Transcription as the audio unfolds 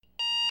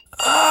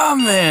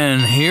Man,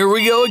 here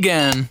we go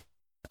again.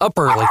 Up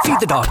early, feed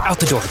the dog,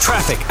 out the door,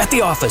 traffic, at the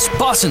office,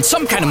 boss in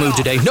some kind of mood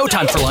today, no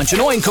time for lunch,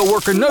 annoying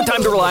coworker, no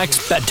time to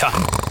relax,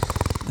 bedtime.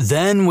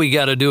 Then we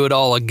gotta do it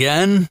all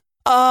again?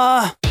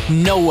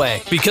 No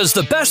way. Because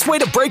the best way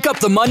to break up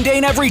the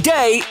mundane every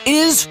day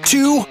is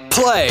to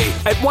play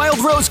at Wild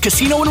Rose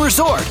Casino and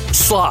Resort.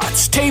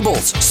 Slots,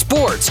 tables,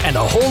 sports, and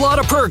a whole lot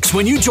of perks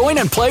when you join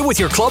and play with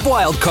your Club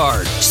Wild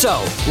card.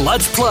 So,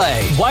 let's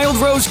play Wild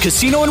Rose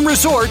Casino and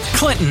Resort,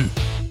 Clinton.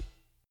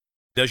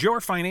 Does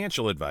your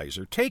financial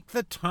advisor take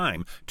the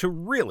time to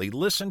really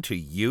listen to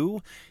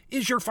you?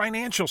 Is your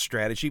financial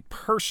strategy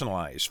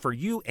personalized for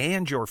you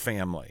and your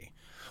family?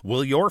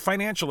 Will your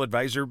financial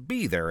advisor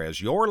be there as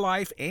your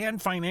life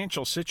and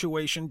financial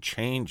situation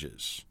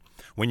changes?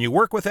 When you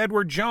work with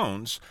Edward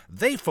Jones,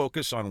 they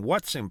focus on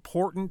what's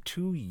important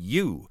to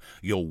you.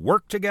 You'll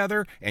work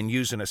together and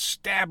use an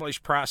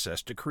established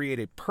process to create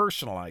a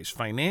personalized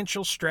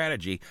financial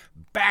strategy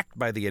backed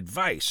by the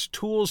advice,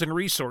 tools, and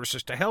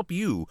resources to help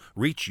you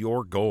reach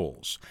your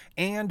goals.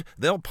 And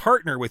they'll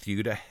partner with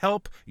you to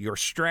help your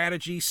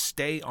strategy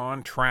stay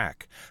on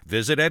track.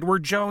 Visit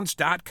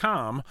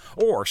edwardjones.com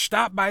or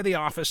stop by the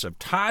office of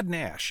Todd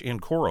Nash in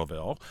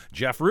Coralville,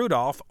 Jeff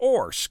Rudolph,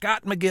 or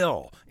Scott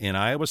McGill in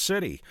Iowa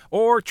City,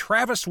 or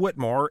Travis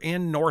Whitmore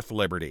in North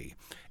Liberty.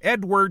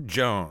 Edward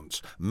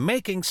Jones,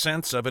 making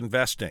sense of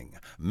investing.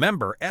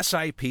 Member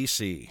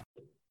SIPC.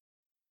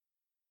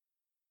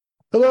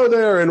 Hello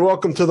there, and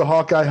welcome to the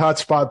Hawkeye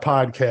Hotspot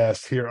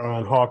podcast here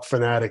on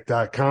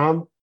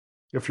HawkFanatic.com.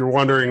 If you're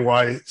wondering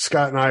why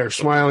Scott and I are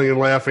smiling and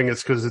laughing,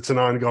 it's because it's an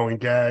ongoing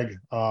gag.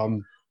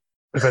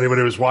 If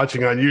anybody was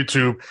watching on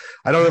YouTube,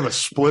 I don't have a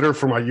splitter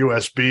for my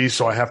USB,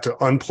 so I have to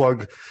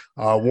unplug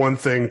one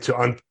thing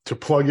to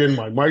plug in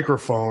my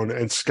microphone,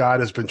 and Scott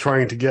has been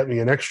trying to get me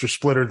an extra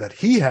splitter that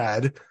he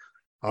had,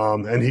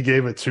 and he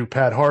gave it to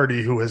Pat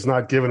Hardy, who has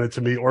not given it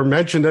to me or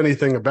mentioned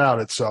anything about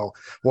it, so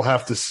we'll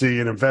have to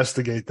see and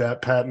investigate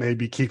that. Pat may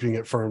be keeping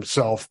it for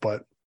himself,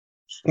 but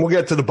we'll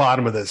get to the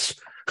bottom of this.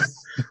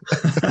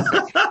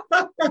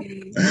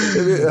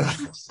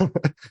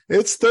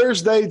 It's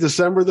Thursday,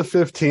 December the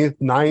 15th,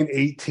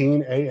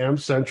 9:18 a.m.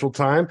 Central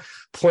Time.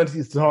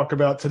 Plenty to talk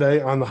about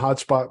today on the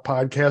Hotspot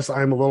podcast.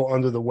 I'm a little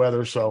under the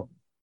weather, so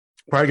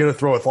probably going to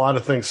throw a lot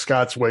of things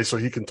Scott's way so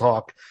he can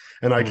talk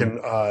and I can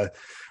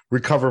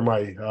recover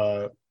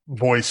my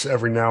voice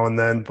every now and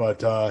then.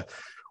 But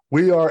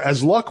we are,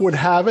 as luck would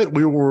have it,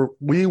 we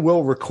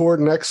will record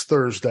next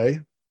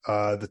Thursday,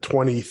 the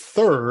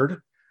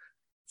 23rd.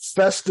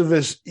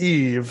 Festivus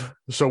Eve,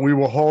 so we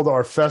will hold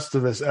our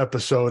Festivus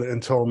episode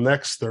until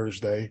next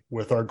Thursday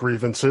with our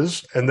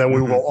grievances, and then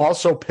we will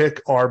also pick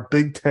our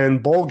Big Ten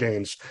bowl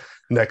games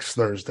next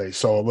Thursday.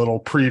 So a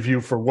little preview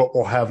for what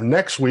we'll have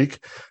next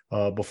week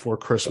before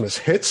Christmas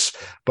hits.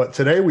 But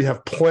today we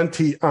have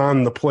plenty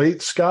on the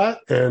plate, Scott,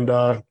 and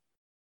I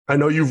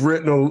know you've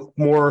written a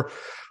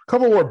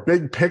couple more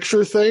big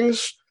picture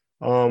things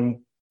that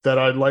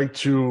I'd like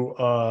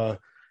to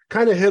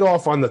kind of hit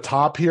off on the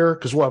top here,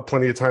 because we'll have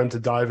plenty of time to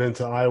dive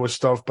into Iowa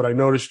stuff. But I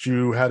noticed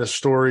you had a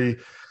story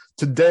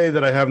today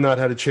that I have not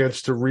had a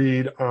chance to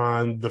read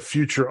on the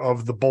future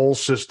of the bowl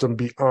system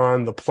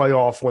beyond the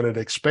playoff when it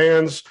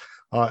expands.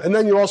 And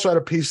then you also had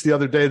a piece the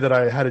other day that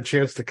I had a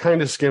chance to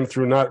kind of skim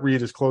through, not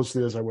read as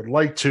closely as I would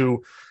like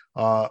to,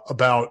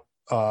 about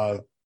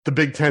the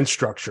Big Ten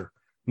structure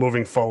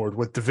moving forward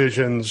with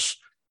divisions.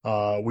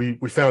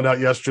 We found out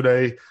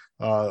yesterday,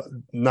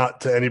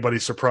 not to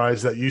anybody's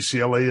surprise, that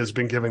UCLA has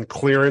been given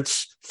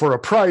clearance for a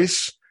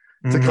price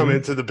to come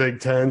into the Big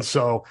Ten.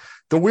 So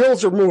the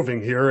wheels are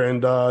moving here,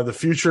 and the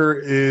future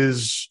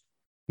is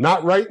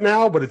not right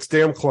now, but it's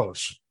damn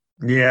close.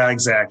 Yeah,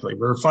 exactly.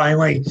 We're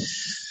finally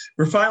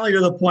to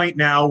the point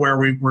now where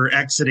we're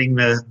exiting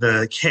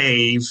the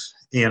cave,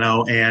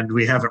 and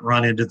we haven't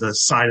run into the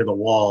side of the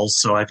walls.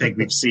 So I think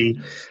we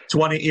see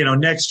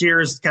next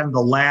year is kind of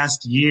the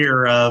last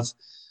year of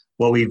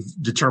what we've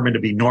determined to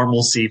be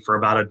normalcy for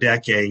about a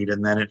decade,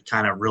 and then it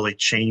kind of really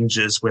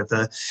changes with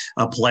a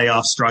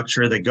playoff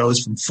structure that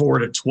goes from 4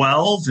 to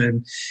 12,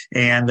 and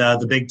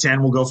the Big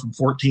Ten will go from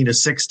 14 to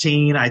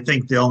 16. I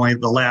think the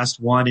last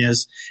one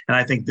is, and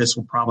I think this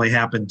will probably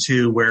happen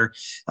too, where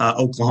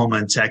Oklahoma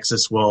and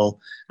Texas will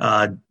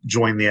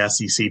join the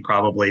SEC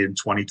probably in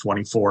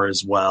 2024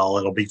 as well.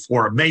 It'll be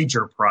for a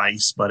major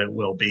price, but it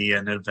will be,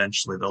 and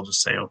eventually they'll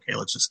just say, okay,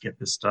 let's just get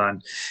this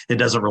done. It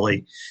doesn't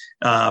really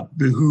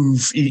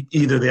behoove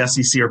either the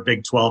SEC or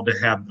Big 12 to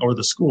have, or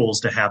the schools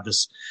to have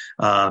this,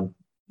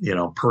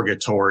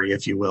 purgatory,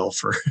 if you will,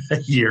 for a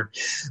year.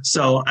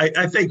 So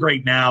I think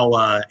right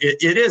now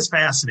it is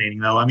fascinating,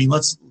 though. I mean,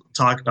 let's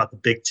talk about the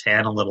Big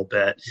Ten a little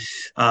bit.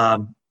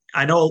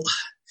 I know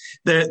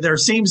there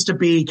seems to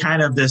be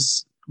kind of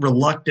this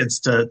reluctance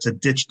to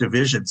ditch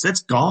divisions.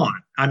 It's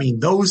gone. I mean,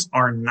 those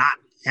are not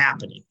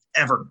happening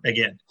ever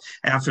again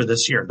after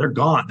this year. They're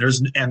gone.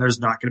 There's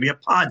not going to be a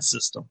pod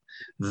system.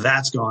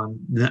 That's gone.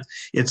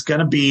 It's going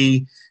to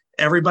be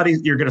everybody.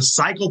 You're going to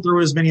cycle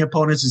through as many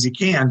opponents as you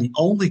can. The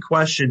only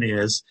question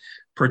is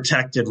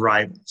protected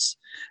rivals.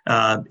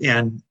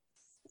 And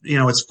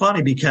it's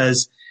funny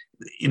because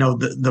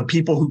the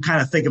people who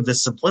kind of think of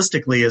this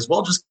simplistically is,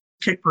 well, just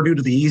kick Purdue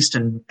to the east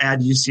and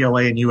add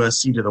UCLA and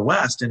USC to the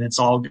west, and it's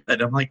all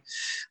good. I'm like,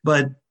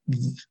 but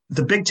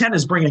the Big Ten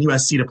is bringing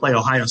USC to play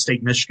Ohio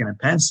State, Michigan, and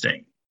Penn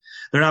State.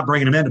 They're not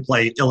bringing them in to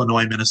play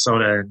Illinois,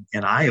 Minnesota,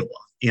 and Iowa.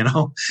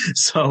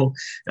 So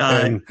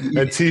and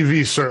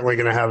TV is certainly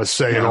going to have a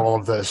say in all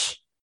of this.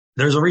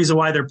 There's a reason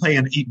why they're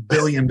paying $8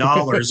 billion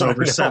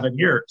over 7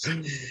 years,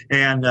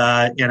 and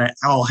it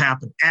all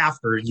happened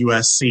after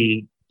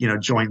USC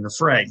joined the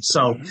fray.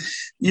 So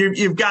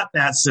you've got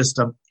that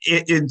system.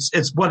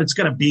 It's what it's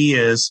going to be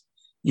is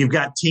you've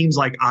got teams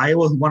like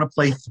Iowa who want to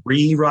play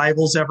 3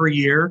 rivals every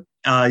year.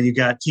 You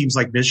got teams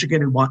like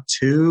Michigan who want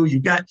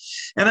 2. And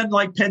then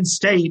like Penn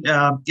State,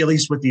 at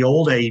least with the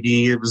old AD,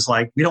 it was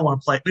like, we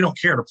don't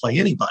care to play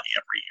anybody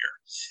every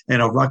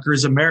year.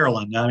 Rutgers and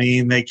Maryland, I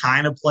mean, they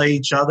kind of play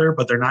each other,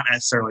 but they're not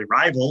necessarily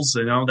rivals.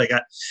 They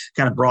got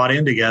kind of brought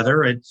in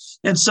together.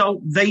 And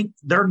so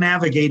they're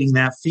navigating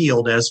that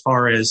field as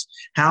far as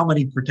how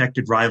many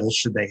protected rivals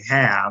should they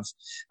have.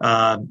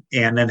 And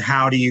then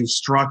how do you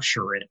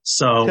structure it?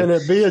 So can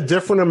it be a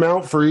different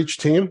amount for each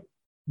team?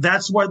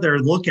 That's what they're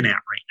looking at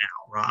right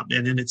now, Rob.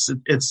 And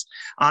it's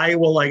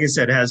Iowa, like I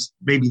said, has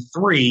maybe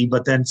 3,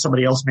 but then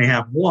somebody else may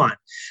have 1.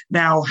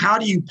 Now, how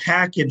do you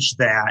package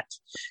that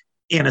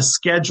in a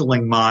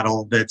scheduling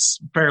model that's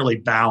fairly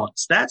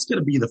balanced? That's going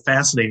to be the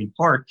fascinating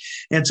part.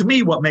 And to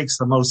me, what makes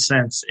the most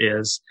sense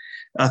is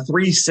a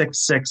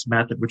 3-6-6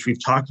 method, which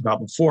we've talked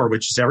about before,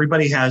 which is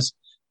everybody has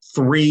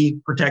 3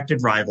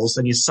 protected rivals,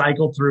 and you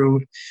cycle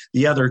through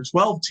the other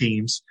 12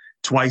 teams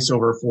twice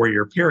over a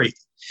 4-year period.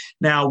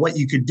 Now, what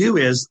you could do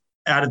is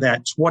out of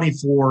that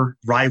 24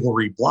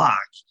 rivalry block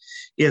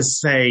is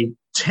say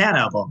 10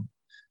 of them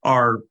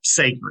are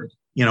sacred.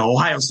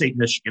 Ohio State,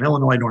 Michigan,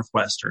 Illinois,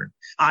 Northwestern,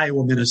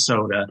 Iowa,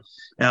 Minnesota.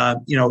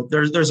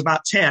 There's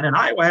about 10, and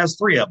Iowa has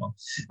 3 of them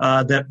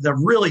that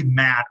really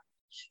matter.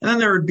 And then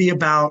there would be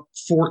about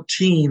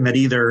 14 that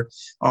either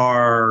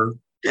are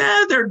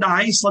they're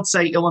nice. Let's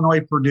say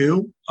Illinois,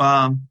 Purdue.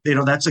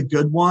 That's a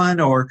good one,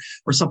 or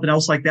something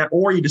else like that.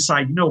 Or you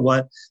decide,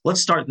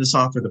 let's start this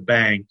off with a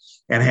bang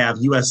and have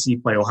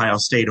USC play Ohio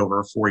State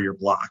over a 4-year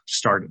block to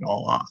start it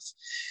all off.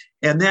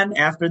 And then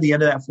after the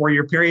end of that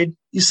 4-year period,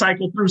 you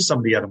cycle through some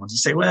of the other ones. You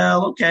say,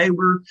 well, okay,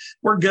 we're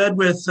good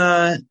with,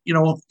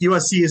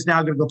 USC is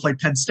now going to go play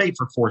Penn State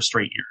for 4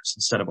 straight years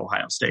instead of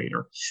Ohio State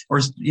or,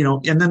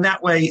 and then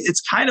that way it's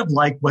kind of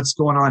like what's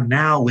going on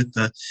now with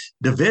the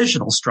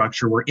divisional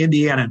structure where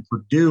Indiana and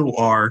Purdue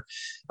are,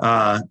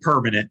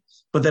 permanent,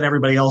 but then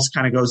everybody else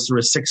kind of goes through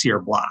a 6-year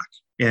block.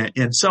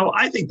 And so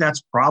I think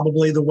that's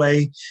probably the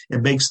way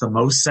it makes the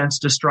most sense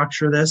to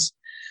structure this.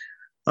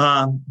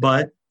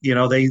 But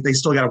they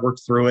still got to work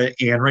through it.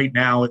 And right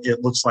now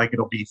it looks like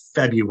it'll be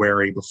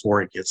February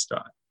before it gets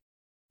done.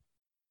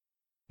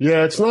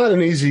 Yeah, it's not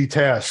an easy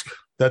task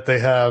that they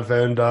have.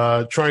 And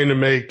trying to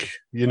make,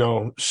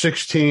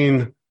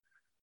 16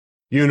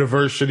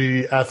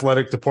 university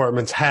athletic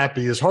departments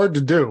happy is hard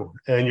to do.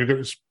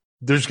 And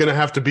there's going to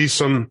have to be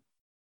some,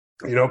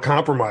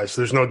 compromise.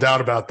 There's no doubt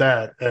about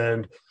that.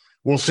 And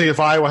we'll see if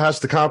Iowa has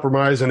to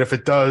compromise. And if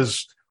it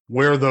does,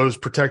 where those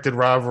protected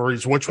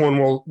rivalries, which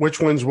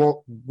ones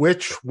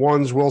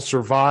will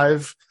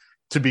survive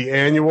to be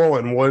annual,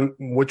 and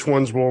which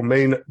ones will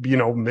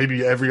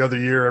maybe every other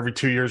year, every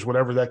 2 years,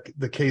 whatever that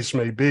the case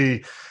may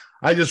be.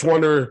 I just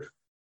wonder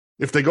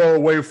if they go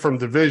away from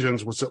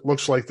divisions, which it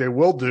looks like they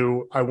will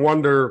do. I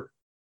wonder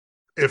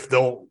if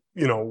they'll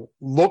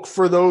look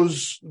for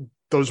those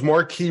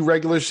marquee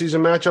regular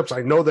season matchups.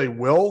 I know they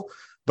will,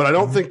 but I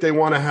don't think they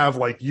want to have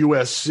like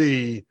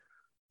USC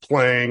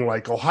playing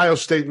like Ohio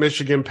State,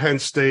 Michigan, Penn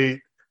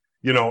State,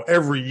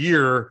 every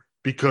year,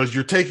 because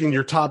you're taking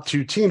your top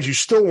 2 teams. You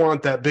still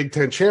want that Big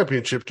Ten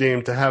championship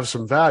game to have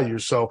some value.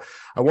 So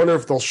I wonder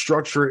if they'll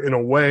structure it in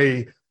a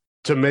way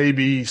to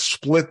maybe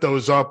split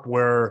those up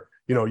where,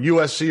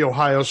 USC,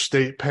 Ohio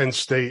State, Penn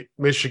State,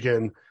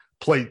 Michigan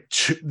play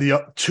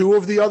 2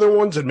 of the other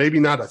ones and maybe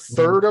not a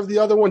third of the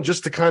other one,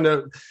 just to kind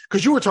of,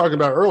 because you were talking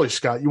about early,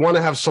 Scott, you want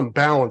to have some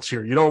balance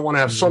here. You don't want to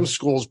have some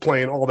schools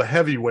playing all the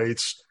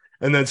heavyweights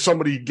and then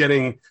somebody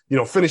getting,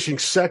 finishing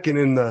second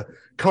in the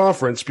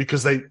conference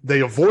because they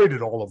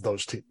avoided all of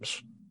those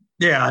teams.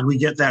 Yeah, and we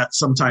get that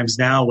sometimes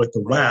now with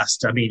the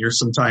West. I mean, you're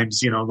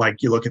sometimes,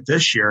 like you look at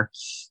this year.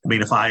 I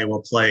mean, if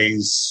Iowa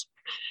plays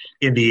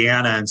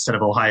Indiana instead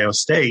of Ohio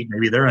State,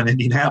 maybe they're in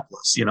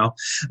Indianapolis,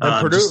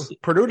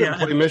 Purdue didn't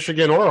play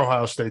Michigan or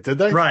Ohio State, did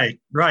they? Right.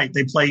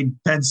 They played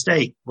Penn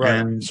State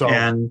and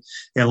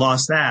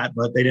lost that,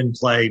 but they didn't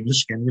play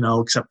Michigan,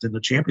 except in the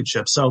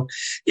championship. So,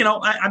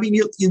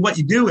 what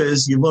you do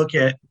is you look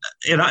at,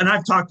 and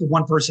I've talked to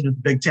one person at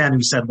the Big Ten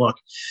who said, look,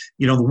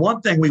 the one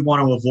thing we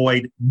want to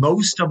avoid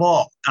most of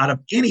all out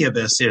of any of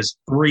this is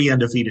 3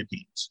 undefeated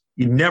teams.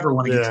 You never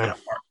want to get to that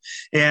part.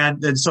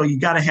 And so you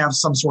got to have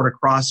some sort of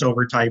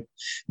crossover type,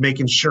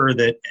 making sure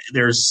that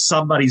there's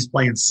somebody's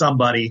playing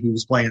somebody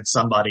who's playing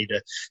somebody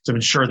to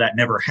ensure that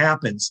never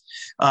happens.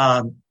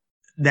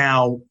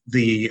 Now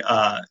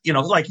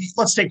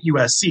let's take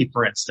USC,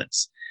 for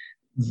instance.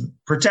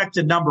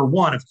 protected number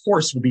one, of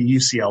course, will be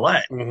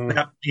UCLA.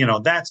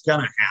 That's going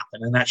to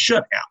happen, and that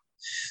should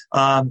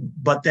happen.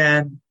 But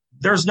then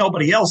there's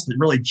nobody else that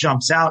really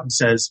jumps out and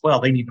says, well,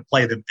 they need to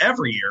play them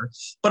every year.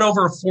 But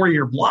over a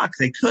 4-year block,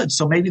 they could.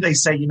 So maybe they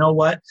say, you know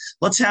what?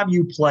 Let's have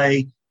you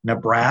play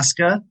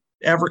Nebraska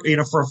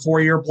for a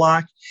 4-year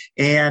block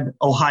and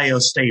Ohio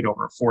State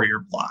over a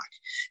 4-year block.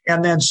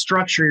 And then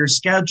structure your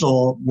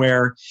schedule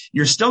where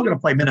you're still going to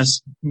play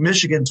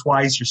Michigan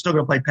twice. You're still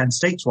going to play Penn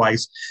State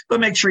twice,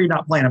 but make sure you're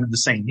not playing them in the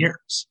same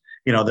years.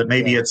 That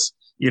maybe it's,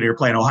 you're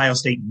playing Ohio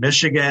State and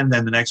Michigan,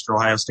 then the next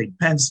Ohio State and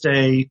Penn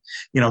State,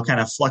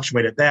 kind of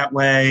fluctuate it that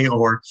way.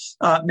 Or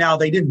now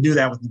they didn't do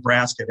that with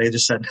Nebraska. They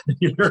just said,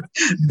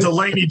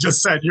 Delaney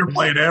just said, you're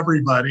playing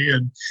everybody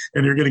and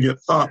you're going to get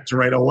thumped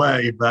right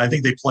away. But I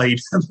think they played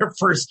in their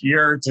first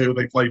year or two.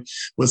 They played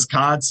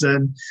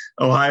Wisconsin,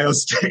 Ohio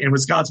State, and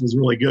Wisconsin was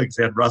really good because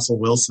they had Russell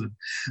Wilson.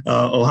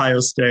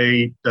 Ohio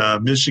State,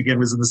 Michigan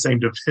was in the same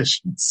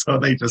division. So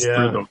they just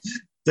threw the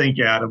think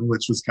at them,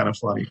 which was kind of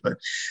funny.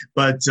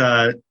 But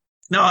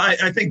no,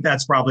 I think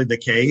that's probably the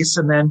case.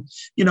 And then,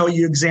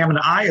 you examine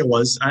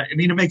Iowa's.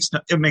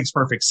 It makes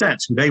perfect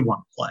sense who they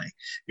want to play.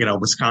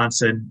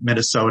 Wisconsin,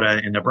 Minnesota,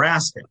 and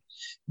Nebraska.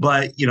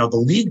 But, the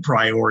league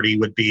priority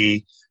would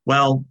be,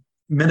 well,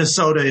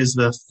 Minnesota is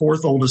the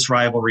 4th oldest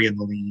rivalry in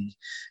the league.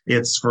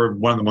 It's for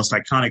one of the most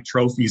iconic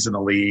trophies in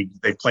the league.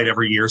 They've played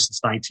every year since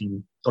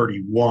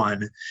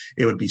 1931.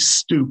 It would be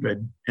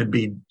stupid and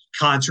be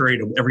contrary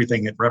to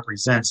everything it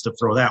represents to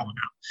throw that one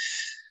out.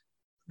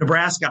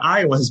 Nebraska,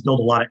 Iowa has built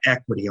a lot of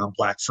equity on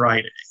Black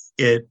Friday.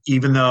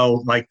 Even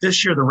though like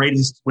this year, the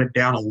ratings went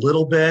down a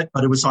little bit,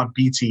 but it was on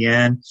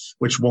BTN,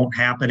 which won't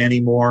happen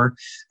anymore.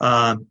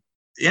 And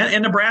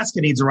Nebraska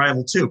needs a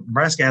rival too.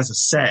 Nebraska has a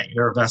say.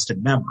 They're a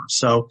vested member.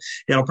 So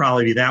it'll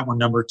probably be that one,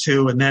 number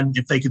 2. And then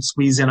if they could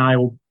squeeze in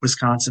Iowa,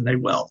 Wisconsin, they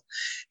will.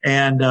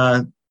 And,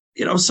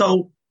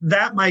 so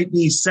that might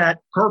be set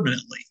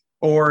permanently,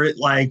 or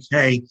like,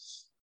 hey,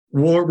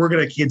 we're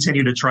going to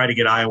continue to try to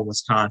get Iowa,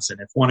 Wisconsin.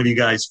 If one of you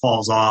guys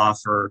falls off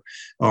or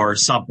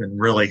something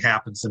really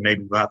happens, then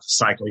maybe we'll have to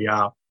cycle you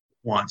out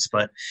once.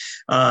 But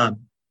then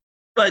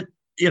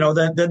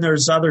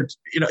there's other,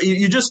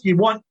 you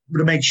want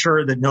to make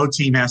sure that no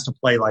team has to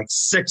play like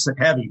 6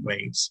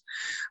 heavyweights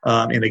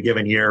in a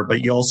given year,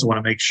 but you also want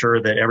to make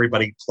sure that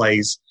everybody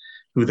plays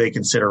who they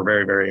consider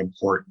very, very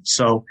important.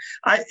 So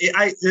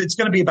it's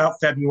going to be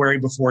about February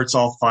before it's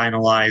all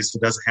finalized.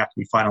 It doesn't have to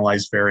be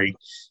finalized very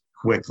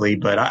quickly,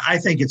 but I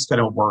think it's going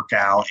to work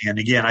out. And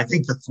again, I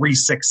think the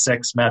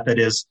 3-6-6 method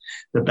is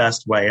the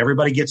best way.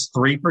 Everybody gets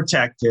 3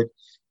 protected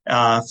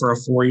for a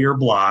 4-year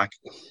block,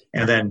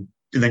 and then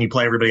you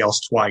play everybody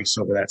else twice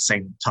over that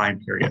same time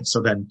period.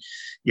 So then,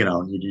 you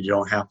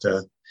don't have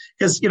to,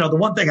 because, the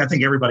one thing I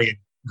think everybody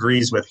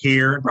agrees with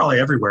here and probably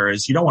everywhere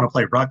is you don't want to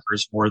play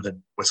Rutgers more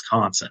than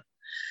Wisconsin,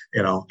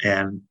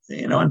 and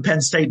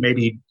Penn State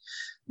maybe,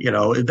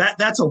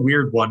 that's a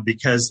weird one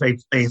because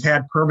they've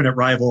had permanent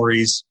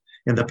rivalries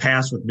in the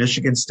past with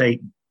Michigan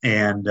State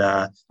and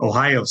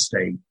Ohio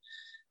State.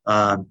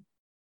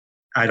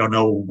 I don't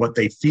know what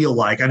they feel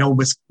like. I know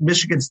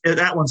Michigan,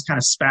 that one's kind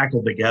of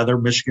spackled together,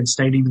 Michigan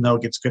State, even though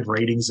it gets good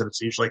ratings and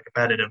it's usually a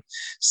competitive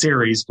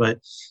series. But,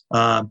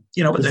 but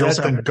is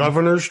that the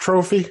Governor's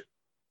Trophy?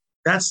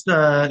 That's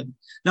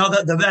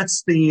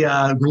that's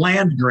the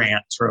Land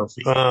Grant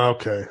Trophy.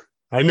 Okay.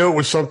 I know it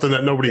was something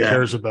that nobody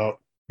cares about.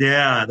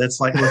 Yeah,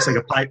 that's looks like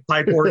a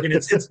pipe organ.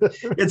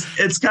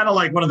 It's kind of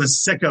like one of the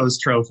sickos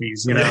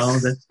trophies,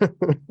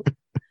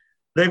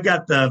 They've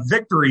got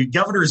the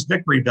Governor's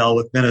Victory Bell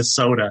with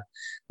Minnesota,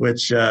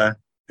 which a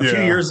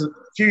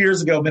few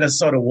years ago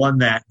Minnesota won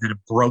that and it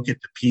broke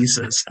it to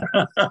pieces,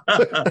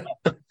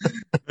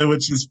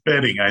 which is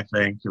fitting, I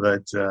think.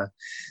 But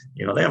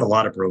they have a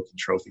lot of broken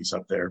trophies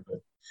up there.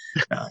 But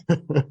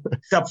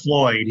except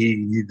Floyd,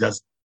 he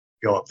doesn't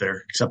go up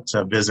there except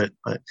to visit.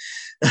 But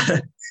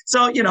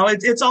so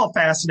it's all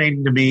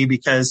fascinating to me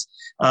because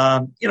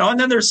and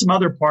then there's some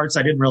other parts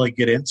I didn't really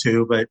get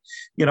into, but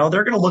they're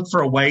going to look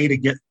for a way to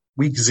get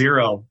week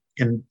 0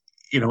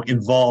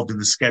 involved in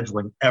the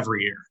scheduling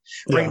every year.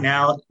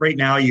 Yeah. Right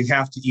now you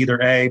have to either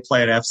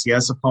play an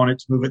FCS opponent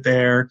to move it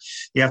there.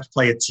 You have to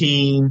play a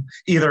team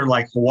either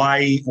like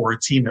Hawaii or a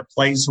team that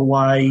plays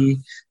Hawaii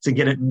to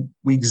get it in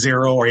week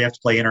 0, or you have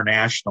to play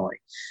internationally.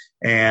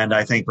 And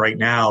I think right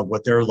now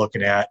what they're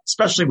looking at,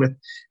 especially with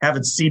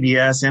having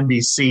CBS,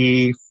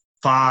 NBC,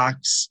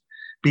 Fox,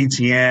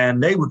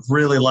 BTN, they would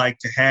really like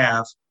to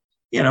have,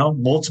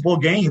 multiple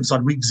games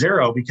on week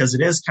 0 because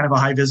it is kind of a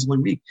high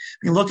visibility week.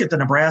 I mean, look at the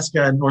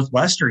Nebraska and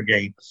Northwestern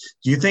game.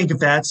 Do you think if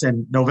that's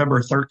in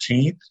November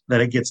 13th that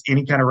it gets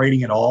any kind of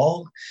rating at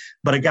all?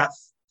 But it got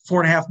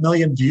 4.5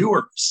 million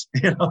viewers,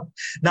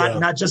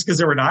 not just because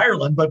they were in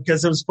Ireland, but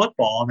because it was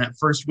football on that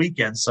first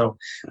weekend. So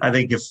I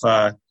think if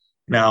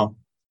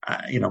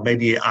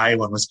maybe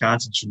Iowa and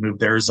Wisconsin should move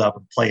theirs up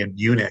and play in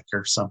Munich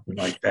or something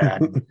like that.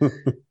 And,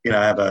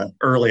 have a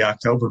early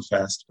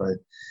Oktoberfest. But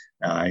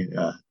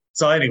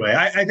so anyway,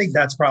 I think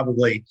that's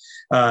probably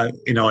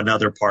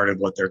another part of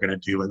what they're going to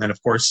do. And then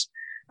of course,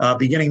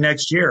 beginning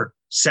next year,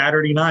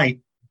 Saturday night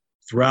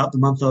throughout the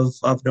month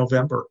of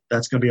November.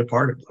 That's going to be a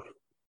part of it.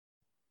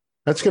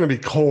 That's going to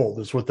be cold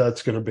is what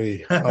that's going to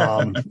be.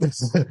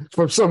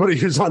 From somebody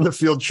who's on the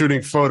field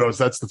shooting photos,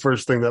 that's the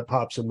first thing that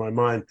pops in my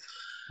mind.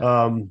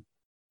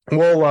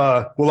 We'll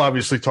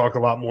obviously talk a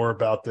lot more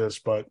about this,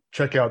 but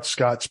check out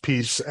Scott's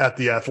piece at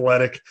The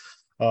Athletic.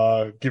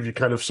 Give you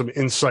kind of some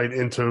insight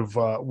into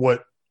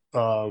what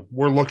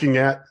we're looking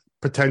at,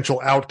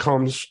 potential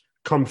outcomes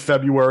come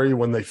February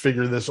when they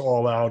figure this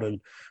all out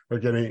and are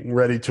getting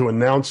ready to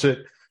announce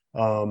it.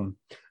 And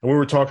we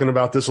were talking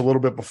about this a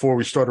little bit before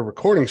we started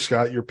recording,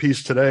 Scott, your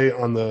piece today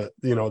on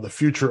the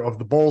future of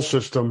the bowl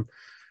system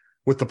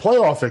with the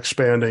playoff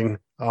expanding.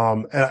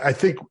 And I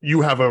think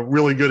you have a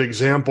really good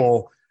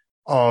example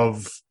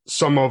of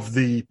some of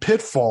the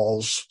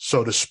pitfalls,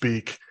 so to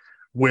speak,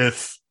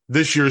 with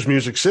this year's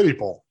Music City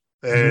Bowl.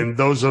 And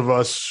those of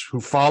us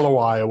who follow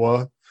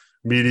Iowa,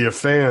 media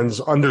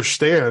fans,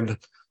 understand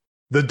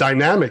the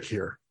dynamic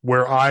here,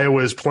 where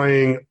Iowa is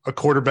playing a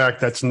quarterback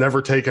that's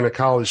never taken a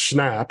college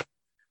snap,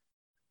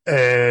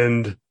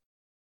 and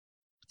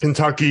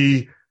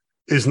Kentucky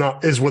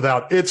is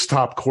without its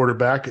top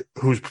quarterback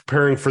who's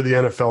preparing for the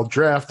NFL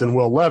draft, and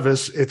Will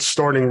Levis, its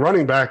starting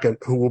running back and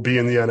who will be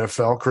in the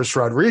NFL. Chris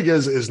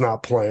Rodriguez is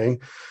not playing.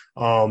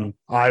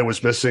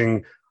 Iowa's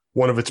missing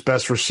one of its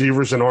best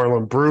receivers in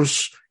Arlen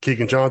Bruce.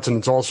 Keegan Johnson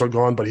is also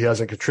gone, but he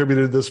hasn't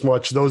contributed this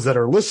much. Those that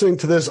are listening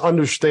to this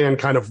understand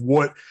kind of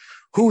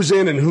who's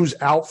in and who's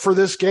out for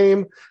this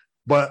game.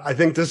 But I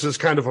think this is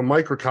kind of a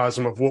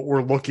microcosm of what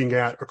we're looking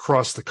at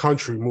across the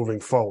country moving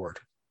forward.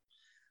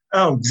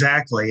 Oh,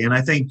 exactly. And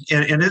I think,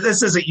 and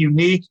this isn't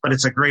unique, but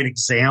it's a great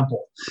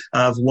example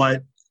of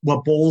what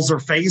bowls are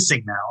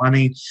facing now. I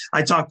mean,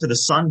 I talked to the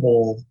Sun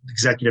Bowl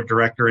executive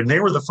director, and they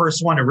were the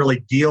first one to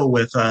really deal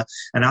with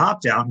an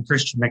opt-out in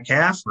Christian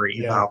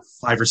McCaffrey about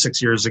 5 or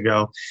 6 years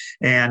ago.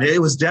 And it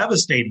was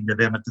devastating to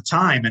them at the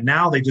time. And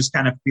now they just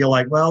kind of feel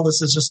like, well,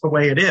 this is just the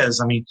way it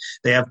is. I mean,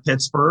 they have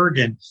Pittsburgh,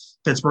 and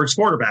Pittsburgh's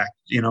quarterback,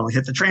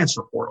 hit the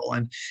transfer portal.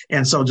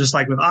 And so just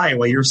like with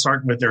Iowa, you're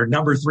starting with their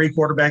number 3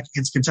 quarterback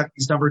against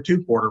Kentucky's number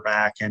 2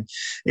 quarterback, and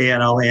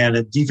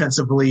a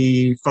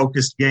defensively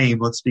focused game.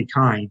 Let's be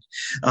kind.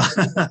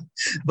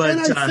 But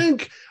and I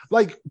think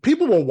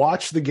people will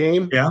watch the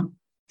game. Yeah.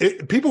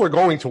 People are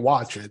going to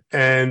watch it,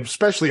 and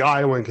especially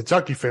Iowa and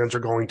Kentucky fans are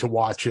going to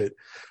watch it.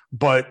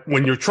 But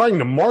when you're trying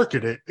to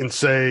market it and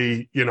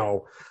say,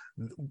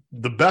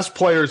 the best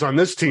players on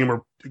this team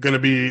are going to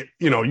be,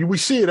 we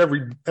see it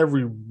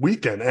every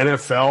weekend,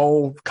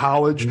 NFL,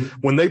 college,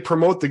 when they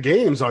promote the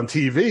games on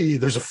TV,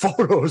 there's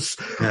photos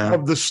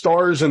of the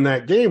stars in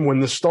that game. When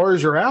the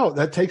stars are out,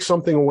 that takes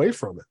something away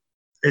from it.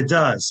 It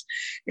does.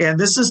 And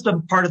this is the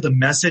part of the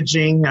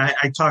messaging.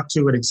 I talked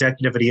to an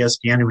executive at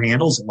ESPN who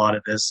handles a lot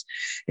of this.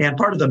 And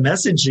part of the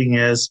messaging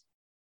is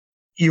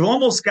you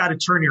almost got to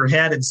turn your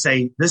head and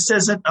say, this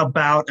isn't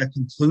about a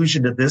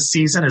conclusion to this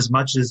season as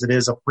much as it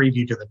is a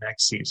preview to the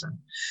next season.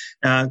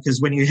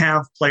 Because when you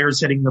have players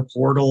hitting the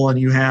portal and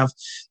you have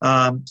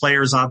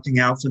players opting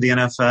out for the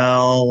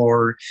NFL,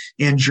 or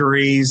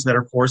injuries that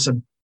are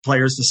forcing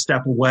players to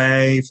step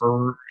away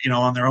for,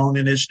 on their own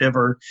initiative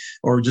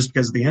or just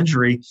because of the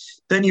injury,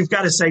 then you've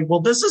got to say, well,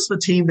 this is the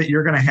team that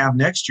you're going to have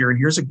next year. And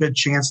here's a good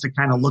chance to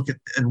kind of look at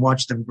and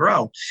watch them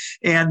grow.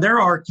 And there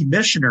are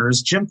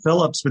commissioners, Jim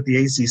Phillips with the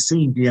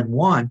ACC being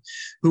one,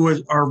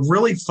 who are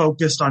really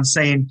focused on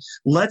saying,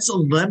 let's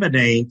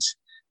eliminate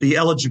the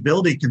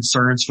eligibility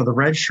concerns for the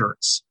red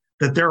shirts,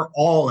 that they're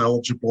all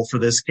eligible for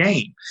this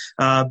game,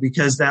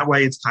 because that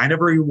way it's kind of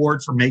a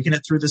reward for making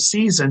it through the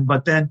season.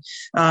 But then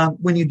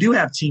when you do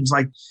have teams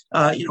like,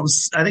 I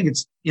think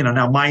it's,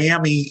 now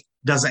Miami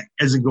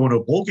isn't going to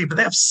a bowl game, but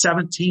they have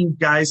 17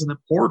 guys in the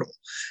portal.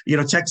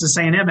 Texas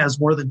A&M has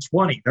more than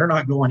 20. They're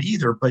not going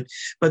either. But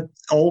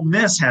Ole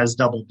Miss has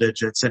double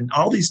digits, and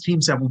all these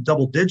teams have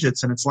double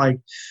digits. And it's like,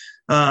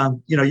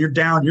 you're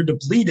down, you're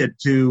depleted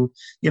to,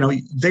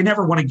 they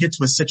never want to get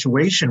to a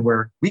situation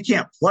where we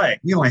can't play.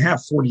 We only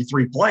have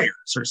 43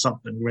 players or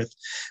something with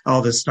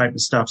all this type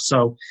of stuff.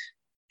 So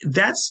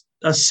that's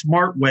a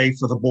smart way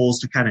for the Bulls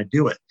to kind of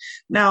do it.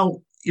 Now,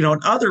 in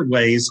other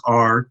ways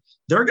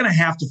they're going to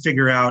have to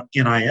figure out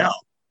NIL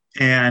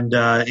and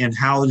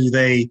how do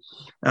they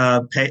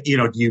pay,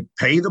 do you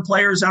pay the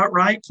players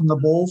outright from the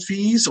bowl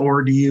fees,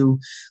 or do you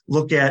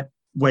look at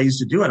ways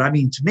to do it? I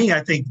mean, to me,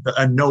 I think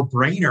a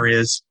no-brainer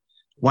is,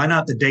 why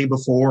not the day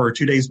before or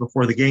 2 days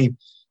before the game,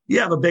 you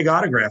have a big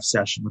autograph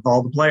session with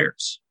all the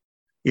players.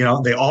 They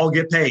all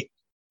get paid.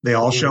 They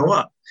all show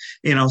up,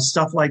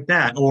 stuff like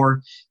that.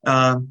 Or,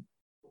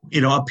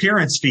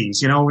 appearance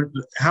fees.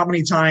 How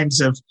many times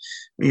have,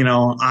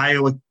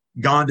 Iowa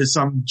gone to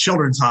some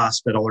children's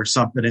hospital or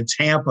something in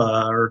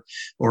Tampa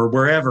or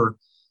wherever.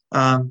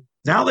 Now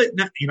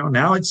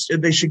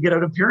they should get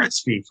an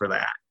appearance fee for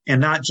that,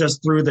 and not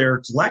just through their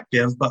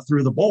collective, but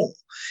through the bowl.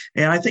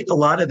 And I think a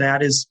lot of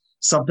that is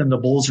something the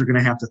Bulls are going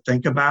to have to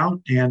think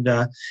about. And,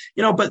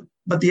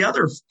 but the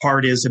other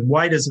part is, and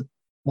why is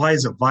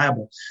it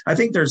viable? I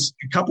think there's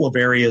a couple of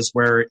areas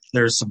where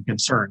there's some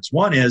concerns.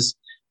 One is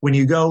when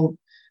you go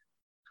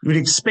we'd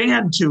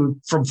expand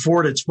from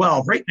 4 to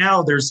 12. Right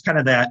now, there's kind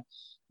of that.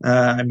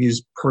 I've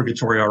used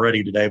purgatory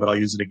already today, but I'll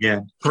use it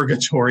again.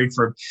 Purgatory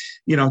for,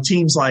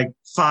 teams like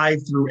 5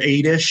 through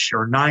 8-ish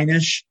or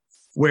 9-ish,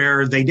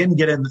 where they didn't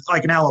get in,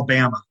 like in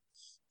Alabama.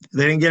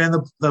 They didn't get in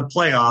the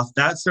playoff.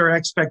 That's their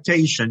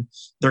expectation.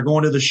 They're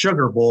going to the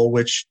Sugar Bowl,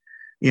 which,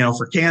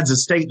 for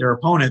Kansas State, their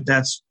opponent,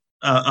 that's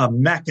a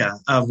mecca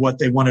of what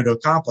they wanted to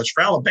accomplish.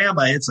 For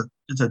Alabama, it's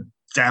a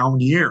down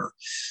year.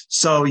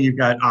 So you've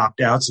got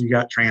opt-outs, you've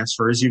got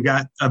transfers, you've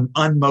got an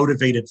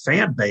unmotivated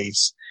fan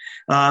base.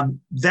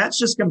 That's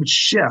just going to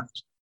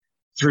shift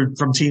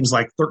from teams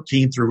like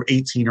 13 through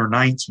 18 or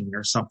 19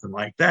 or something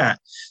like that.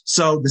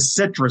 So the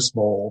Citrus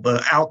Bowl,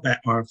 the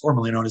Outback, or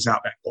formerly known as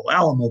Outback Bowl,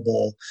 Alamo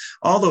Bowl,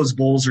 all those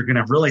bowls are going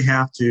to really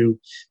have to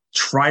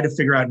try to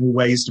figure out new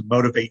ways to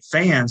motivate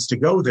fans to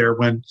go there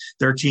when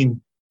their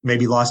team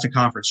maybe lost a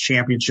conference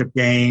championship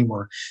game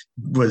or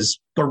was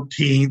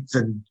 13th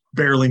and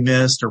barely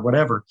missed or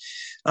whatever.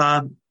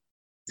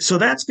 So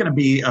that's going to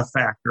be a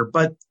factor.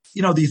 But,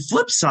 the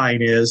flip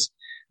side is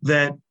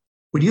that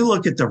when you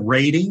look at the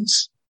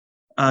ratings,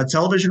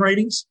 television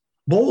ratings,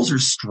 bowls are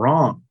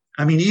strong.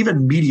 I mean,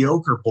 even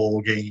mediocre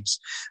bowl games.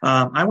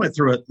 I went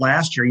through it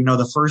last year,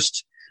 the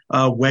first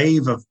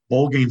wave of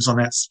bowl games on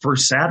that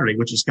first Saturday,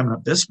 which is coming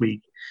up this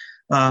week.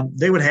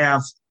 They would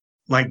have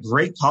like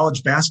great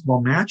college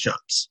basketball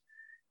matchups,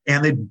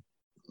 and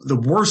the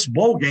worst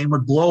bowl game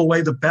would blow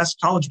away the best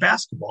college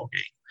basketball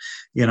game.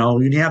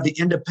 You have the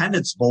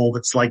Independence Bowl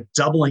that's like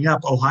doubling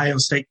up Ohio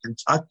State,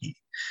 Kentucky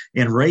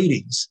in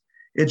ratings.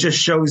 It just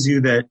shows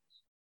you that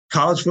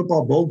college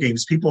football bowl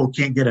games, people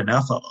can't get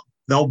enough of them.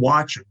 They'll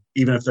watch them,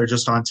 even if they're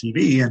just on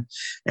TV.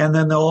 And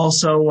then they'll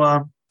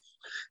also,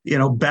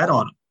 bet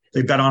on them.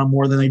 They bet on them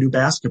more than they do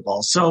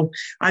basketball. So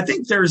I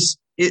think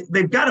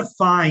they've got to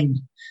find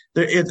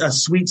a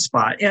sweet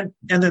spot. And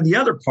then the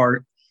other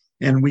part,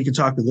 and we can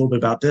talk a little bit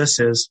about this,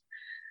 is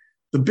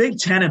the Big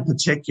Ten in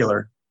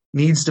particular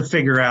needs to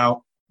figure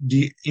out,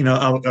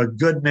 a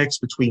good mix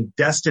between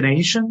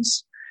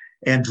destinations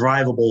and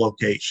drivable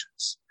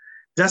locations.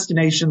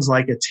 Destinations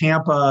like a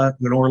Tampa,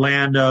 an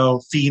Orlando,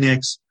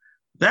 Phoenix,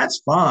 that's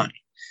fine.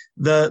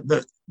 But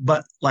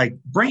like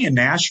bringing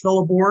Nashville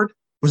aboard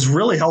was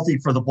really healthy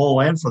for the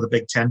bowl and for the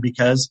Big Ten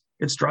because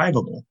it's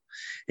drivable.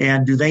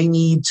 And do they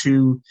need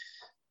to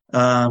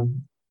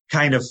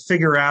kind of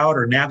figure out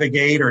or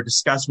navigate or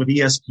discuss with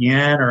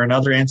ESPN or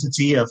another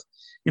entity of,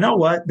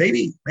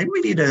 maybe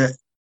we need to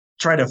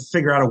try to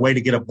figure out a way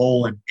to get a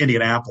bowl in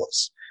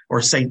Indianapolis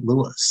or St.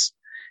 Louis,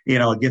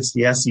 against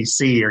the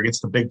SEC or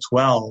against the Big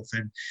 12.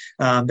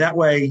 And that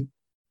way,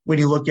 when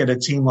you look at a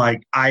team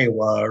like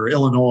Iowa or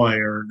Illinois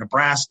or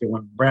Nebraska,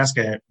 when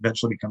Nebraska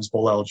eventually becomes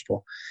bowl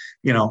eligible,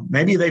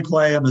 maybe they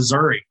play a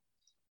Missouri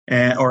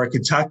or a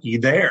Kentucky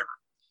there,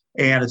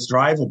 and it's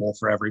drivable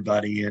for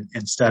everybody. And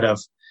instead of,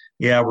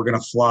 we're going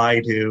to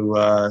fly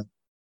to,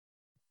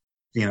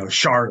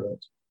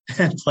 Charlotte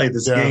and play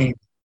this game,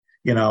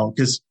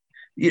 because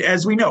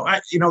as we know,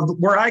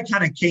 where I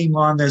kind of came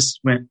on this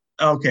when,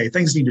 okay,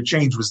 things need to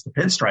change was the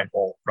Pinstripe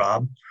Bowl,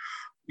 Rob.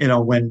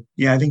 When,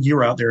 I think you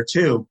were out there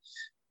too.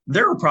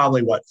 There were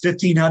probably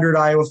 1,500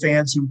 Iowa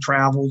fans who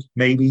traveled,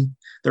 maybe.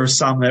 There were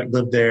some that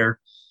lived there,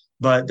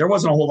 but there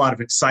wasn't a whole lot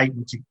of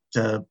excitement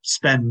to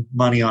spend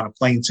money on a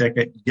plane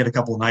ticket, get a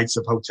couple of nights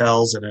of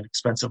hotels at an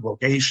expensive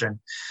location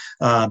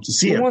to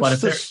see it.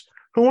 But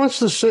who wants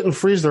to sit and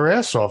freeze their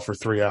ass off for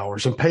 3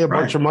 hours and pay a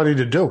bunch of money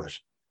to do it?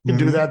 You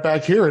can do that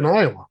back here in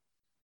Iowa.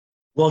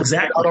 Well,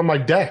 exactly. Out on my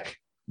deck.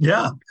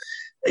 Yeah.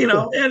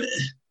 And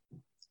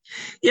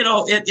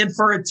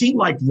for a team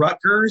like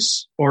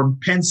Rutgers or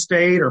Penn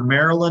State or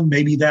Maryland,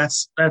 maybe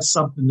that's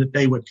something that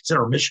they would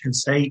consider. Michigan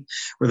State,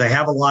 where they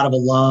have a lot of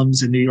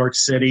alums in New York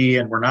City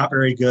and we're not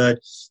very good.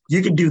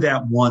 You can do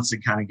that once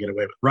and kind of get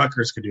away with it.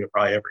 Rutgers could do it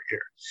probably every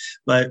year.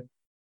 But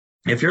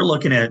if you're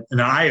looking at an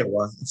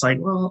Iowa, it's like,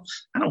 well,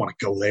 I don't want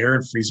to go there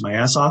and freeze my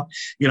ass off.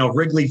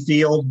 Wrigley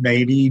Field,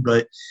 maybe,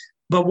 but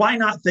why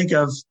not think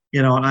of,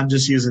 and I'm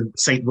just using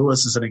St.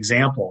 Louis as an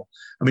example.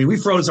 I mean, we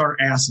froze our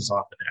asses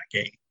off in that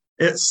game.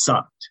 It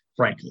sucked,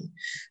 frankly.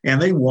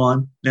 And they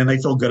won, and they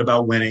feel good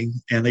about winning,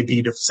 and they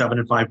beat a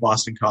 7-5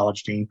 Boston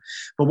College team.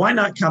 But why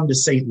not come to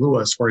St.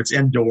 Louis where it's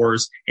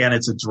indoors and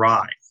it's a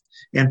drive?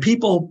 And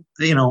people,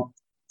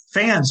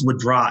 fans would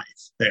drive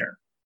there.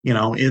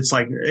 It's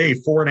like, hey,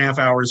 4.5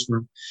 hours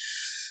from,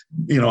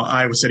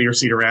 Iowa City or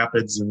Cedar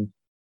Rapids, and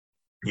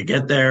you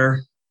get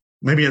there.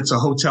 Maybe it's a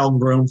hotel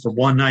room for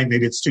one night,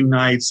 maybe it's 2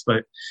 nights,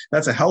 but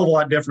that's a hell of a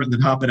lot different than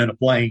hopping in a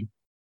plane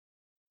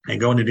and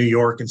going to New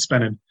York and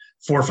spending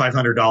 $400 or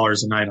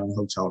 $500 a night on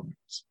hotel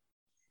rooms.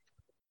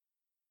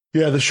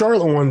 Yeah, the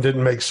Charlotte one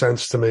didn't make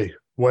sense to me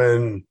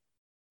when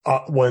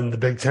the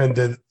Big Ten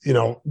did.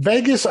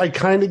 Vegas, I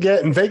kind of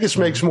get, and Vegas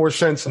makes more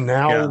sense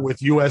now with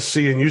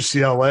USC and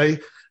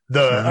UCLA.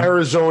 The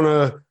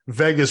Arizona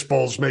Vegas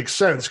Bowls make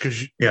sense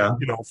because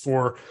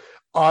for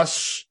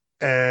us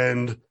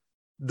and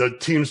the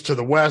teams to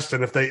the West,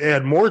 and if they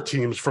add more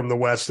teams from the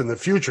West in the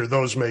future,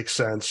 those make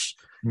sense.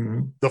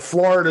 Mm-hmm. The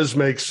Floridas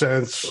make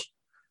sense.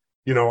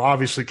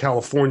 Obviously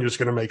California is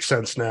going to make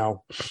sense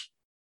now.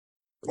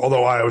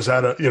 Although Iowa's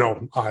at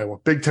Iowa,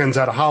 Big Ten's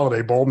at a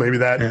Holiday Bowl. Maybe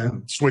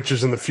that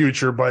switches in the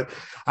future. But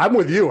I'm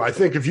with you. I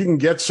think if you can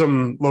get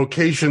some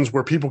locations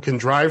where people can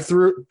drive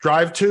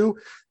to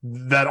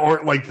that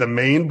aren't like the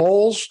main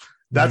bowls,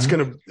 that's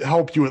going to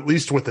help you at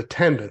least with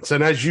attendance.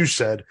 And as you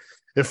said,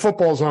 if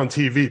football's on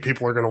TV,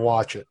 people are going to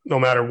watch it no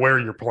matter where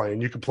you're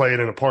playing. You can play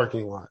it in a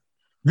parking lot.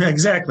 Yeah,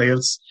 exactly.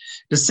 It's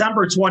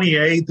December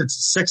 28th.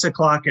 It's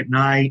 6:00 at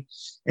night.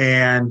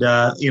 And,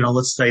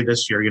 let's say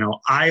this year,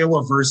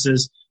 Iowa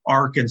versus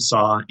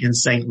Arkansas in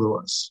St.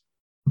 Louis.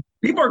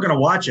 People are going to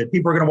watch it.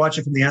 People are going to watch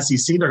it from the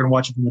SEC. They're going to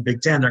watch it from the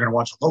Big Ten. They're going to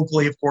watch it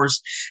locally, of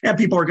course, and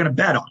people are going to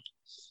bet on it.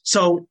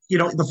 So,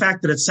 the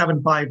fact that it's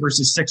 7-5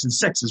 versus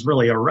 6-6 is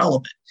really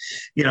irrelevant.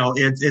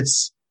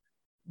 If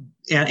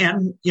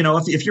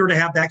you were to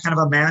have that kind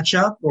of a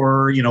matchup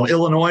or,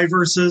 Illinois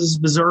versus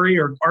Missouri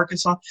or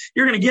Arkansas,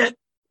 you're going to get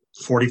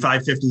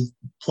 45, 50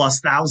 plus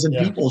thousand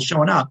people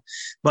showing up.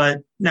 But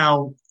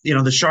now,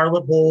 the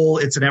Charlotte Bowl,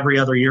 it's an every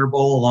other year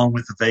bowl along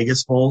with the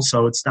Vegas Bowl.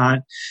 So it's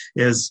not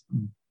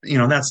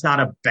that's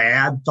not a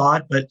bad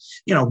thought, but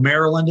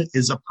Maryland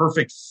is a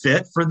perfect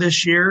fit for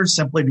this year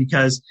simply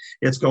because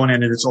it's going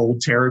into its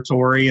old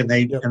territory and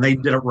they did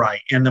it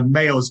right. And the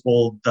Mayo's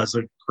Bowl does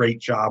a great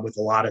job with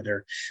a lot of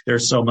they're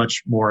so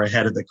much more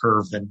ahead of the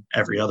curve than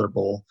every other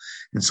bowl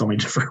in so many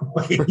different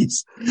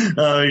ways,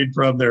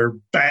 from their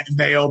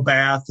Mayo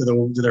bath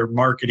to their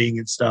marketing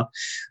and stuff.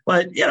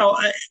 But,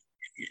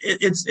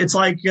 it's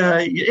like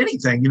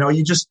anything,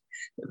 you just,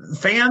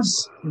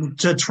 fans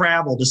to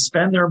travel, to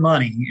spend their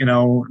money,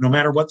 no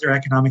matter what their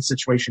economic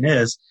situation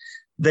is,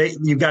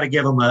 you've got to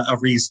give them a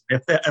reason.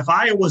 If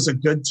Iowa's a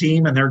good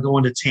team and they're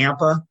going to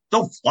Tampa,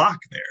 they'll flock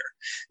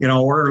there,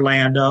 or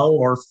Orlando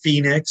or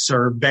Phoenix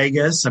or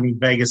Vegas. I mean,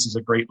 Vegas is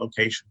a great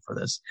location for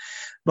this.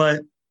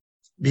 But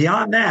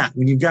beyond that,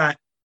 when you've got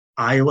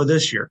Iowa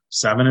this year,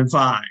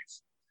 7-5,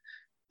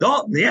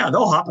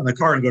 they'll hop in the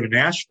car and go to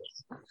Nashville.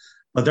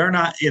 But they're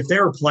not, if they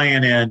were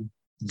playing in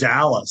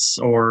Dallas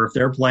or if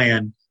they're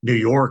playing New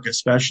York,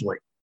 especially,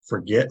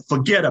 forget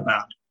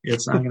about it.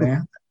 It's not going to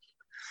happen.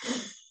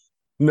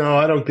 No,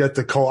 I don't get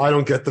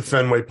the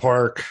Fenway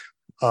Park,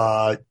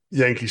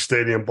 Yankee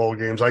Stadium bowl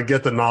games. I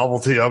get the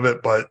novelty of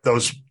it, but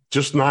those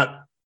just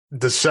not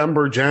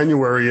December,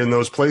 January in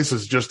those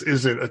places just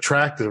isn't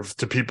attractive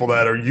to people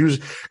that are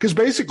because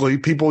basically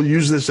people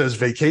use this as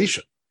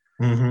vacation.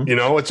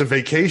 Mm-hmm. It's a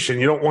vacation.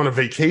 You don't want a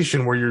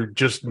vacation where you're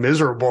just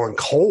miserable and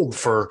cold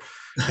for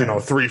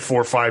 3,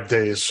 4, 5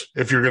 days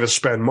if you're going to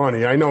spend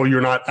money. I know you're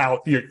not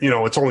out,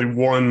 it's only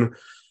one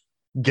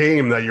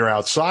game that you're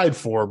outside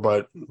for,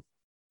 but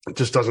it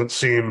just doesn't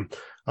seem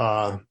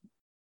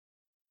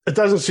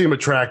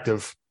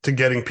attractive to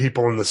getting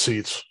people in the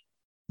seats.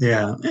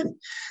 Yeah. And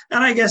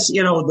I guess,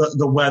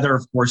 the weather,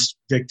 of course,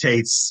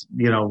 dictates,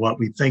 what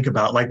we think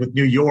about. Like with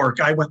New York,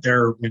 I went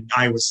there when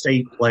Iowa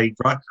State played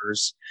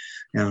Rutgers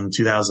in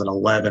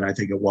 2011, I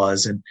think it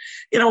was. And,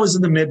 it was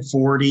in the mid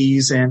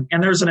 40s and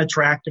there's an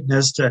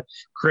attractiveness to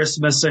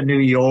Christmas in New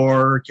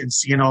York and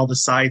seeing all the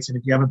sights. And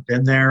if you haven't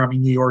been there, I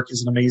mean, New York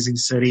is an amazing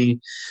city.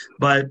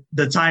 But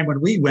the time when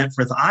we went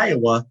for the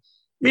Iowa,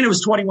 it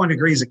was 21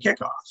 degrees at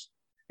kickoff.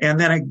 And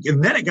then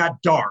it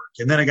got dark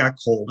and then it got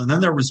cold and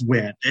then there was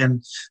wind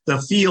and the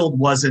field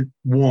wasn't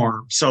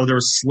warm. So there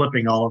was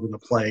slipping all over the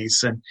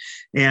place. And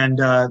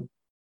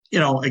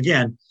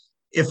again,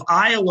 if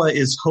Iowa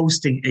is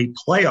hosting a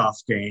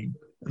playoff game,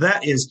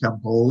 that is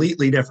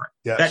completely different.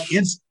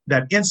 Yes.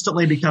 That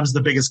instantly becomes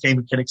the biggest game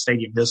in Kinnick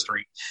Stadium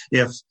history.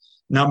 If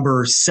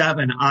number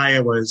 7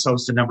 Iowa is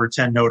hosting number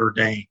 10 Notre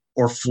Dame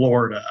or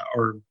Florida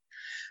or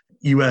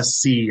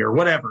USC or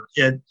whatever,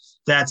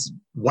 that's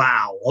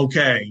wow.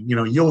 Okay.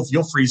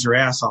 You'll freeze your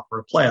ass off for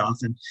a playoff.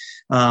 And,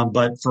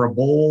 but for a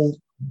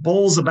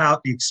bowl's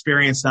about the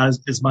experience, not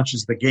as much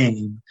as the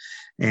game.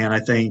 And I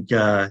think,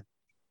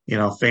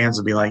 fans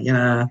will be like,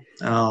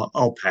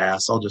 I'll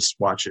pass. I'll just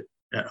watch it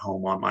at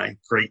home on my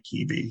great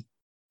TV.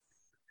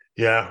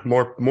 Yeah.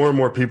 More and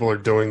more people are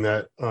doing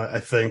that. I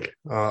think,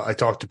 I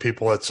talk to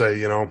people that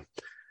say,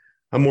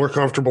 I'm more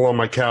comfortable on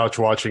my couch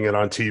watching it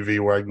on TV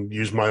where I can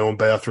use my own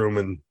bathroom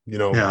and,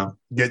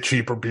 get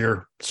cheaper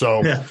beer.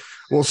 So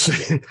we'll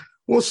see.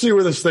 We'll see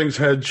where this thing's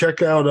head.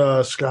 Check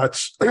out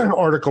Scott's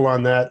article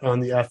on that on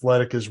The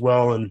Athletic as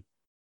well. And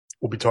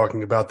we'll be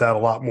talking about that a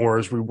lot more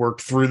as we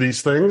work through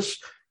these things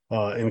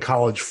in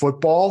college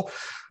football.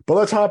 But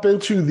let's hop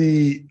into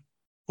the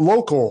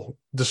local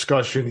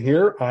discussion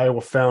here.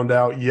 Iowa found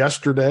out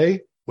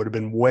yesterday, would have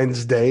been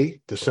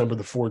Wednesday, December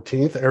the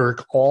 14th,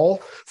 Eric All,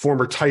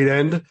 former tight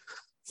end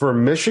for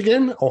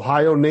Michigan,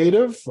 Ohio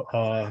native,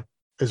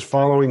 is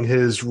following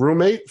his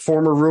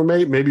former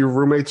roommate, maybe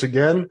roommates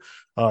again,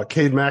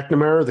 Cade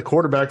McNamara, the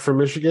quarterback from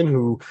Michigan,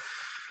 who,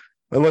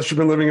 unless you've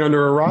been living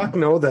under a rock,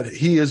 know that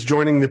he is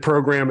joining the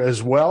program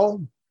as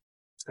well.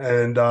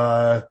 And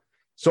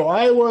so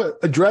Iowa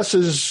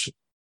addresses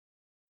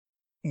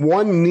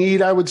one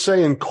need, I would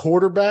say, in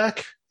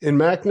quarterback in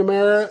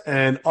McNamara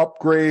and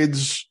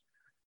upgrades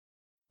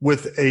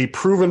with a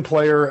proven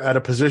player at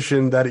a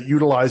position that it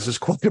utilizes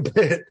quite a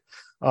bit.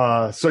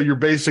 So you're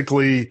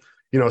basically,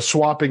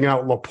 swapping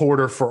out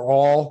LaPorta for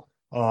All.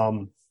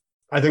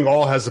 I think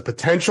All has the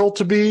potential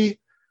to be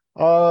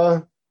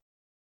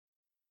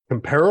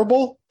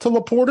comparable to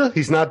LaPorta.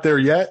 He's not there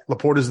yet.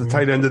 LaPorta is the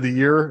tight end of the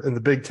year in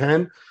the Big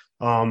Ten.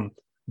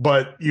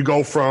 But you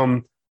go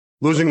from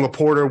losing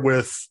LaPorta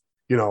with,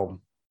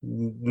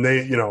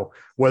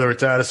 whether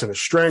it's Addison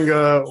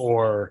Estrenga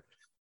or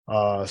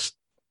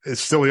is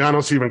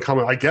Stylianos even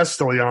coming? I guess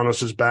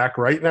Stylianos is back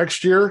right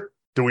next year.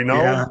 Do we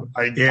know? Yeah.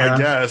 I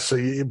guess,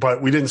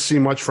 but we didn't see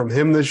much from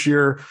him this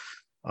year.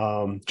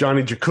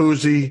 Johnny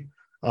Jacuzzi,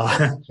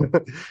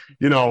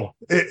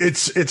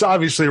 it's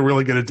obviously a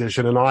really good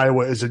addition, and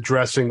Iowa is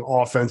addressing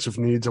offensive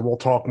needs, and we'll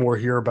talk more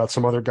here about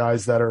some other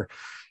guys that are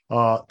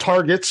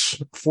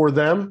targets for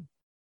them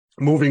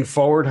moving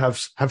forward.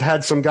 Have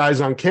had some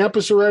guys on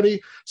campus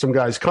already, some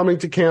guys coming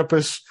to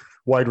campus.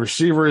 Wide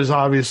receiver is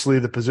obviously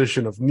the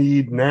position of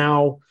need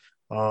now,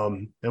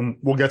 and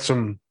we'll get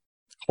some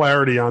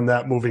clarity on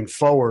that moving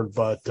forward.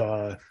 But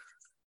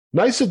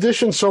nice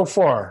addition so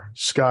far,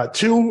 Scott.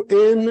 2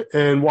 in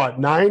and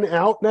 9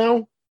 out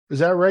now? Is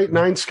that right?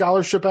 9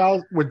 scholarship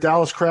out with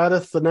Dallas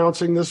Craddock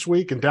announcing this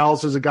week. And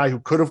Dallas is a guy who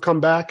could have come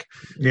back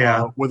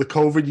with a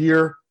COVID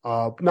year.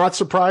 Not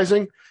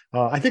surprising.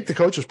 I think the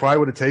coaches probably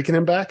would have taken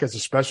him back as a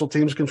special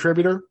teams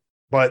contributor,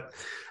 but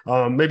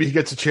maybe he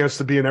gets a chance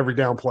to be an every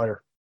down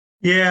player.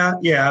 Yeah.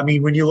 I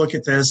mean, when you look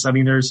at this, I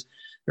mean, there's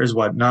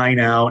 9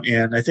 out,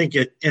 and I think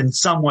it in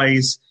some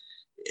ways,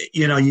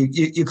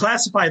 you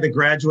classify the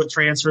graduate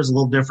transfers a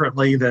little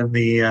differently than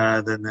the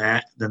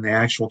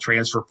actual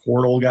transfer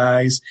portal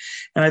guys,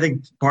 and I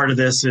think part of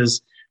this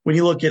is when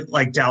you look at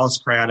like Dallas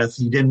Craddock,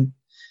 he didn't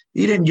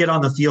get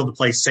on the field to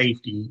play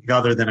safety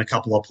other than a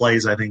couple of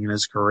plays, I think, in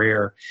his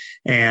career,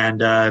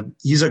 and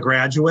he's a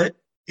graduate.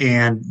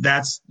 And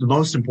that's the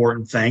most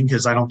important thing,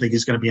 because I don't think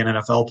he's going to be an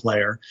NFL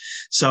player.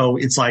 So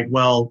it's like,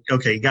 well,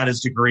 okay, he got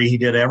his degree. He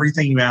did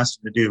everything you asked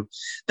him to do.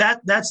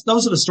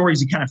 Those are the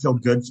stories you kind of feel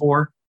good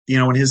for,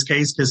 in his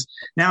case, because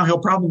now he'll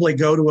probably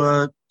go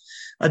to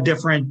a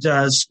different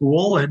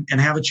school and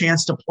have a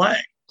chance to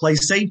play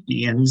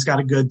safety. And he's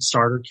got a good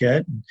starter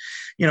kit.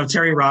 And,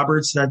 Terry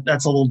Roberts,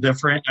 that's a little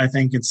different, I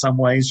think, in some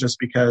ways, just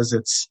because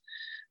it's,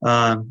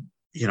 I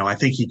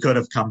think he could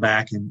have come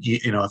back and,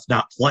 if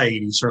not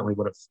played, he certainly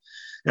would have.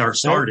 Or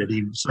started,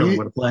 he certainly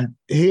would have played.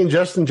 He and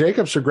Justin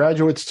Jacobs are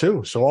graduates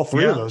too, so all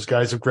three of those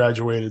guys have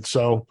graduated.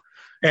 So,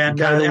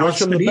 and Alex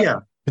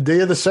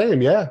Padilla the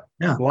same, yeah.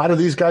 A lot of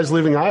these guys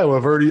leaving Iowa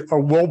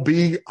will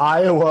be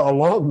Iowa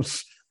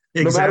alums,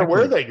 no matter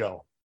where they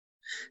go.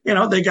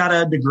 They got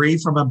a degree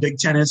from a Big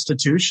Ten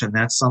institution.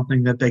 That's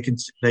something that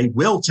they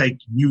will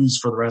use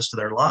for the rest of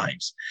their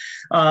lives.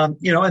 And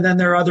then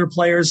there are other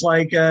players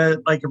like a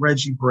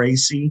Reggie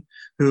Bracey,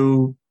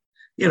 who.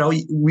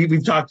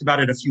 We've talked about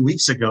it a few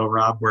weeks ago,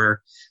 Rob,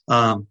 where,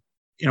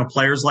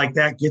 players like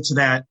that get to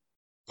that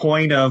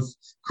point of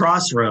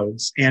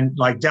crossroads, and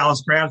like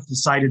Dallas Craddock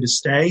decided to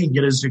stay and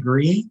get his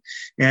degree.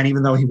 And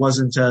even though he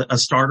wasn't a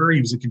starter, he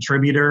was a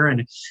contributor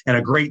and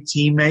a great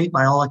teammate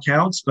by all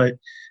accounts. But,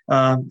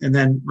 and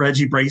then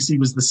Reggie Bracey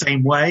was the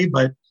same way.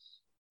 But,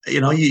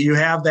 you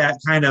have that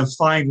kind of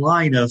fine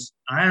line of,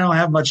 I don't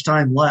have much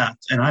time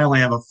left, and I only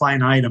have a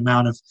finite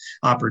amount of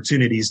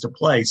opportunities to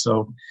play.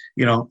 So,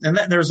 and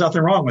there's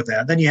nothing wrong with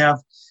that. Then you have,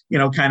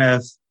 kind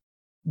of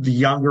the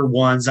younger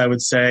ones, I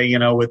would say,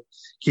 with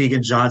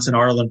Keegan Johnson,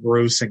 Arlen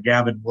Bruce, and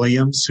Gavin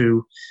Williams,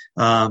 who,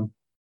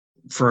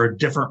 for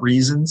different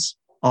reasons,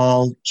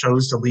 all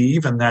chose to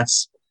leave. And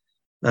that's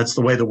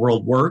the way the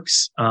world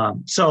works.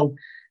 So,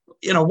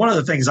 one of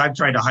the things I've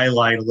tried to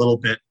highlight a little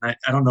bit, I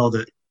don't know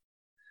that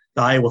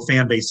the Iowa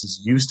fan base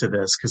is used to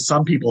this, because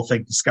some people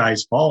think the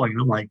sky's falling.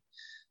 I'm like,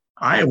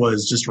 Iowa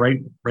is just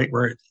right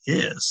where it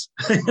is.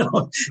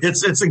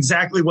 It's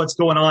exactly what's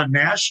going on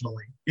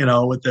nationally,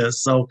 with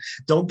this. So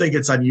don't think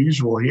it's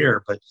unusual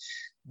here.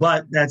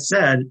 But that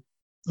said,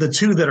 the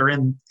two that are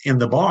in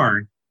the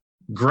barn,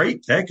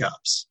 great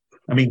pickups.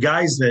 I mean,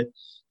 guys that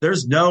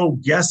there's no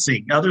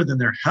guessing other than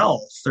their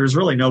health. There's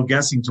really no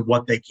guessing to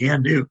what they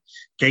can do.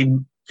 Cade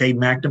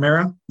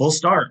McNamara will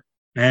start,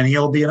 and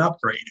he'll be an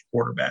upgrade at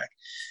quarterback.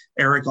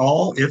 Eric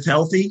All, if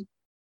healthy,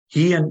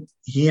 he and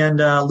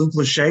Luke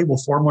Lachey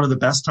will form one of the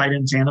best tight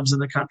end tandems in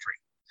the country.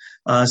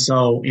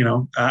 So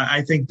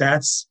I think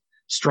that's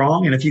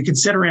strong. And if you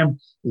consider him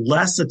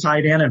less a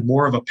tight end and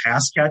more of a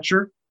pass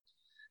catcher,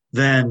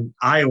 then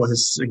Iowa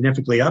has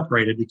significantly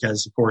upgraded,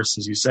 because, of course,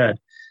 as you said,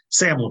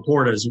 Sam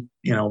LaPorta is,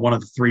 one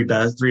of the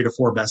 3 to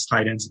 4 best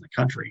tight ends in the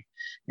country,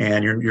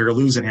 and you're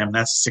losing him.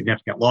 That's a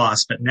significant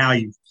loss. But now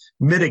you've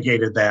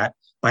mitigated that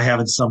by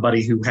having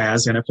somebody who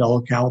has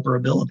NFL caliber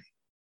ability.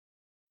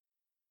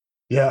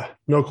 Yeah,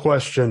 no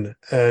question.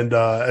 And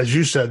as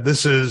you said,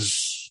 this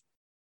is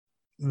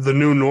the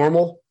new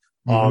normal.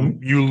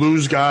 You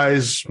lose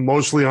guys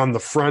mostly on the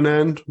front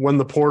end when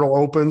the portal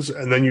opens,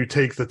 and then you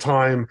take the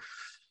time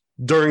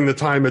during the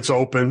time it's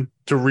open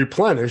to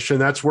replenish. And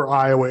that's where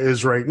Iowa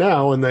is right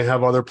now. And they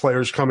have other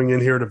players coming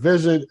in here to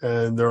visit,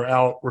 and they're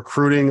out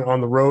recruiting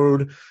on the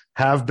road,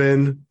 have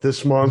been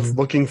this month,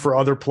 looking for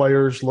other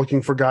players,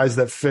 looking for guys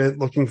that fit,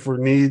 looking for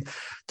need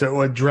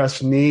to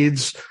address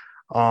needs.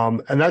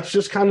 And that's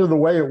just kind of the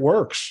way it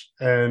works.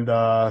 And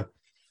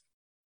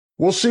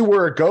we'll see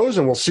where it goes,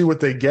 and we'll see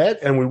what they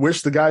get. And we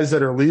wish the guys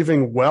that are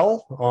leaving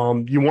well.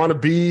 You want to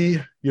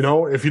be,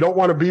 if you don't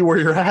want to be where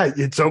you're at,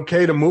 it's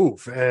okay to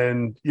move.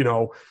 And,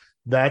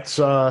 that's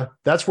where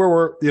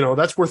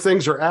that's where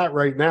things are at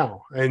right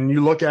now. And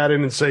you look at it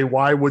and say,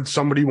 why would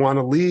somebody want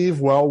to leave?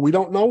 Well, we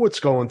don't know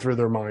what's going through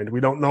their mind. We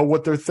don't know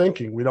what they're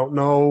thinking. We don't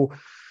know,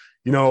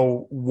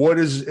 what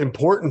is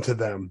important to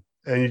them.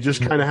 And you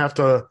just kind of have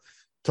to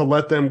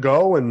let them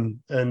go and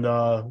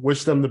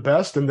wish them the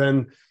best. And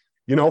then,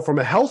 from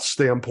a health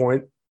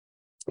standpoint,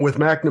 with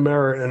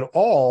McNamara and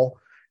all,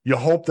 you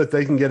hope that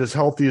they can get as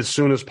healthy as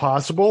soon as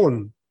possible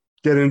and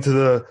get into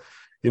the,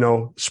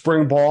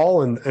 spring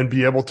ball and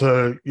be able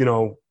to,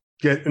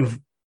 get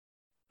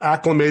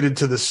acclimated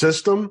to the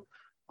system.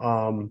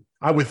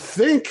 I would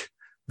think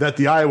that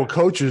the Iowa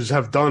coaches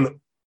have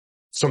done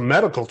some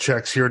medical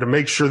checks here to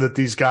make sure that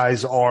these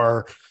guys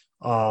are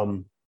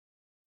on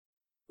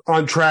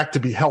track to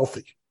be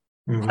healthy.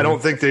 I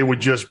don't think they would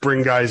just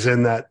bring guys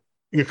in that,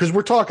 because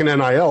we're talking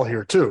NIL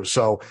here too.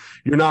 So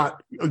you're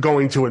not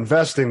going to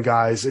invest in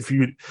guys if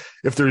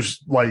there's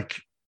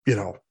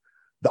the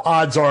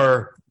odds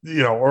are,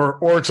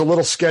 or it's a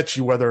little sketchy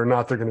whether or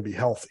not they're going to be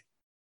healthy.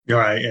 You're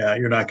right. Yeah.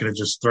 You're not going to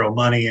just throw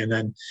money and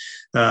then,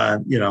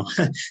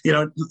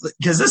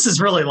 because this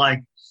is really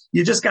like,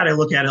 you just got to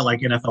look at it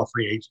like NFL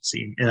free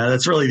agency.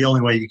 That's really the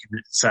only way you can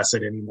assess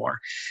it anymore.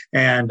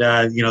 And,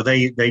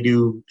 they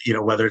do,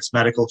 whether it's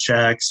medical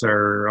checks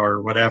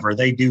or whatever,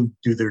 they do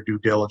their due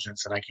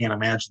diligence. And I can't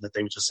imagine that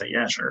they would just say,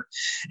 yeah, sure.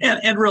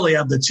 And really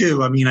of the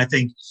two, I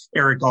think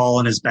Eric All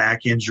and his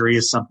back injury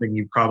is something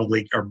you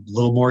probably are a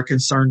little more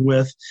concerned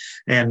with.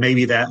 And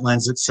maybe that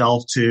lends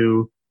itself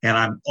to, and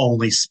I'm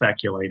only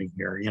speculating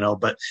here,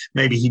 but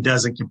maybe he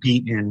doesn't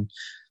compete in,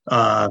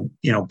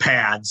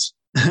 pads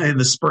in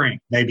the spring.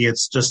 Maybe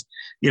it's just,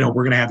 we're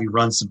going to have you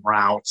run some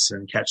routes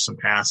and catch some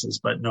passes,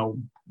 but no,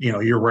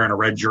 you're wearing a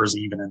red jersey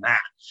even in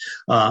that.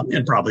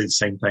 And probably the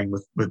same thing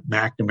with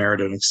McNamara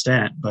to an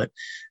extent. But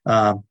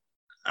I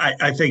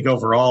think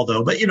overall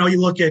though, but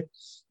you look at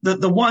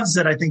the ones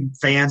that I think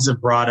fans have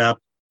brought up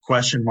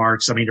question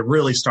marks. it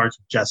really starts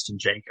with Justin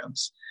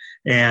Jacobs.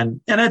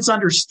 And it's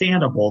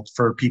understandable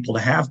for people to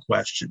have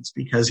questions,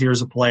 because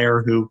here's a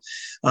player who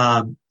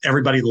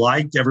everybody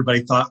liked,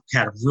 everybody thought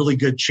had a really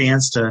good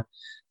chance to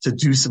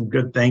do some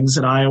good things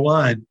at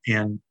Iowa.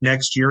 And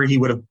next year he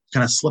would have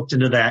kind of slipped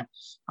into that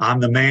I'm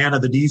the man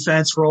of the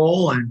defense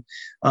role. And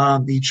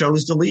he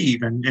chose to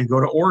leave and go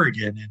to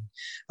Oregon.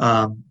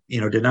 And,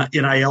 did not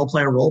NIL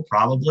play a role?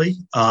 Probably.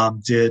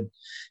 But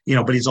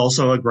he's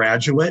also a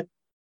graduate.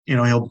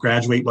 He'll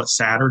graduate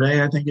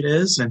Saturday, I think it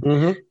is.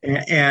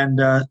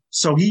 And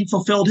so he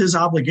fulfilled his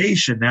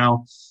obligation.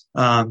 Now,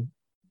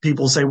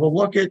 people say, well,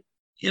 look at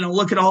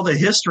all the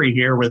history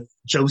here with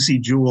Josie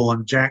Jewell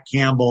and Jack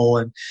Campbell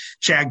and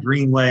Chad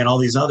Greenway and all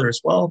these others.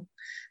 Well,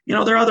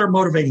 there are other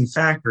motivating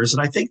factors.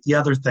 And I think the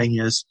other thing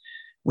is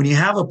when you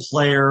have a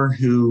player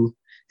who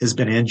has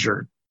been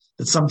injured,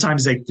 that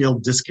sometimes they feel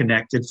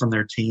disconnected from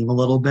their team a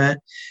little bit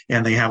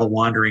and they have a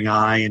wandering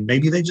eye and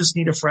maybe they just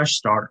need a fresh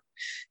start.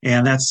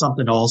 And that's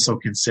something to also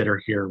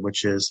consider here,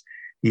 which is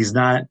he's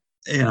not,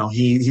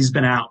 he's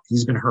been out,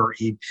 he's been hurt.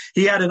 He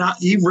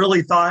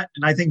really thought,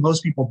 and I think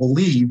most people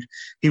believed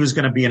he was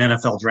going to be an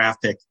NFL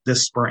draft pick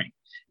this spring.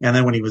 And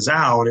then when he was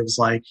out, it was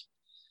like,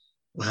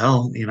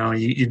 well, you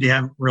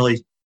haven't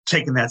really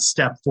taken that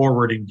step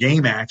forward in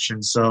game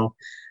action. So,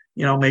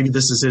 maybe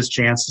this is his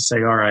chance to say,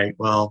 all right,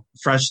 well,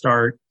 fresh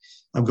start.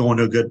 I'm going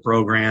to a good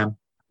program.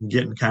 I'm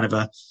getting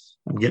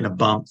a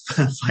bump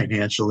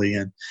financially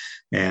and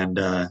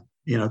I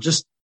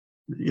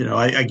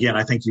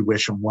think you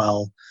wish him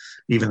well,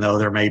 even though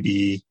there may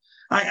be,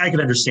 I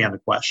can understand the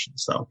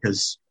questions though,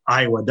 because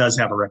Iowa does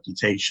have a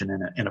reputation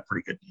and a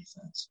pretty good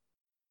defense.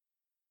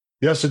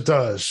 Yes, it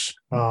does.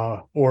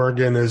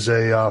 Oregon is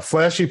a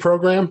flashy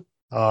program.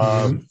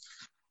 A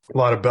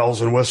lot of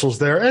bells and whistles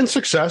there and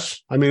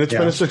success. It's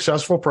been a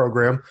successful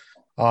program.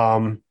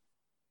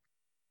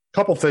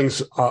 Couple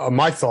things,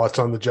 my thoughts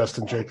on the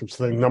Justin Jacobs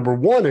thing. Number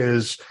one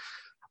is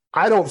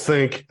I don't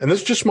think, and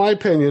this is just my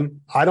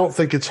opinion, I don't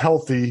think it's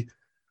healthy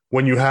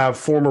when you have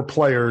former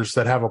players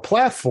that have a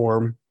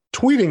platform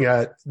tweeting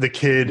at the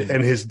kid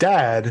and his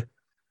dad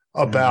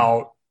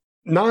about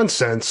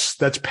nonsense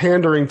that's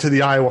pandering to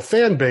the Iowa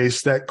fan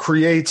base that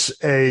creates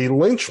a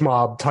lynch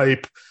mob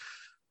type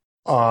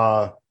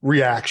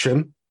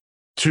reaction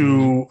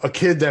to a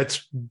kid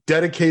that's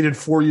dedicated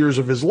 4 years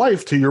of his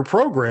life to your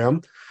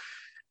program.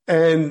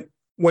 And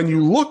when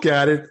you look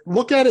at it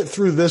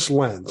through this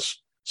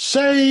lens.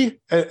 Say,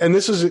 and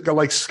this is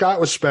like Scott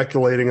was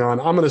speculating on,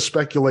 I'm going to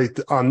speculate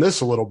on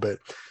this a little bit.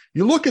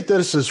 You look at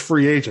this as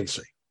free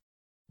agency.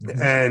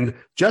 And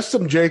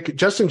Justin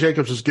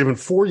Jacobs was given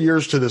 4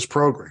 years to this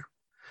program.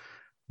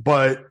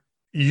 but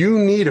you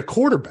need a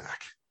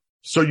quarterback.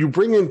 So you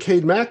bring in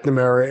Cade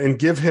McNamara and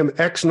give him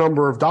X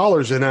number of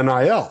dollars in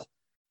NIL.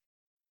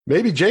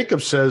 Maybe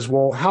Jacob says,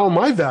 well, how am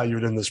I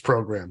valued in this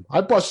program?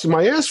 I busted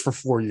my ass for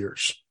 4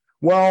 years.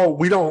 Well,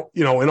 we don't,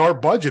 in our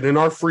budget, in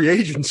our free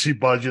agency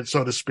budget,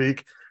 so to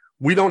speak,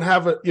 we don't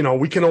have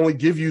we can only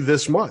give you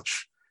this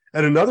much.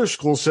 And another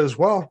school says,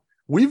 well,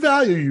 we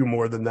value you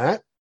more than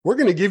that. We're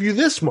going to give you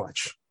this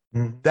much.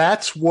 Mm-hmm.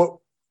 That's what,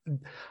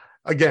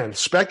 again,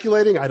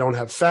 speculating. I don't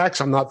have facts.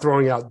 I'm not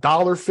throwing out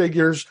dollar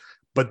figures,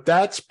 but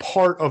that's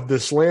part of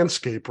this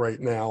landscape right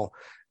now.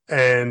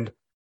 And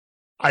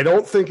I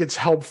don't think it's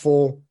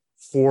helpful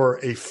for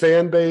a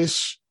fan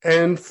base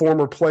and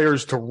former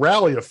players to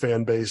rally a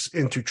fan base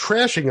into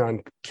trashing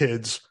on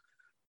kids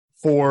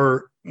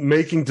for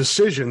making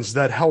decisions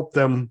that help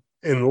them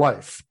in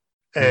life.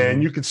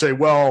 And you could say,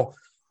 well,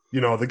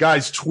 the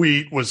guy's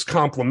tweet was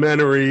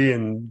complimentary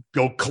and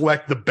go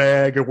collect the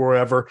bag or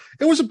wherever.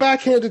 It was a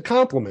backhanded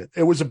compliment.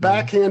 It was a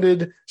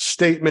backhanded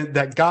statement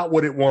that got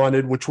what it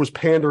wanted, which was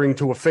pandering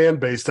to a fan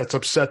base that's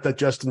upset that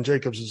Justin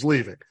Jacobs is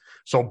leaving.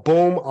 So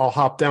boom, I'll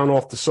hop down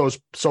off the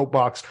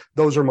soapbox.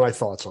 Those are my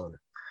thoughts on it.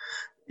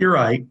 You're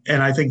right.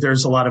 And I think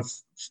there's a lot of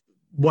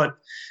what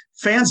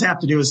fans have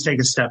to do is take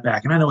a step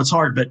back. And I know it's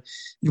hard, but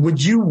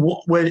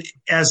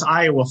as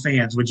Iowa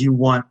fans, would you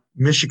want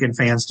Michigan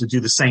fans to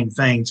do the same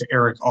thing to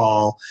Eric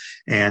All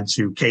and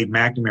to Cade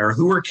McNamara,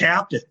 who were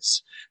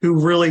captains, who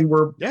really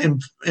were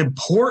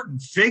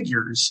important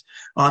figures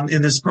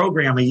in this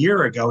program a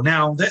year ago?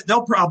 Now,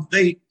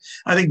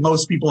 I think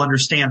most people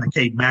understand the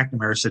Cade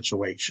McNamara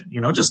situation.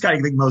 Just I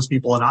think most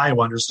people in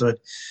Iowa understood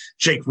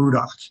Jake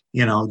Rudock,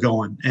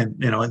 going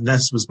and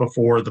this was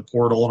before the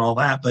portal and all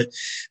that. But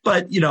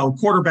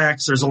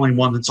quarterbacks, there's only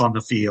one that's on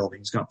the field.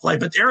 He's going to play.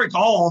 But Eric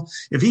All,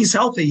 if he's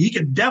healthy, he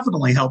can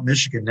definitely help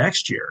Michigan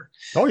next year.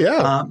 Oh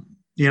yeah.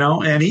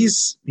 And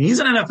he's an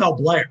NFL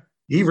player.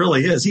 He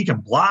really is. He can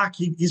block.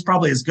 He's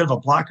probably as good of a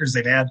blocker as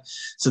they've had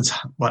since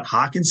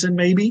Hawkinson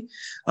maybe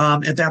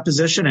at that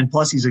position. And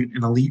plus he's an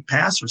elite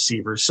pass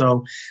receiver.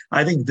 So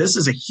I think this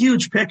is a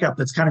huge pickup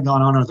that's kind of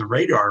gone on under the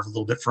radar a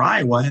little bit for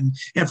Iowa.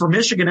 And for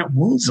Michigan, it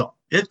wounds them.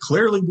 It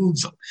clearly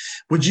wounds them.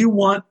 Would you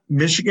want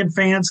Michigan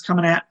fans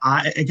coming at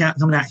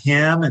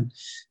him and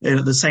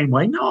the same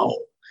way? No.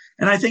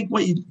 And I think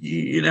what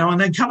and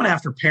then coming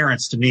after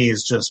parents to me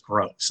is just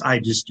gross. I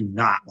just do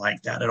not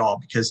like that at all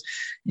because,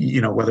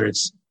 whether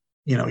it's,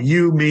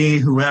 you, me,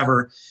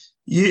 whoever,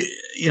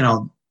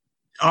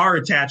 our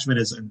attachment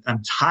is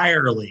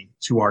entirely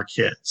to our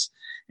kids.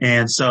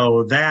 And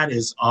so that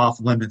is off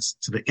limits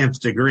to the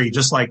nth degree.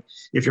 Just like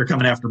if you're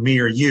coming after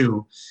me or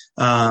you,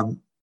 our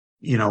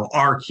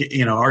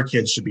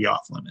kids should be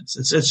off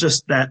limits. It's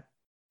just that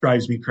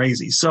drives me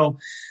crazy. So,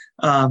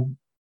 and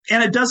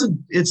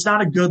it's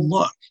not a good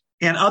look.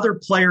 And other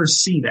players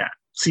see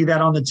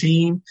that on the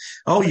team.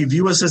 Oh, you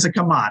view us as a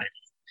commodity.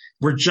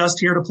 We're just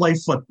here to play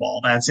football.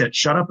 That's it.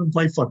 Shut up and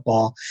play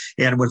football.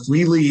 And if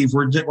we leave,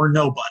 we're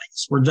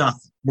nobodies. We're done.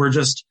 We're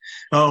just,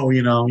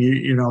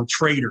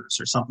 traitors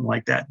or something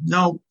like that.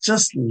 No,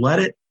 just let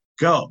it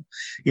go.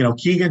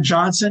 Keegan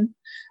Johnson,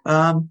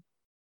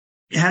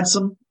 had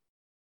some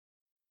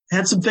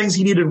things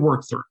he needed to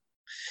work through.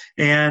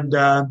 And,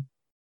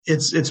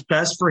 it's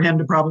best for him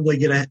to probably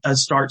get a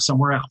start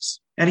somewhere else.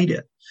 And he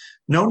did.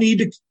 No need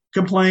to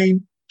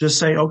complain. Just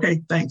say,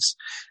 okay, thanks.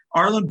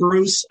 Arlen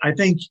Bruce, I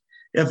think,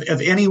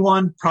 if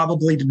anyone,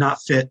 probably did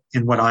not fit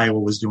in what Iowa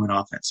was doing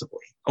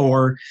offensively,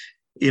 or,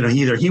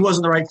 either he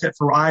wasn't the right fit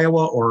for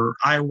Iowa or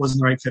Iowa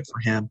wasn't the right fit for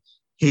him.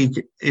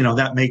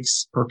 That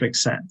makes perfect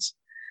sense.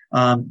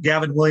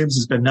 Gavin Williams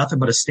has been nothing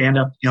but a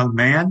stand-up young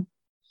man.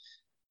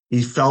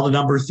 He fell to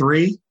number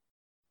 3.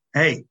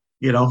 Hey,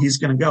 he's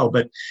going to go.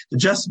 But the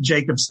Justin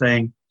Jacobs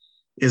thing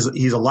is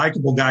he's a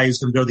likable guy who's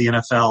going to go to the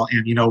NFL.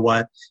 And you know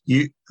what?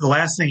 The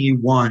last thing you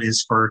want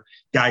is for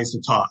guys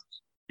to talk.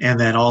 And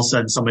then all of a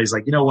sudden somebody's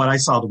like, you know what? I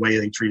saw the way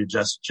they treated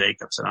Justin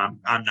Jacobs and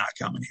I'm not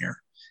coming here,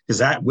 because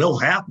that will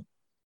happen.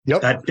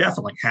 Yep. That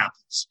definitely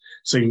happens.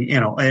 So,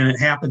 and it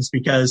happens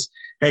because,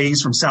 hey,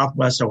 he's from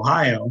Southwest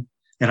Ohio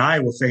and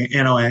Iowa,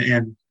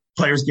 and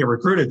players get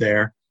recruited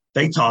there.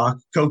 They talk,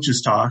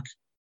 coaches talk,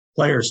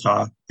 players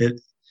talk.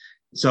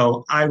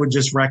 So I would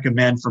just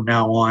recommend from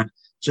now on,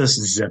 just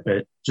zip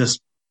it,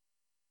 just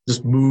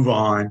move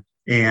on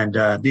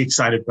and be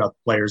excited about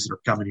the players that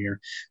are coming here,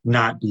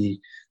 not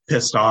be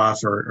pissed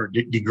off or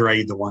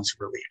degrade the ones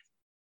who are leaving.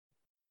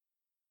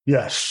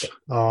 Yes.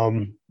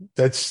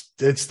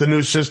 It's the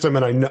new system.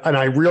 And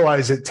I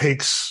realize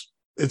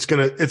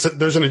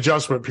there's an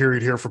adjustment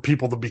period here for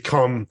people to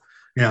become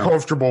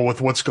comfortable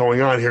with what's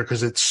going on here,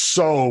 because it's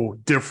so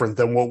different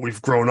than what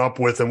we've grown up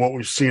with and what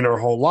we've seen our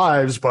whole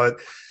lives. But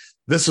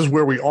this is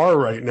where we are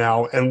right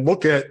now. And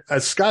look at,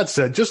 as Scott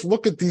said, just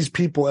look at these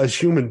people as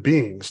human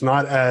beings,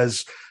 not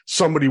as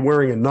somebody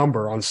wearing a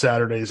number on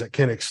Saturdays at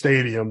Kinnick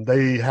Stadium.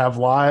 They have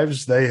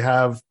lives. They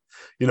have,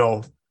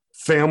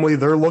 family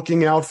they're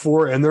looking out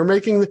for, and they're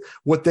making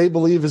what they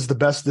believe is the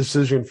best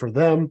decision for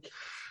them.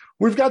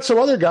 We've got some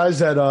other guys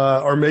that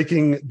are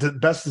making the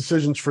best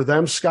decisions for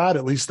them, Scott.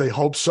 At least they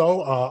hope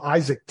so.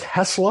 Isaac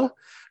Tesla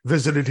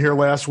visited here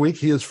last week.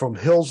 He is from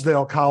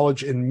Hillsdale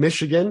College in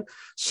Michigan,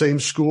 same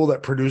school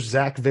that produced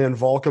Zach Van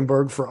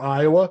Valkenburg for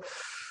Iowa.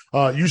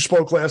 You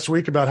spoke last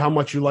week about how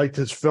much you liked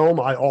his film.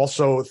 I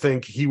also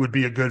think he would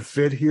be a good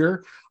fit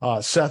here.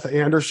 Seth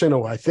Anderson,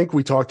 who I think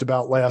we talked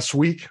about last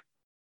week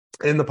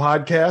in the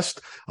podcast,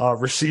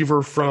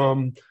 receiver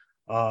from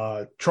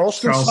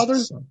Charleston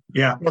Southern.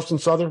 Yeah. Charleston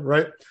Southern,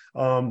 right?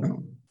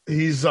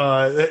 He's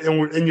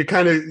and you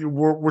kind of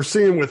we're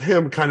seeing with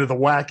him kind of the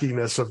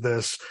wackiness of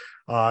this.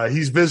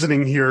 He's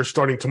visiting here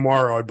starting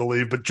tomorrow, I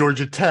believe, but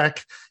Georgia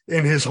Tech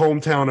in his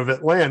hometown of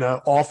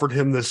Atlanta offered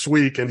him this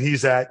week, and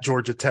he's at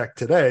Georgia Tech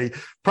today.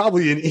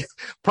 Probably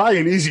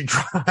an easy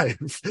drive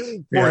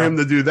for him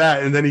to do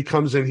that, and then he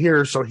comes in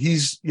here, so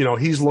he's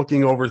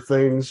looking over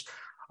things.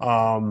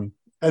 And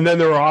then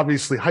there are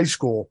obviously high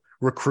school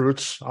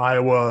recruits.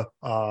 Iowa,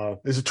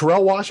 is it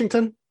Terrell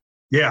Washington?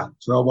 Yeah,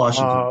 Terrell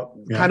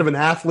Washington. Kind of an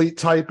athlete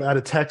type out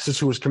of Texas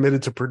who was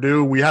committed to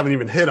Purdue. We haven't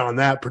even hit on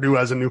that. Purdue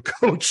has a new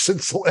coach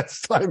since the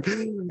last time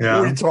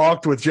we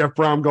talked, with Jeff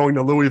Brown going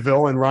to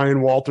Louisville and Ryan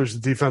Walters, the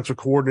defensive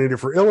coordinator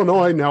for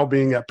Illinois, now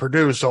being at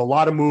Purdue. So a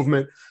lot of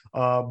movement.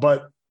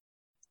 But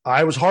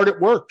I was hard at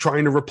work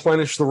trying to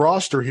replenish the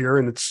roster here,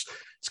 and it's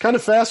kind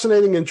of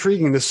fascinating,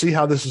 intriguing to see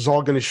how this is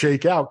all going to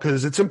shake out,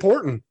 because it's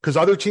important, because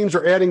other teams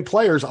are adding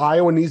players.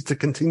 Iowa needs to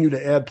continue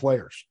to add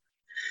players.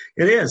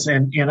 It is,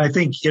 and I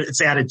think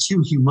it's added two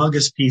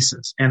humongous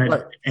pieces, and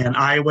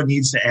Iowa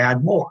needs to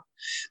add more,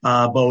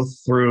 both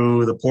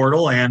through the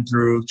portal and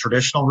through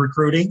traditional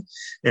recruiting.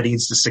 It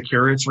needs to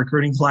secure its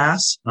recruiting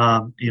class,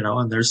 and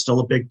there's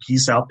still a big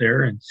piece out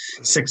there. In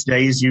 6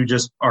 days, you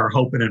just are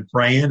hoping and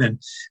praying,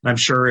 and I'm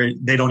sure he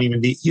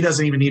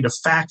doesn't even need to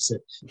fax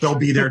it. They'll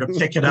be there to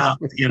pick it up,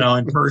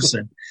 in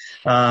person,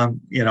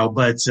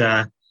 whether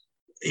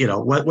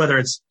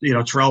it's,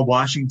 Terrell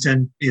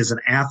Washington is an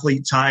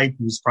athlete type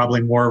who's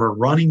probably more of a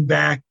running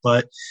back,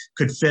 but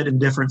could fit in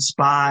different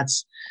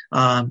spots.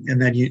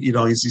 And then,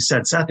 as you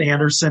said, Seth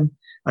Anderson,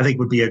 I think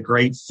would be a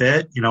great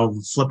fit,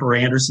 Flipper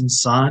Anderson's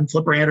son.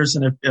 Flipper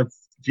Anderson, if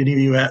any of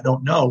you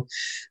don't know,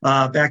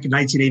 back in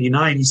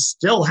 1989, he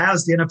still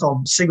has the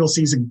NFL single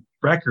season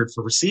record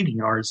for receiving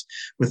yards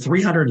with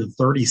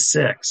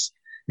 336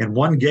 in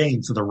one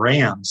game for the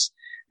Rams.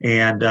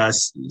 And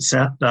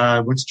Seth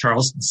went to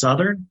Charleston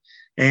Southern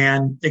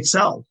and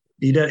excelled.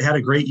 He had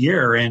a great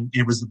year, and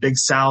it was the Big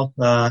South,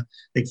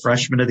 big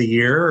freshman of the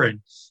year,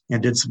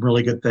 and did some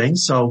really good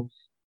things. So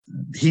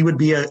he would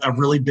be a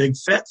really big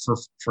fit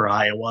for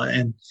Iowa.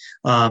 And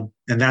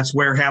that's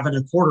where having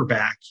a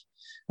quarterback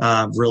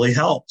really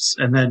helps.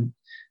 And then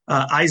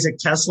Isaac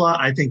Tesla,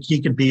 I think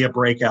he could be a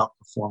breakout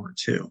performer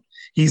too.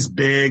 He's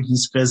big,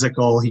 he's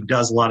physical, he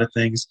does a lot of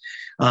things.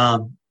 I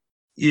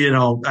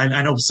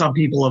know some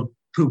people have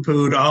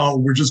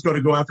poo-pooed, we're just going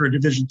to go after a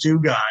Division II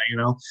guy,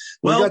 Well,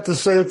 we got the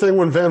same thing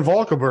when Van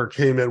Valkenburg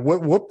came in.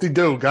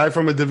 Whoop-de-doo, guy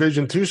from a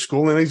Division II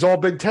school, and he's all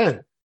Big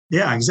Ten.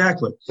 Yeah,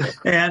 exactly.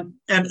 and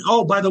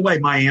by the way,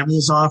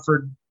 Miami's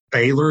offered,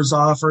 Baylor's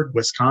offered,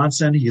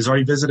 Wisconsin. He's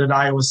already visited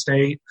Iowa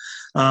State.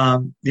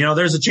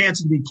 There's a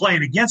chance to be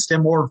playing against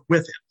him or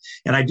with him.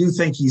 And I do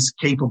think he's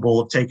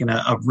capable of taking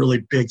a really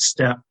big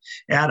step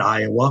at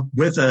Iowa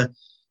with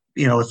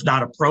if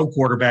not a pro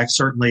quarterback,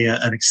 certainly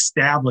an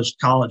established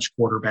college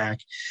quarterback.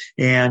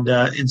 And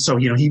so,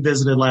 he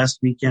visited last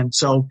weekend.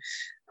 So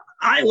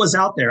Iowa's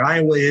out there.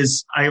 I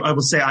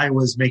would say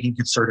Iowa's making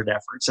concerted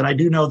efforts. And I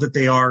do know that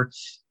they are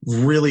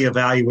really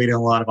evaluating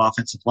a lot of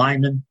offensive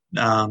linemen,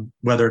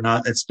 whether or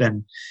not it's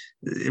been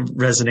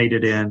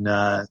resonated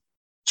in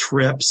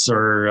trips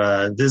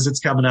or visits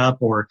coming up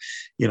or,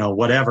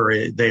 whatever.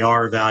 They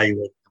are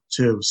evaluating them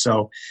too.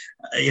 So,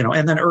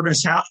 and then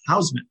Ernest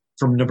Hausman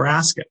from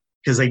Nebraska,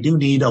 because they do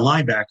need a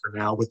linebacker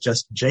now with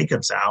Justin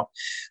Jacobs out,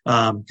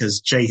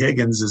 because Jay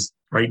Higgins is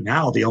right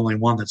now the only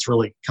one that's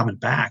really coming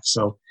back.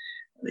 So,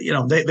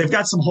 they've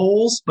got some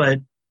holes, but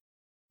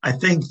I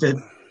think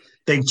that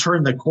they've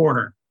turned the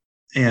corner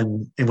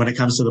and when it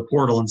comes to the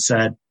portal and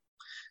said,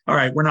 all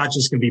right, we're not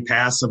just going to be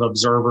passive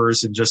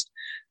observers and just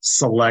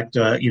select,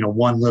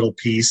 one little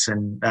piece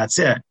and that's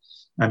it.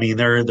 I mean,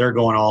 they're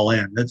going all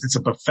in. It's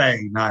a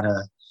buffet, not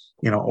a,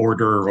 hors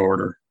d'oeuvre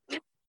order.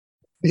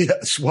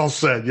 Yes. Well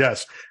said.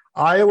 Yes.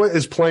 Iowa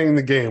is playing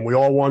the game. We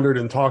all wondered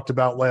and talked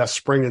about last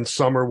spring and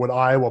summer, would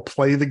Iowa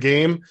play the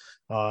game?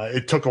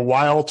 It took a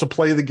while to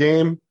play the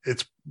game.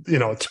 It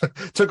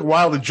took a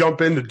while to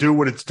jump in to do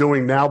what it's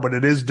doing now, but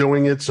it is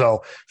doing it.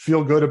 So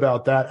feel good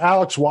about that.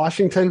 Alex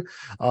Washington,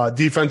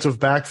 defensive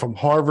back from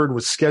Harvard,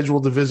 was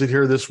scheduled to visit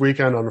here this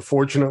weekend.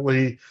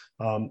 Unfortunately,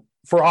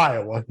 for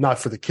Iowa, not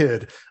for the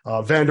kid,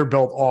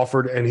 Vanderbilt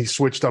offered, and he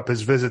switched up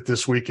his visit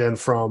this weekend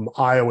from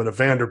Iowa to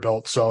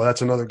Vanderbilt. So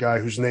that's another guy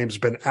whose name's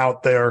been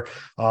out there.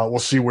 We'll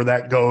see where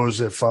that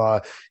goes if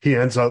he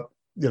ends up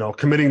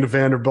committing to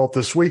Vanderbilt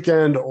this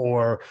weekend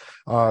or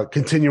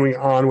continuing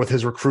on with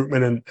his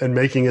recruitment and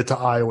making it to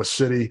Iowa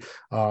City.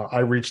 I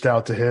reached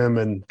out to him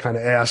and kind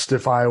of asked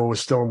if Iowa was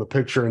still in the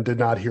picture and did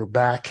not hear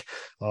back.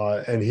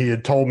 And he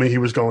had told me he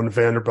was going to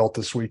Vanderbilt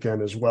this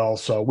weekend as well.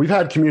 So we've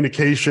had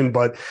communication,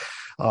 but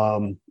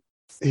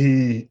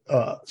he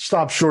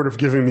stopped short of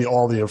giving me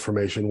all the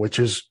information, which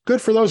is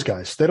good for those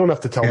guys. They don't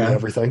have to tell me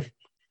everything.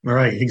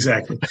 Right,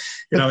 exactly.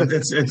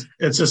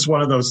 It's just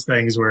one of those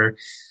things where,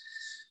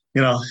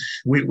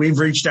 we've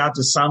reached out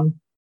to some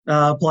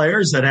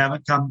players that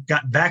haven't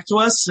gotten back to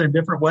us in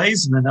different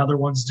ways, and then other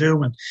ones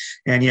do.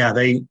 And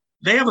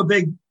they have a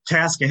big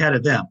task ahead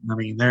of them. I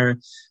mean, they're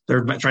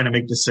trying to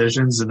make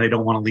decisions, and they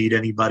don't want to lead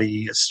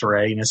anybody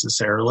astray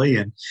necessarily.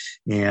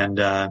 And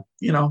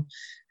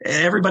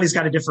everybody's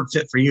got a different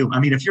fit for you. I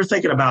mean, if you're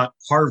thinking about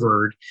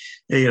Harvard,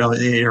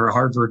 you're a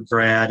Harvard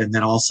grad, and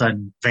then all of a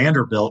sudden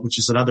Vanderbilt, which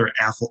is another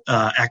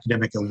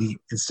academic elite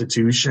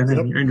institution,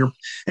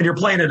 and you're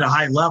playing at a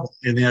high level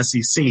in the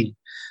SEC,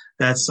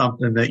 that's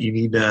something that you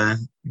need to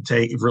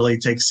really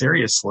take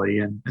seriously.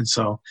 And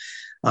so,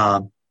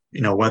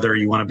 whether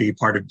you want to be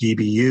part of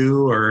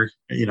DBU or,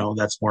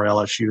 that's more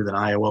LSU than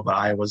Iowa, but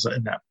Iowa's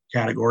in that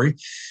category.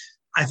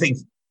 I think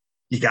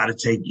you got to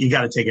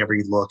take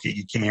every look that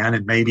you can.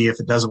 And maybe if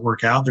it doesn't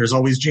work out, there's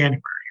always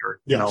January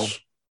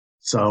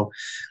so,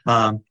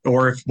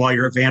 or if while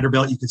you're at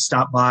Vanderbilt, you could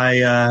stop by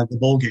the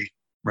bowl game,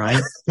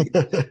 right?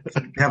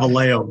 Have a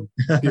layover.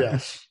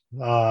 Yes.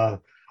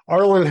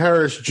 Arlen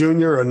Harris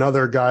Jr.,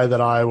 another guy that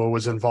Iowa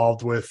was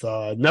involved with,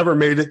 never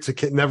made it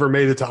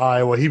to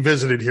Iowa. He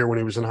visited here when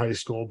he was in high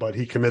school, but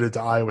he committed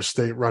to Iowa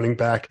State, running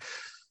back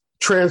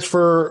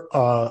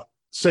transfer,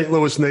 St.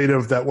 Louis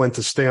native that went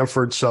to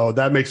Stanford. So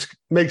that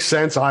makes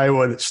sense.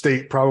 Iowa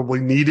State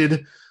probably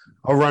needed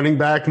a running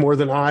back more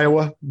than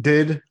Iowa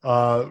did,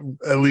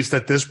 at least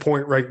at this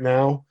point right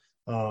now.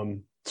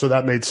 So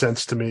that made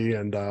sense to me.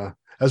 And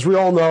as we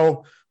all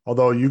know,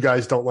 although you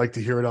guys don't like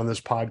to hear it on this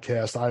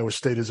podcast, Iowa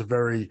State is a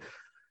very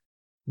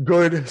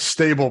good,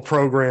 stable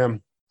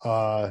program.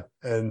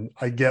 And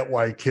I get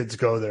why kids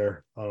go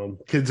there.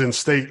 Kids in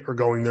state are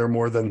going there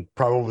more than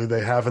probably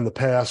they have in the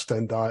past.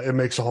 And it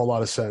makes a whole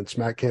lot of sense.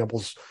 Matt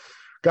Campbell's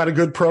got a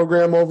good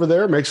program over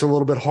there. Makes it a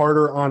little bit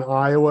harder on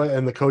Iowa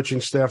and the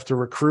coaching staff to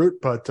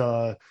recruit, but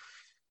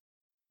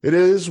it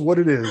is what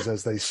it is,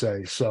 as they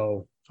say.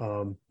 So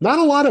not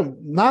a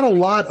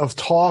lot of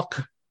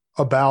talk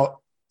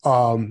about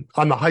on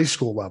the high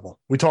school level.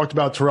 We talked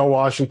about Terrell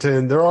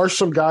Washington. There are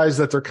some guys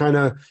that they're kind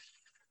of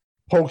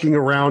poking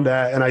around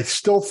at, and I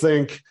still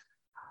think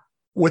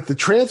with the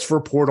transfer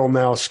portal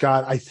now,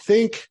 Scott, I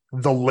think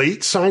the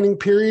late signing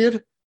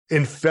period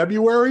in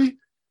February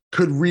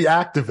could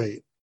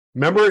reactivate.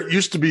 Remember,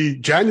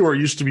 January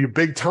used to be a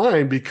big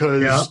time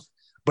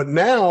but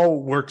now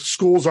where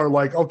schools are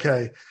like,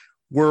 okay,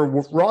 we're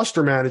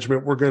roster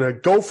management. We're going to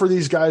go for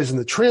these guys in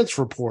the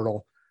transfer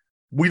portal.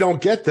 We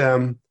don't get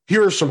them.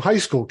 Here are some high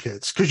school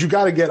kids. Cause you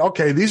got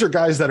to these are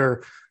guys that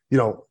are,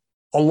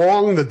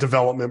 along the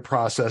development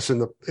process in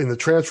the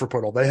transfer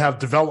portal. They have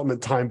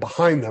development time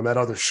behind them at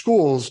other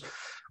schools,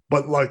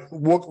 but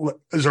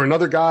is there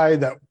another guy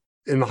that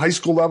in the high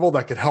school level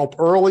that could help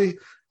early?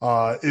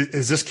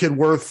 Is this kid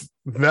worth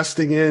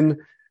investing in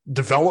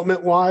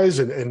development wise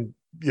and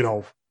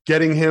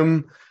getting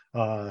him?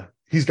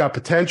 He's got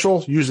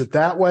potential. Use it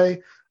that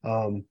way.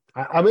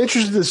 I'm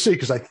interested to see,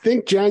 because I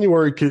think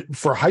January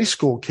for high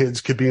school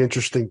kids could be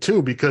interesting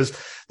too, because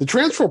the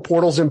transfer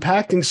portal is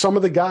impacting some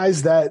of the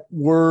guys that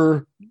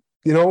were,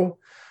 let's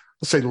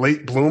say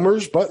late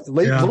bloomers,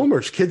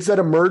 bloomers, kids that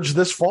emerged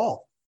this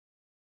fall.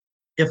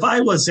 If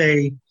I was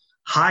a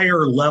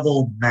higher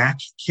level MAC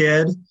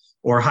kid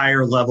or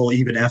higher level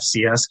even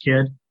FCS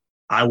kid,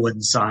 I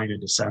wouldn't sign in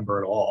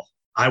December at all.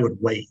 I would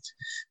wait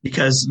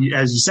because,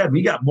 as you said,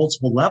 we got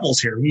multiple levels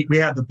here. We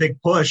have the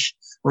big push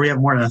where we have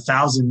more than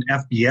 1,000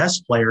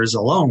 FBS players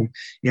alone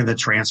in the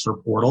transfer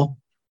portal.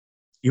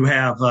 You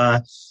have,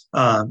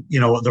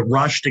 the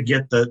rush to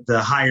get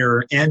the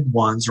higher end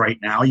ones right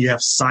now. You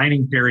have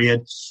signing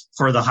period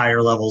for the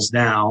higher levels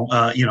now,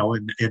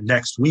 in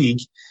next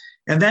week.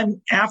 And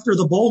then after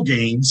the bowl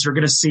games, you're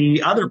going to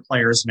see other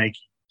players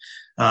making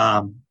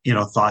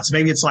thoughts.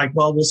 Maybe it's like,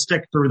 well, we'll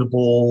stick through the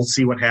bowl,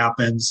 see what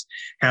happens,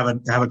 have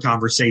a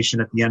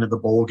conversation at the end of the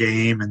bowl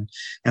game and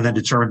then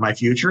determine my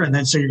future. And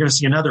then, so you're going to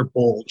see another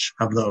bulge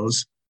of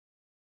those,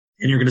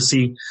 and you're going to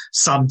see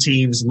some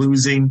teams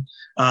losing,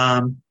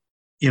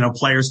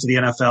 players to the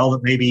NFL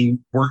that maybe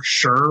weren't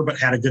sure, but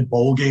had a good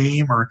bowl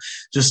game or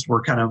just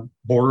were kind of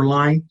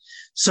borderline.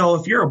 So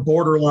if you're a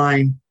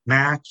borderline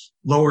MAC,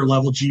 lower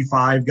level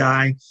G5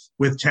 guy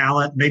with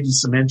talent, maybe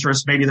some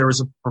interest, maybe there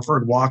was a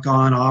preferred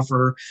walk-on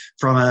offer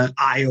from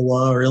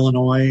Iowa or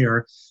Illinois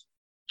or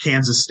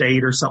Kansas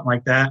State or something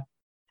like that.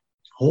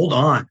 Hold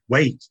on,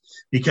 wait,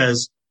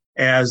 because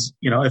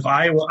if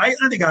Iowa, I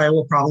think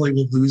Iowa probably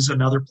will lose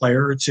another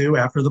player or two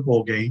after the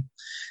bowl game.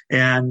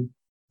 And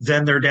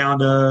then they're down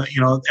to,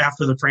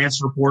 after the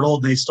transfer portal,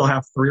 they still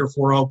have 3 or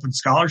 4 open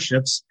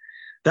scholarships.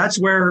 That's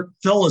where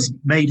Phil has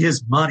made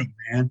his money,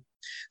 man.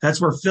 That's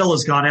where Phil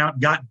has gone out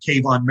and gotten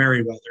Kayvon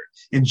Merriweather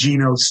and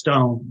Geno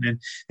Stone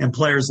and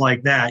players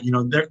like that. You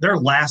know, they're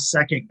last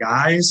second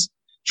guys.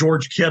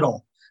 George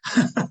Kittle.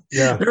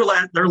 Yeah.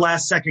 Their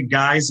last second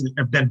guys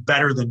have been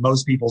better than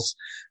most people's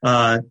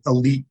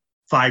elite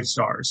 5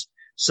 stars.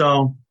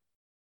 So,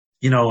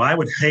 you know, I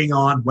would hang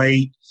on,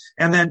 wait.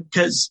 And then,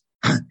 because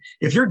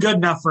if you're good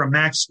enough for a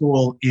MAC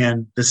school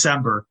in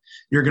December,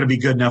 you're going to be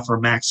good enough for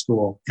a MAC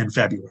school in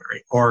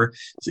February. Or,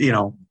 you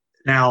know,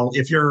 now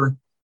if you're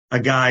a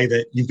guy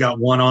that you've got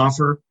one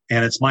offer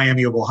and it's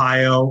Miami of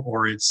Ohio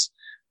or it's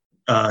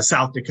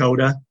South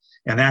Dakota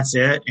and that's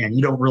it, and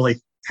you don't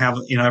really have,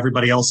 you know,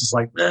 everybody else is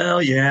like,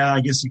 well, yeah,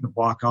 I guess you can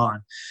walk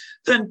on,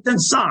 then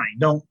sign.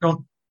 Don't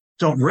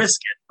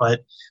risk it.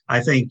 But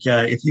I think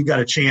if you've got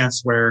a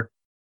chance where,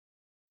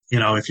 you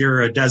know, if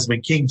you're a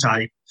Desmond King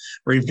type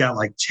where you've got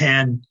like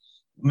 10,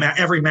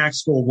 every MAC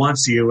school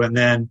wants you, and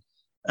then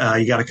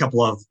you got a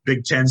couple of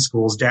Big Ten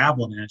schools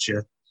dabbling at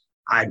you,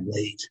 I'd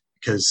wait,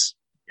 because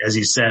as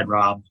you said,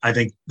 Rob, I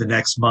think the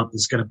next month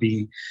is going to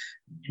be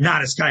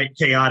not as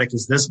chaotic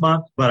as this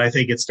month, but I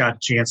think it's got a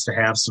chance to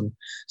have some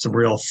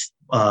real,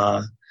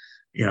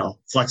 you know,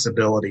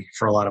 flexibility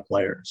for a lot of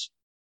players.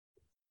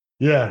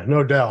 Yeah,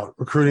 no doubt.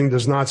 Recruiting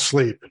does not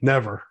sleep.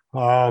 Never.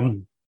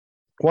 Want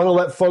to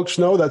let folks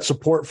know that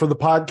support for the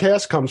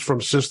podcast comes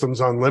from Systems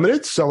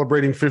Unlimited,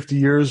 celebrating 50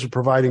 years of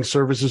providing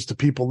services to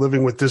people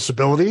living with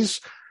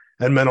disabilities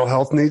and mental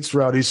health needs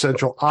throughout East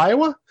Central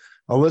Iowa.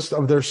 A list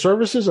of their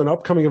services and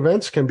upcoming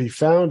events can be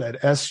found at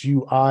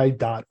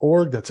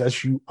sui.org. That's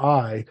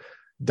sui.org.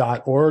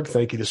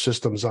 Thank you to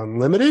Systems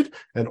Unlimited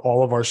and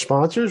all of our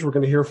sponsors. We're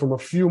going to hear from a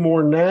few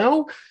more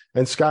now,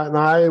 and Scott and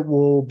I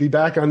will be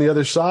back on the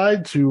other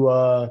side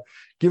to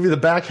give you the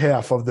back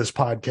half of this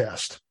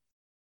podcast.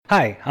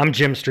 Hi, I'm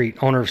Jim Street,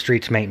 owner of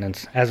Streets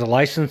Maintenance. As a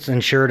licensed,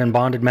 insured, and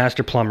bonded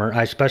master plumber,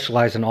 I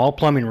specialize in all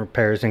plumbing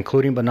repairs,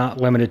 including but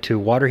not limited to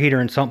water heater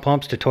and sump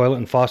pumps to toilet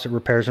and faucet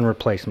repairs and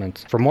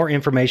replacements. For more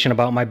information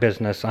about my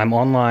business, I'm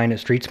online at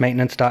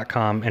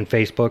streetsmaintenance.com and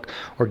Facebook,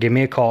 or give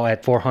me a call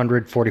at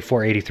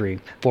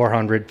 400-4483,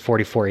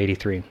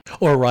 400-4483.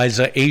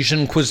 Oriza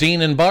Asian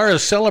Cuisine and Bar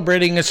is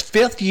celebrating its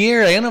 5th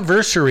year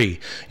anniversary.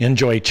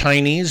 Enjoy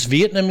Chinese,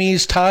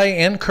 Vietnamese, Thai,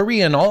 and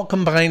Korean all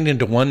combined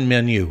into one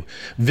menu.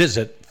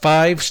 Visit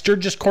 5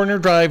 Sturgis Corner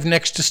Drive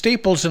next to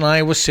Staples in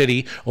Iowa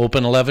City.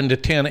 Open 11 to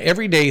 10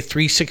 every day,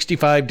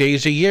 365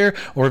 days a year,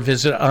 or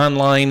visit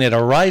online at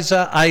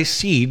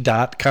orizaic.com.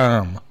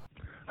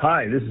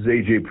 Hi, this is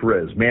AJ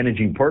Perez,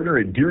 managing partner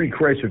at Deary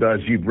Chrysler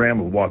Dodge Jeep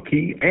Ram of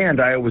Waukee and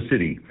Iowa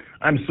City.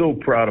 I'm so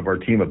proud of our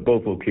team at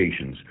both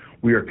locations.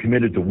 We are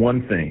committed to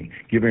one thing,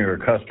 giving our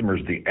customers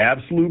the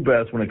absolute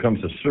best when it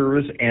comes to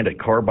service and a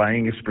car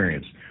buying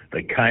experience,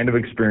 the kind of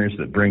experience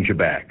that brings you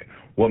back.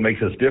 What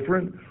makes us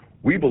different?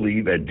 We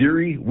believe at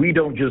Deary, we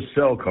don't just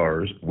sell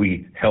cars,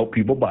 we help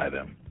people buy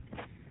them.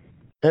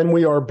 And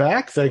we are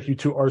back. Thank you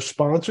to our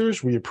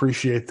sponsors. We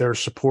appreciate their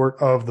support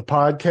of the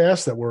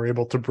podcast that we're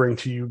able to bring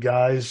to you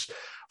guys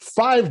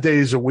 5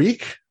 days a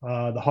week.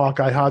 The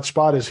Hawkeye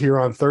Hotspot is here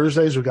on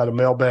Thursdays. We've got a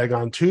mailbag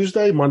on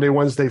Tuesday, Monday,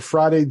 Wednesday,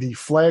 Friday, the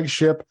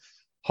flagship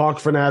Hawk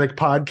Fanatic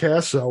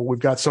podcast. So we've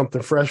got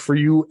something fresh for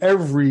you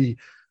every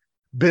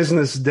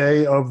business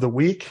day of the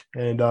week.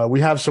 And we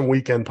have some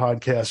weekend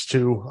podcasts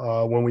too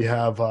when we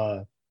have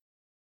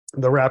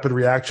the Rapid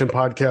Reaction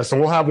podcast.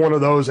 And we'll have one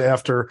of those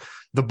after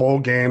the bowl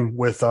game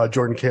with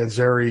Jordan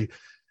Canzeri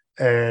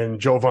and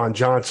Jovan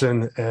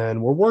Johnson.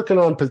 And we're working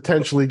on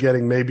potentially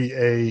getting maybe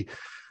a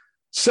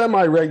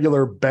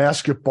semi-regular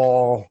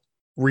basketball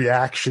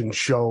reaction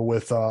show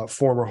with a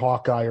former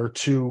Hawkeye or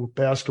two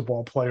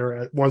basketball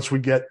player once we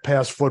get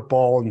past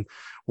football and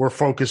we're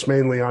focused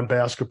mainly on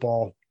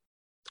basketball.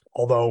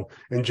 Although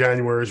in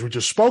January, as we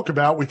just spoke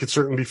about, we could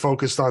certainly be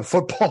focused on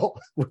football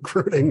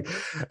recruiting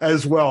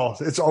as well.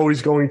 It's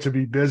always going to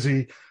be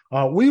busy.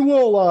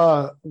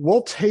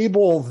 We'll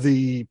table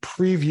the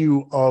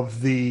preview of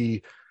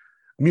the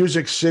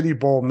Music City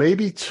Bowl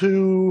maybe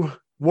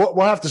we'll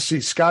have to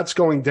see. Scott's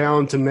going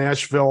down to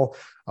Nashville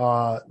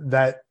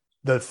that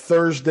the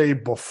Thursday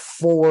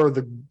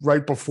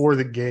right before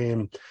the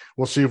game.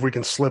 We'll see if we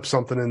can slip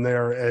something in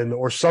there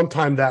or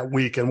sometime that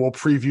week, and we'll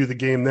preview the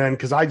game then,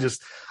 because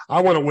I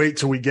want to wait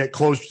till we get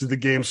closer to the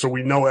game so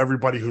we know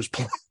everybody who's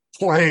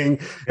playing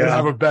and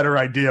have a better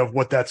idea of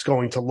what that's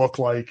going to look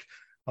like.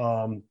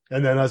 And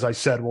then, as I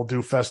said, we'll do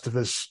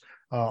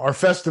our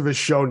Festivus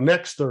show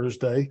next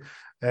Thursday,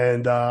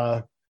 and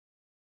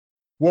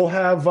we'll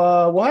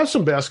have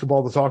some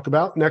basketball to talk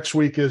about next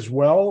week as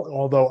well.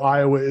 Although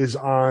Iowa is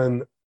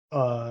on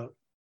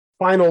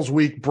finals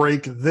week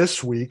break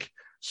this week,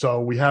 so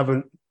we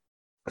haven't.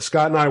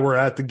 Scott and I were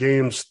at the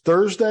games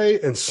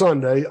Thursday and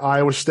Sunday.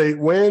 Iowa State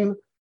win.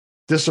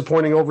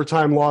 Disappointing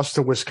overtime loss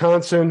to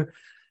Wisconsin.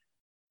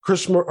 Fran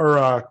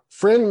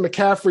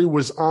McCaffrey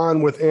was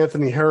on with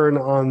Anthony Herron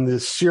on the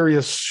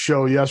Sirius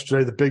show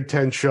yesterday, the Big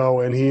Ten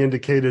show, and he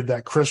indicated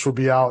that Chris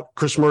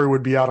Murray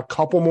would be out a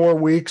couple more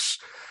weeks.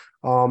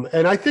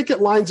 And I think it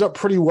lines up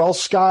pretty well,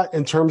 Scott,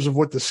 in terms of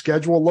what the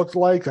schedule looked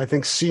like. I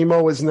think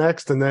SEMO is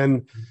next, and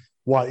then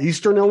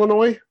Eastern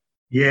Illinois?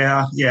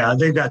 Yeah,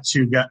 they've got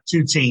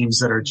two teams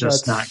that are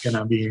just not going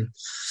to be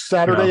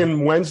Saturday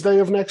and Wednesday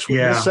of next week.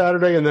 Yeah. This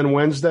Saturday and then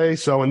Wednesday.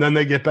 So, and then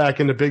they get back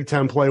into Big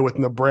Ten play with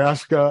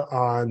Nebraska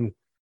on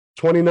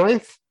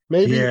 29th,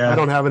 maybe. Yeah. I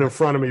don't have it in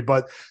front of me,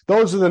 but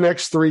those are the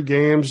next 3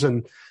 games,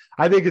 and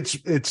I think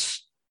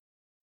it's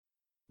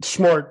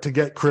smart to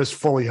get Chris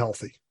fully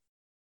healthy.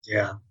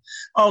 Yeah.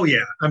 Oh,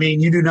 yeah. I mean,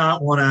 you do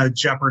not want to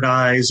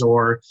jeopardize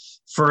or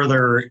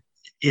further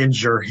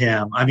injure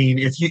him. I mean,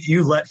 if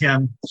you let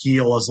him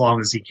heal as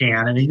long as he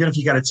can, and even if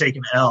you got to take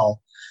an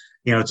L,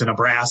 to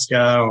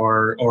Nebraska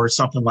or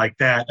something like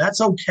that,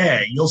 that's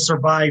okay. You'll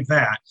survive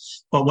that.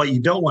 But what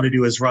you don't want to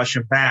do is rush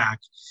him back,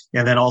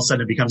 and then all of a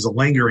sudden it becomes a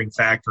lingering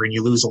factor, and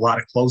you lose a lot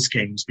of close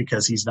games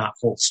because he's not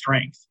full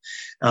strength.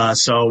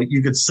 So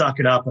you could suck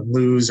it up and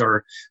lose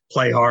or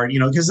play hard,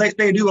 because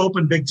they do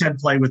open Big Ten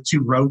play with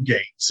 2 road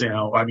games.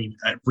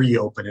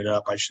 Reopen it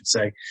up, I should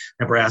say,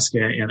 Nebraska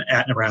and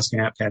at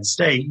Penn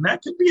State, and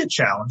that could be a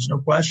challenge, no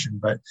question.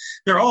 But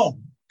they're all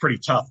pretty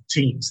tough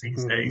teams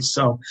these days.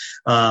 So,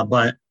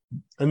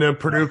 and then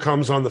Purdue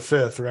comes on the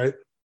 5th, right?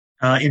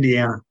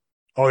 Indiana.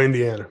 Oh,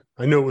 Indiana.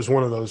 I knew it was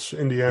one of those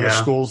Indiana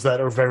schools that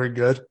are very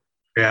good.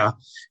 Yeah.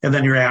 And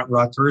then you're at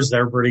Rutgers.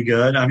 They're pretty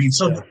good. I mean,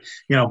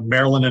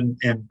 Maryland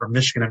and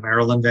Michigan and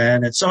Maryland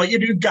then. And so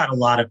you've got a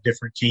lot of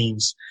different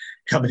teams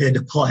coming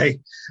into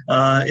play.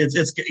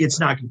 It's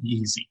not going to be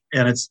easy.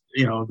 And it's,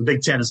 the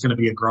Big Ten is going to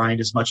be a grind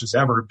as much as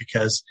ever,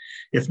 because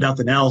if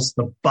nothing else,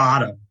 the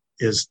bottom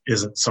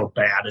isn't so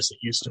bad as it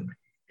used to be,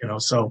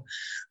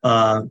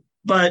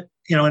 but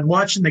in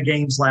watching the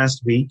games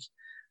last week,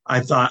 I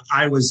thought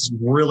I was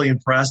really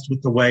impressed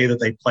with the way that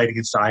they played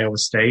against Iowa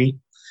State,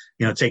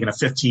 taking a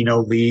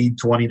 15-0 lead,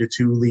 20-2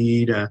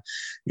 lead,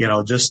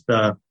 just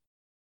the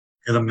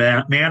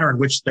manner in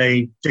which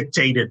they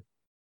dictated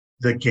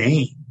the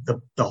game,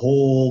 the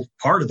whole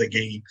part of the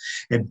game,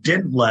 and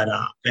didn't let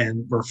up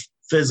and were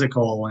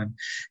physical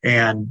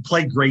and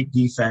played great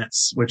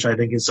defense, which I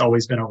think has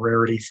always been a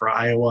rarity for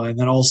Iowa. And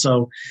then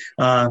also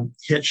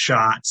hit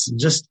shots and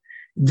just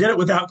did it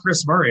without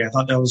Chris Murray. I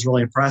thought that was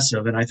really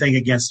impressive. And I think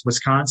against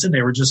Wisconsin,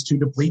 they were just too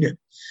depleted,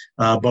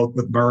 both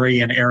with Murray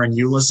and Aaron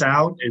Eulis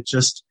out. It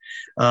just,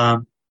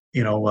 Peyton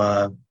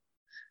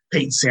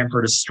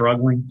Sanford is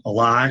struggling a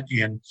lot.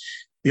 And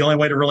the only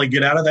way to really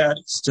get out of that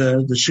is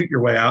to shoot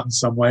your way out in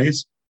some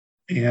ways.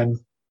 And,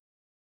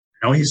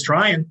 he's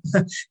trying.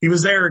 He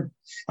was there.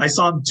 I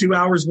saw him 2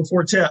 hours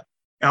before tip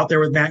out there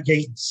with Matt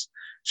Gatens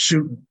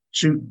shoot,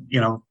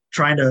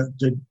 trying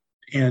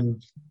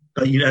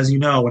but as you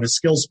know, in a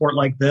skill sport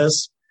like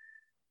this,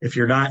 if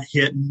you're not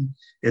hitting,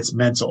 it's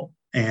mental.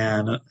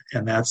 And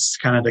that's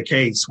kind of the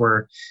case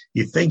where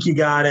you think you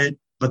got it,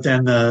 but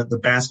then the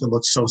basket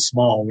looks so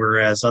small,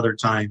 whereas other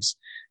times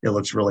it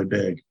looks really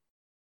big.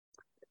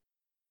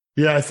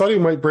 Yeah, I thought he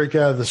might break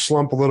out of the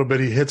slump a little bit.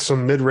 He hit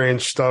some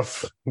mid-range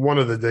stuff one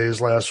of the days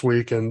last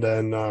week, and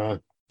then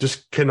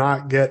just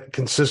cannot get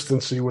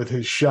consistency with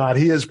his shot.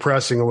 He is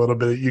pressing a little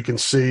bit. You can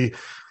see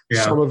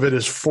some of it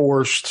is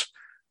forced.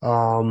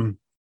 And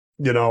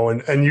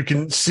you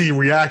can see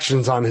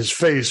reactions on his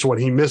face when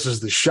he misses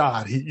the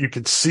shot. You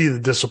can see the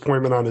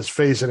disappointment on his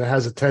face, and it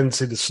has a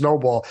tendency to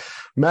snowball.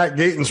 Matt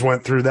Gatens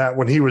went through that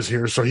when he was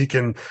here, so he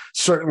can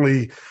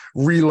certainly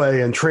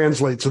relay and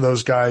translate to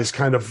those guys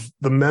kind of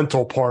the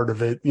mental part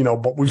of it,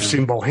 but we've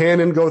seen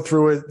Bohannon go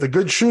through it. The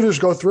good shooters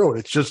go through it.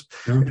 It's just,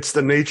 it's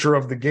the nature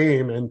of the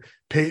game, and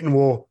Peyton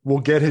will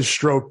get his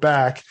stroke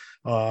back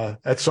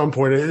at some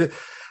point.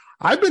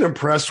 I've been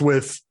impressed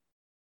with,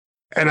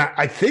 and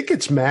I think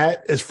it's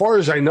Matt, as far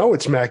as I know,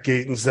 it's Matt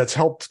Gatens that's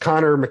helped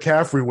Connor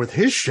McCaffrey with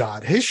his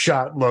shot. His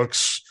shot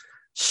looks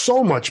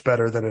so much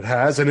better than it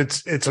has, and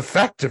it's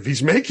effective.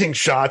 He's making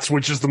shots,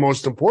 which is the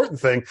most important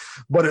thing,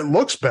 but it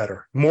looks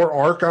better, more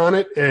arc on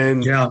it.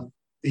 And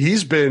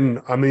he's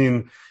been,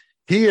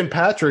 he and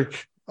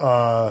Patrick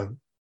have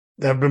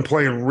been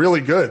playing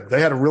really good.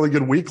 They had a really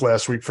good week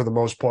last week for the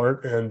most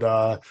part. And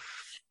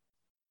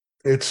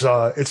it's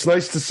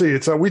nice to see.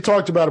 We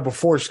talked about it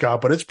before,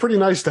 Scott, but it's pretty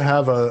nice to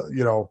have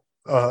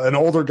an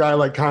older guy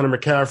like Connor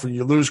McCaffrey.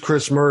 You lose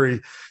Chris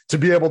Murray, to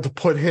be able to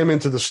put him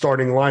into the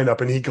starting lineup,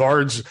 and he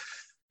guards,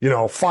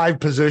 5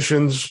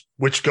 positions,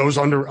 which goes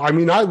under. I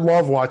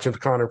love watching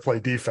Connor play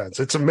defense.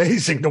 It's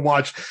amazing to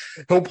watch.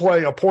 He'll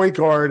play a point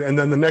guard, and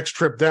then the next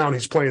trip down,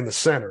 he's playing the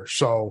center.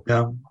 So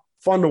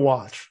fun to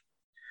watch.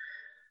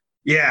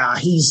 Yeah,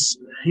 he's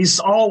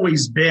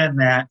always been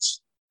that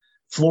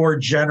floor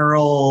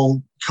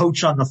general,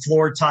 coach on the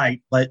floor type.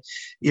 But,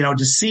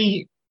 to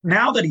see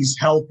now that he's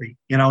healthy,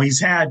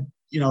 he's had,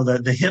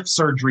 the hip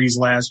surgeries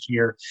last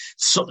year,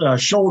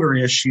 shoulder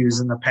issues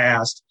in the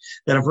past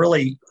that have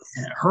really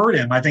hurt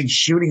him. I think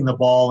shooting the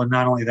ball, and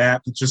not only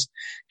that, but just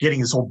getting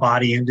his whole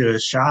body into a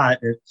shot,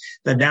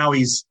 that now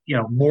he's,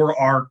 more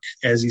arc,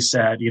 as he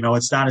said,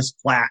 it's not as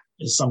flat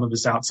as some of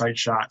his outside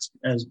shots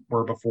as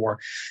were before.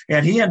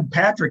 And he and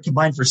Patrick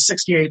combined for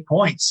 68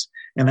 points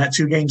in that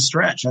 2-game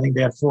stretch. I think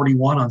they had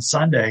 41 on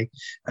Sunday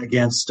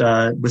against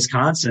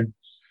Wisconsin.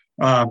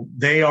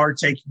 They are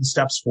taking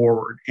steps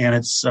forward, and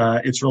it's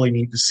really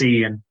neat to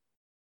see. And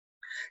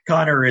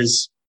Connor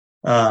is,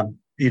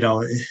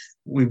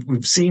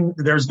 we've seen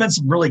there's been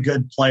some really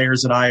good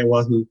players at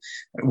Iowa who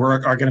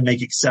are going to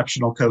make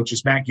exceptional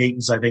coaches. Matt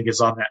Gatens, I think, is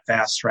on that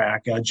fast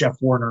track. Jeff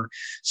Warner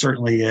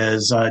certainly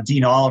is.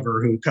 Dean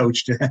Oliver, who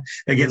coached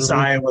against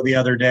Iowa the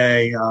other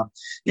day,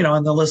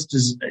 and the list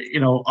is,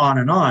 on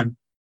and on.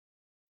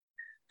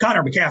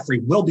 Connor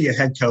McCaffrey will be a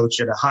head coach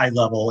at a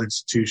high-level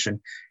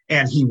institution,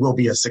 and he will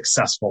be a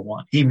successful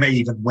one. He may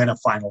even win a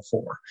Final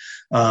Four.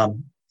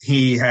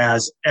 He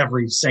has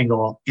every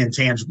single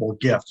intangible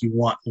gift you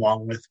want,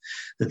 along with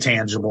the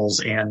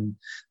tangibles and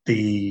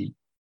the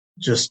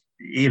just,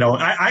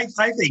 I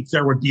think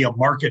there would be a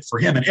market for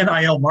him, an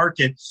NIL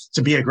market,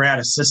 to be a grad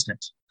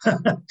assistant,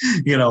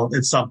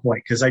 at some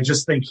point, because I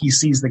just think he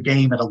sees the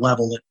game at a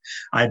level that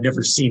I've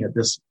never seen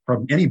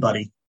from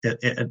anybody at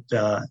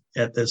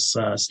this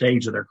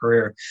stage of their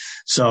career.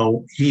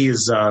 So he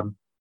is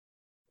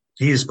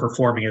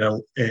performing in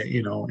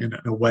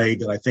a way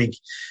that I think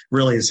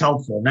really is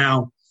helpful.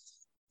 Now,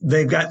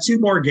 they've got 2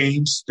 more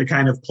games to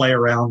kind of play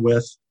around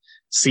with,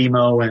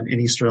 SEMO and in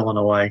Eastern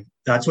Illinois.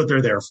 That's what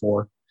they're there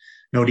for.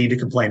 No need to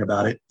complain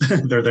about it.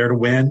 They're there to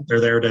win. They're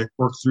there to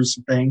work through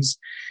some things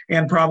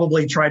and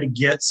probably try to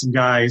get some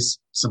guys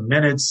some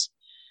minutes.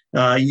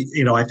 I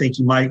think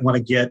you might want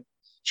to get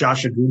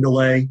Josh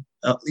Agundale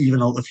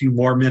even a few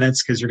more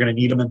minutes, because you're going to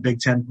need him in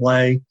Big Ten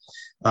play,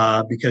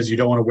 because you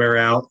don't want to wear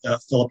out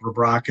Philip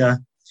Rebraca.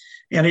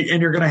 And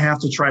you're going to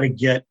have to try to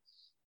get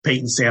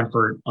Peyton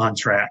Sanford on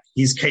track.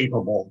 He's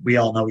capable. We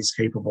all know he's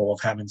capable of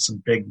having some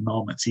big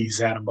moments. He's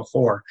had them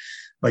before,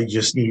 but you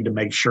just need to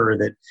make sure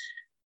that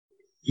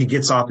he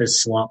gets off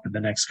his slump in the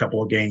next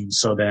couple of games.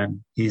 So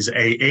then he's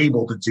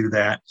able to do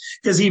that.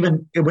 Because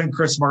even when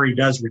Chris Murray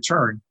does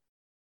return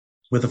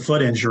with a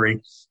foot injury,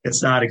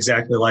 it's not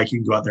exactly like you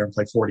can go out there and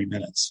play 40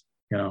 minutes.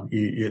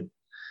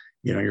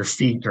 Your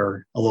feet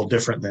are a little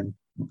different than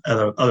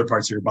other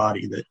parts of your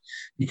body that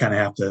you kind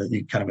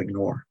of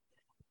ignore.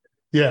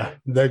 Yeah,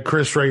 that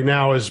Chris right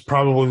now is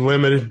probably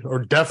limited, or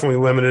definitely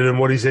limited, in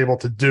what he's able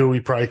to do. He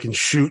probably can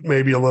shoot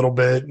maybe a little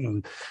bit,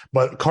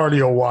 but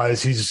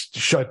cardio-wise, he's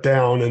shut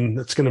down, and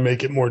it's going to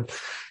make it more,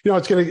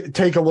 it's going to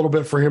take a little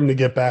bit for him to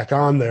get back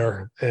on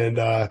there.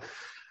 And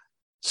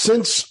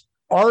since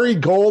Ari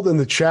Gold in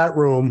the chat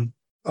room,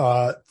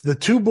 the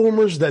 2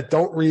 boomers that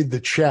don't read the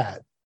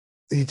chat,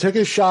 he took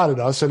a shot at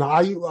us, and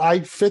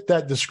I fit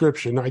that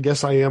description. I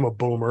guess I am a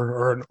boomer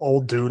or an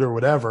old dude or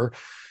whatever.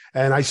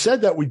 And I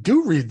said that we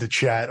do read the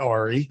chat,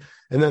 Ari.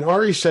 And then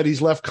Ari said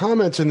he's left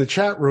comments in the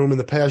chat room in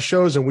the past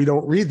shows and we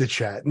don't read the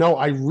chat. No,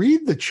 I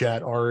read the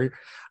chat, Ari.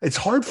 It's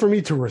hard for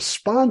me to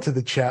respond to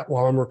the chat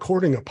while I'm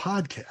recording a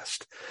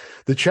podcast.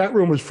 The chat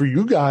room is for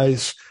you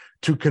guys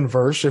to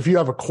converse. If you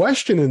have a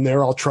question in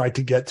there, I'll try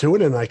to get to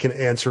it and I can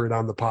answer it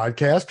on the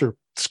podcast, or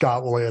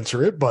Scott will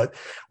answer it. But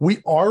we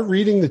are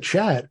reading the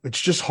chat.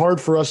 It's just hard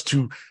for us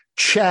to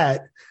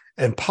chat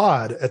and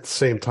pod at the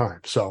same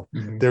time. So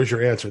There's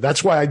your answer.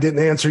 That's why I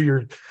didn't answer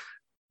your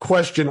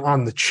question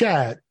on the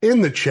chat.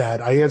 In the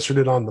chat, I answered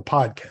it on the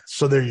podcast.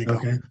 So there you go.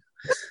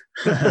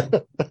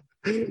 Okay.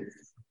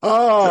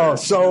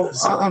 So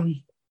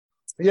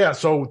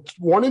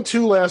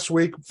 1-2 last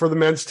week for the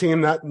men's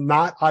team. That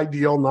not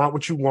ideal, not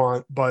what you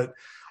want, but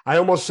I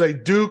almost say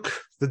Duke,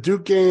 the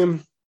Duke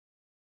game.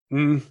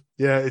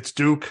 It's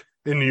Duke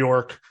in New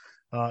York.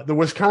 The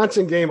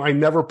Wisconsin game, I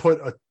never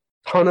put a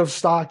ton of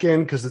stock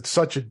in because it's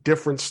such a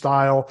different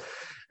style.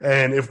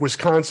 And if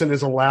Wisconsin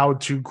is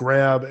allowed to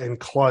grab and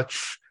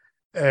clutch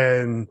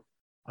and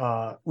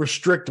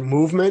restrict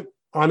movement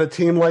on a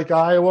team like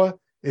Iowa,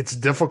 it's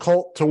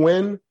difficult to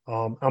win.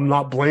 I'm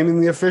not blaming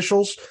the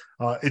officials.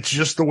 It's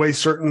just the way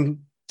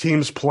certain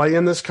teams play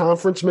in this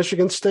conference,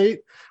 Michigan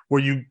State,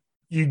 where you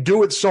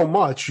do it so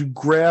much, you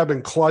grab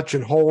and clutch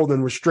and hold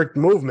and restrict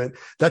movement,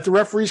 that the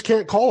referees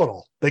can't call it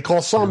all. They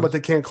call some, but they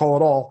can't call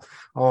it all.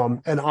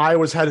 And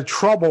Iowa's had a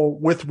trouble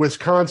with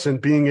Wisconsin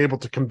being able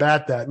to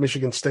combat that,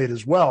 Michigan State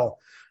as well.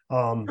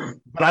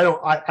 But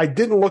I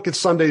didn't look at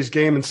Sunday's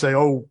game and say,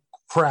 oh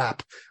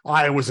crap,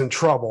 Iowa's in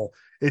trouble.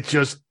 It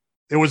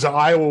was an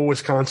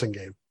Iowa-Wisconsin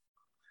game.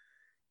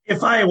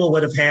 If Iowa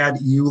would have had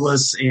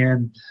Ulis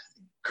and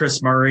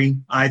Chris Murray,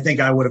 I think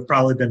I would have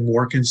probably been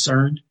more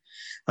concerned.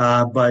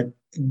 But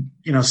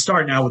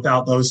starting out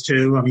without those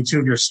two, two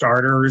of your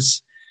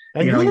starters.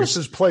 And Ulis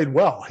has played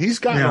well. He's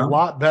gotten a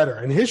lot better,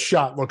 and his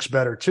shot looks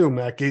better too.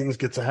 Matt Gatens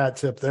gets a hat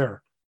tip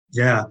there.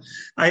 Yeah.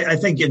 I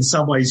think in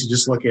some ways you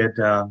just look at,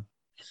 that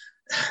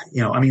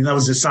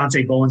was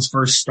Asante Bowen's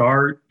first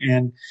start,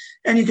 and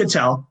you could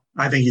tell.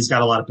 I think he's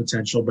got a lot of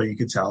potential, but you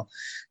could tell.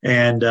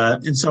 And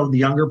so the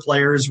younger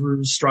players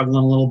were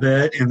struggling a little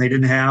bit, and they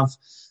didn't have,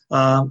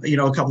 a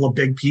couple of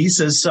big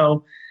pieces.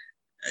 So,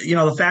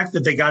 the fact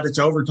that they got it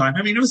to overtime,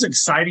 it was an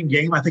exciting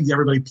game. I think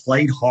everybody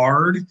played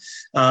hard,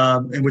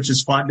 which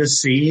is fun to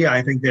see.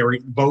 I think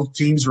both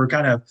teams were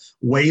kind of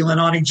wailing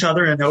on each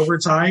other in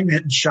overtime,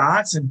 hitting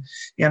shots, and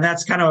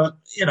that's kind of,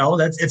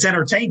 it's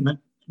entertainment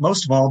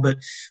most of all. But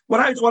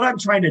what I'm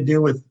trying to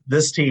do with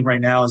this team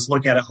right now is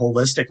look at it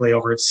holistically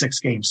over its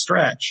 6-game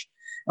stretch.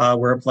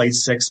 where it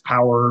plays 6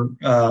 power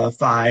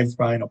 5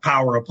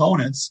 power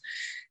opponents.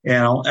 They're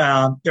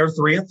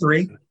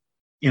 3-3.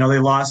 They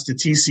lost to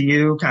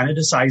TCU kind of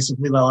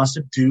decisively. They lost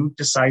to Duke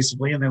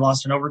decisively, and they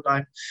lost in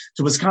overtime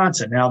to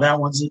Wisconsin. Now that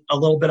one's a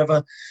little bit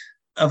of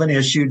an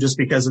issue just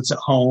because it's at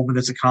home and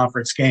it's a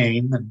conference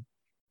game and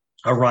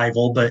a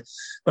rival. But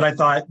I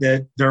thought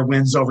that their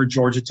wins over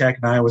Georgia Tech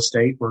and Iowa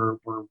State were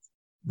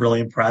really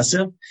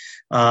impressive.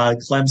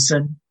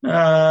 Clemson,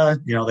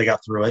 they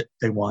got through it.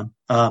 They won.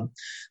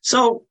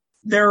 So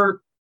they're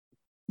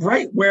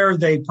right where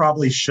they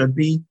probably should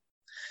be,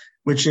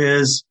 which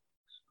is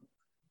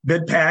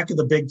mid-pack of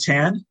the Big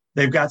Ten.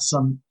 They've got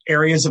some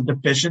areas of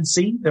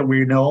deficiency that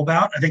we know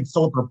about. I think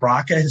Philip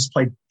Rebraca has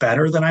played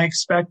better than I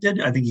expected.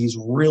 I think he's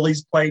really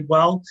played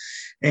well.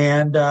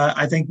 And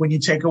I think when you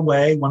take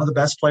away one of the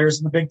best players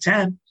in the Big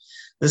Ten,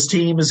 this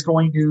team is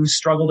going to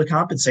struggle to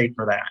compensate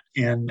for that.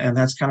 And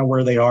that's kind of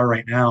where they are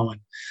right now.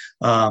 And,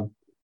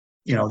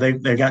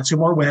 they've got 2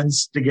 more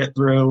wins to get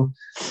through.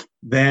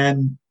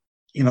 Then,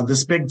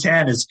 this Big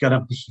Ten is going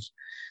to be,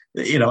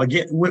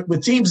 again,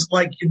 with teams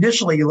like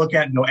initially you look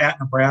at and go at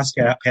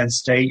Nebraska, at Penn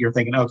State, you're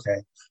thinking,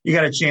 okay, you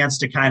got a chance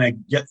to kind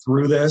of get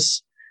through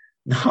this.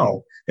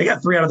 No, they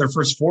got 3 out of their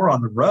first 4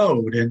 on the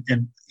road.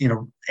 And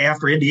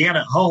after Indiana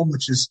at home,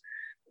 which is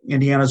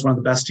Indiana's one of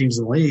the best teams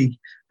in the league,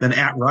 then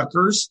at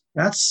Rutgers,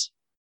 that's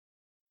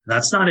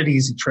not an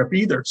easy trip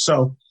either.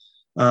 So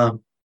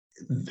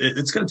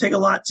it's going to take a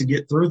lot to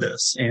get through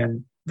this.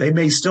 And they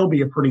may still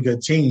be a pretty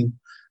good team,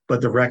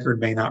 but the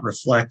record may not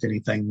reflect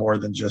anything more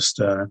than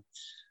just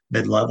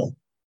mid-level.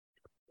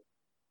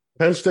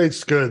 Penn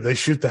State's good. They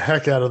shoot the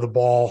heck out of the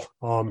ball.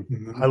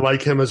 I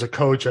like him as a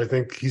coach. I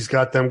think he's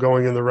got them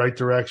going in the right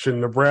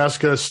direction.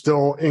 Nebraska is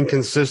still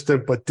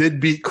inconsistent, but did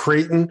beat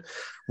Creighton.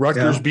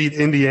 Rutgers beat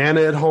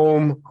Indiana at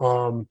home.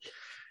 Penn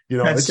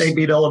State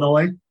beat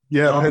Illinois.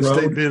 Yeah, Penn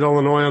State beat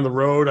Illinois on the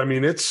road. I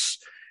mean, it's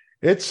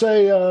going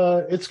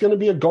to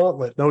be a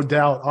gauntlet, no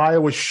doubt.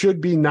 Iowa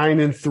should be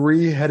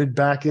 9-3, headed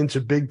back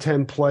into Big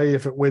Ten play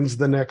if it wins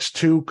the next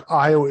 2.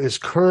 Iowa is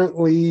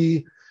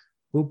currently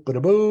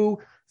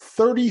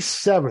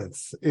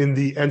 37th in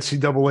the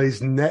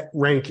NCAA's net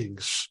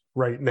rankings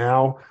right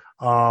now.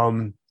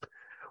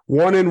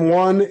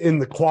 1-1 in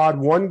the quad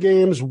 1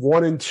 games,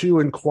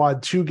 1-2 in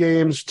quad 2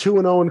 games,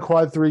 2-0 in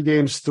quad 3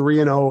 games,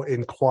 3-0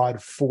 in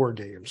quad 4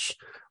 games.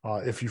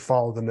 If you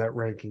follow the net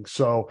ranking.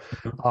 So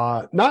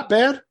not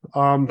bad.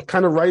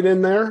 Kind of right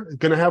in there.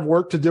 Going to have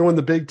work to do in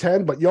the Big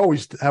Ten, but you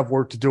always have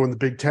work to do in the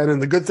Big Ten.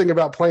 And the good thing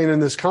about playing in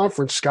this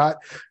conference, Scott,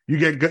 you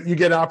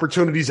get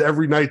opportunities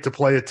every night to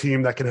play a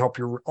team that can help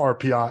your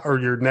RPI or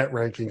your net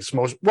rankings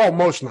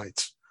most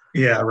nights.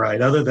 Yeah, right.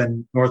 Other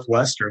than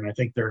Northwestern, I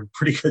think they're in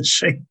pretty good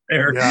shape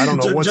there. Yeah, I don't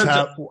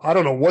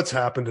know what's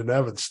happened in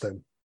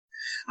Evanston.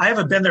 I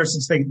haven't been there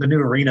since the new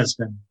arena's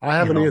been. I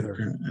haven't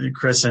either.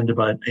 Christened,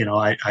 but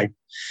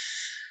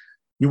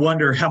you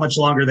wonder how much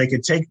longer they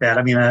could take that.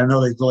 I mean, I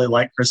know they really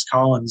like Chris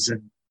Collins,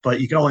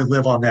 but you can only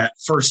live on that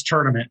first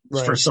tournament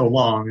for so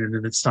long, and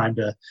then it's time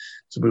to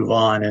move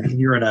on. And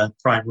you're in a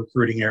prime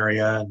recruiting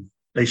area, and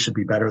they should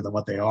be better than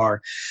what they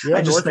are. Yeah,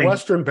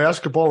 Northwestern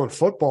basketball and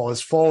football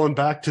has fallen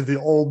back to the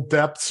old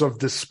depths of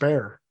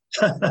despair.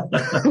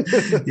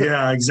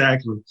 Yeah,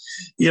 exactly.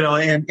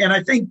 And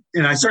I think,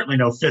 and I certainly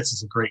know Fitz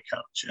is a great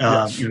coach.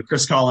 Yes.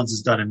 Chris Collins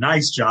has done a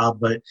nice job,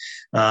 but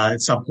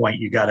at some point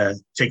you got to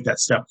take that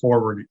step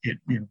forward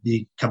and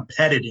be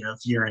competitive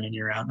year in and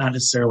year out. Not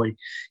necessarily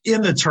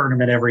in the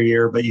tournament every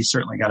year, but you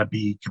certainly got to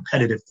be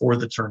competitive for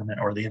the tournament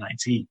or the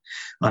NIT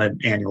on an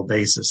annual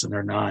basis, and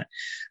they're not.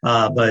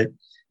 But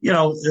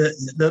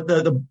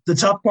the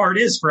tough part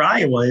is for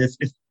Iowa, if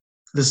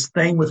this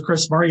thing with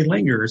Chris Murray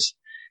lingers,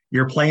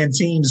 you're playing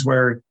teams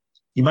where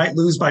you might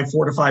lose by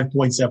 4 to 5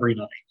 points every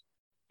night.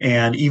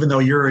 And even though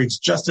you're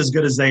just as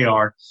good as they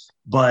are,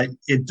 but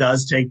it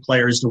does take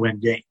players to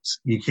win games.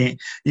 You can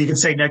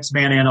say next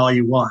man in all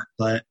you want,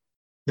 but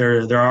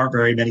there aren't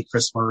very many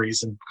Chris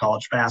Murrays in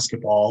college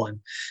basketball, and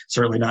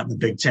certainly not in the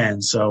Big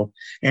Ten. So,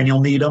 and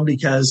you'll need them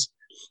because,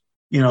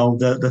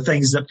 the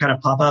things that kind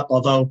of pop up,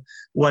 although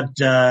one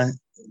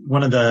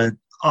of the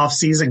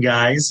off-season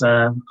guys,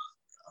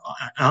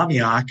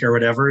 Amiak or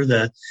whatever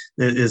that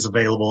is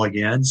available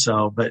again.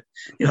 So, but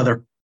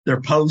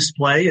their post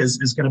play is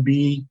going to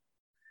be,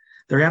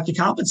 they're going to have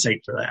to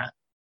compensate for that.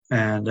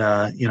 And,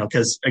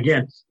 cause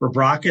again,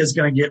 Rebraca is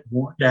going to get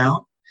worn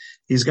down.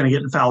 He's going to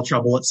get in foul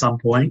trouble at some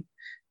point,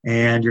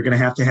 and you're going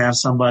to have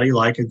somebody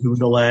like a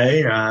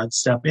Gundele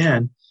step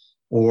in,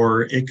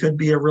 or it could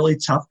be a really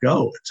tough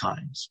go at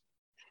times.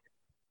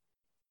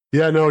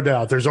 Yeah, no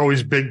doubt. There's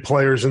always big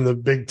players in the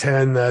Big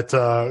Ten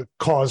that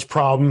cause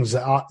problems.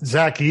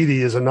 Zach Edey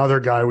is another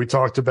guy we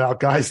talked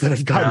about, guys that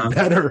have gotten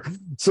better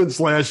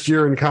since last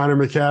year, and Connor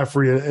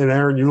McCaffrey and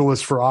Aaron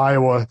Eulis for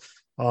Iowa.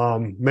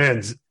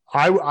 Man,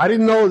 I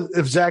didn't know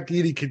if Zach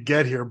Edey could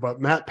get here, but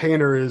Matt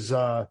Painter is,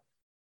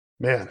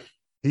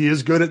 he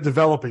is good at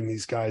developing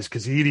these guys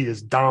because Edey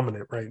is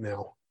dominant right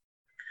now.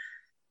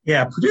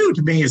 Yeah, Purdue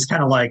to me is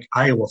kind of like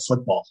Iowa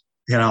football.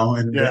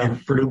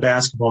 in Purdue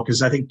basketball,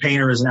 because I think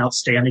Painter is an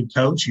outstanding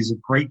coach. He's a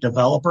great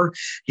developer.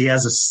 He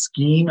has a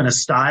scheme and a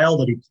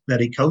style that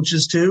he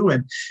coaches to.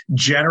 And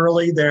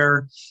generally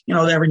they're,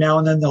 every now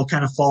and then they'll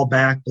kind of fall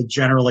back, but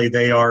generally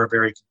they are a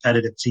very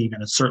competitive team,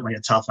 and it's certainly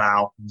a tough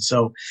out. And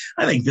so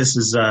I think this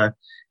is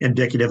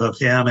indicative of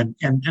him,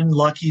 and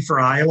lucky for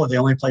Iowa, they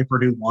only play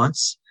Purdue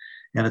once,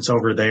 and it's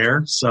over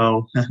there.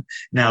 So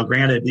now,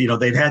 granted,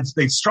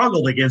 they've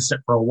struggled against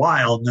it for a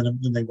while, and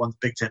then they won the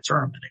Big Ten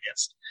tournament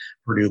against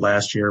Purdue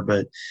last year.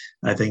 But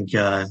I think,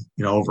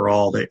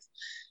 overall they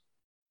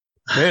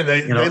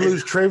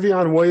lose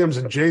Travion Williams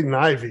and Jaden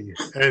Ivey,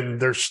 and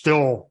they're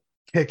still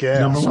kick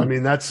ass. I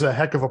mean, that's a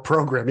heck of a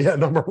program. Yeah.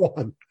 Number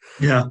one.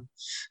 Yeah.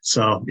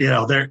 So,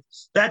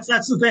 that's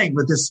the thing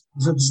with this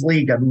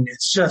league. I mean,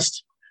 it's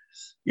just,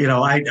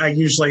 I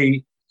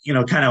usually,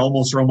 kind of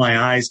almost roll my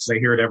eyes because I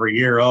hear it every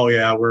year. Oh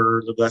yeah,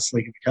 we're the best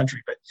league in the country.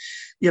 But,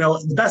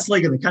 the best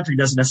league in the country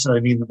doesn't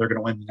necessarily mean that they're going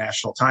to win the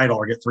national title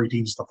or get 3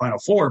 teams to the Final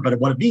Four. But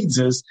what it means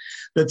is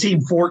the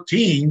team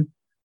 14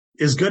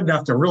 is good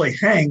enough to really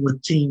hang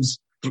with teams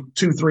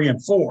 2, 3,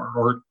 and 4,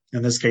 or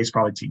in this case,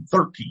 probably team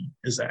 13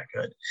 is that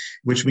good,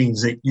 which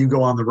means that you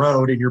go on the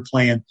road and you're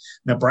playing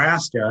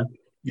Nebraska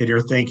and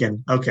you're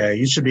thinking, okay,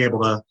 you should be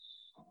able to,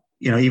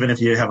 even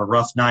if you have a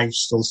rough night, you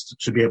still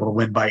should be able to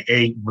win by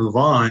 8 and move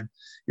on.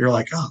 You're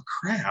like, oh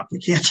crap, we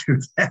can't do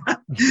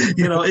that.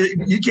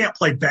 You can't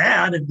play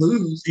bad and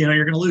lose.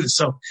 You're going to lose.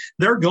 So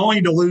they're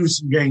going to lose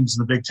some games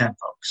in the Big Ten,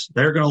 folks.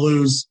 They're going to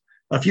lose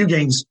a few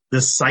games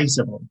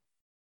decisively,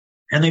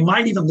 and they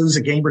might even lose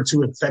a game or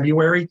 2 in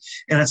February,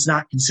 and it's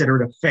not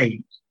considered a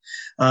fade.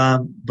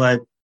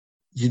 But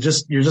you're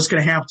just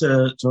going to have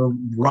to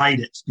ride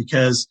it,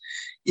 because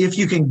if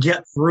you can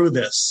get through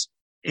this,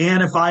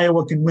 and if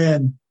Iowa can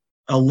win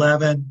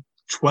 11,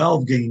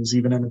 12 games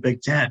even in the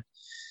Big Ten,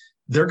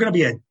 they're going to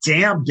be a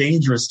damn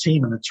dangerous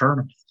team in the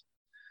tournament.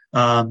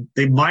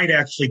 They might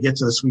actually get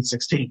to the Sweet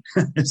 16.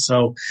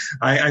 So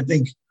I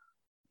think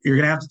you're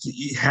going to have to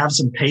have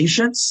some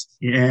patience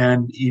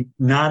and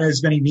not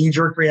as many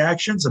knee-jerk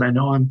reactions. And I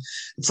know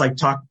it's like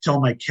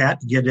telling my cat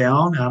to get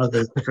down out of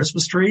the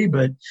Christmas tree,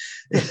 but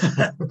it's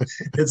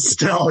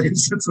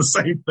the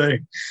same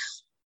thing.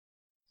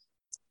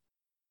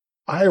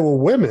 Iowa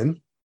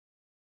women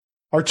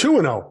are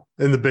 2-0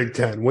 in the Big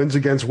Ten. Wins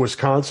against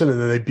Wisconsin, and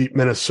then they beat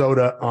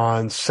Minnesota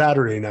on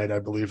Saturday night, I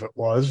believe it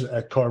was,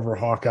 at Carver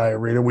Hawkeye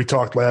Arena. We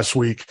talked last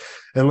week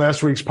in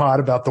last week's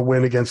pod about the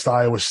win against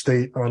Iowa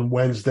State on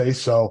Wednesday.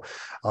 So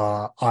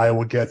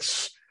Iowa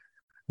gets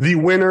the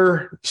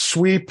winner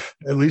sweep,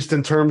 at least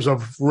in terms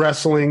of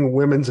wrestling,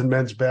 women's and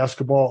men's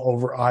basketball,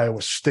 over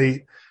Iowa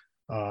State.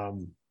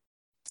 The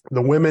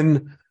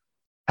women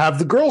have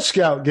the Girl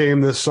Scout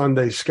game this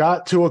Sunday,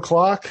 Scott,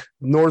 2:00,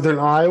 Northern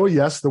Iowa.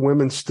 Yes, the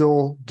women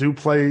still do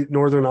play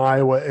Northern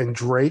Iowa and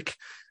Drake,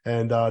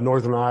 and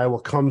Northern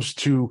Iowa comes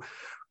to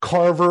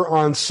Carver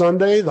on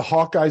Sunday. The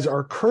Hawkeyes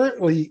are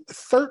currently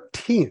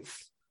 13th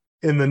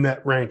in the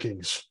net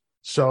rankings,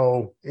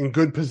 so in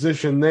good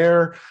position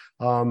there.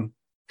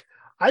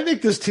 I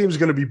think this team's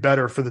going to be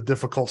better for the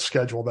difficult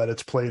schedule that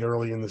it's played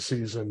early in the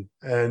season,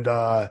 and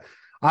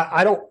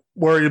I don't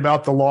worry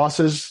about the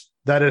losses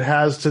that it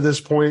has to this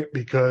point,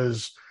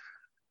 because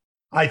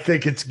I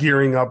think it's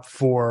gearing up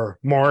for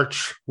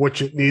March,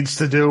 which it needs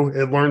to do.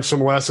 It learned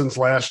some lessons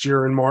last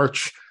year in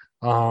March.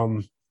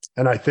 And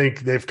I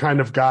think they've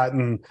got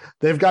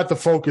the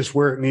focus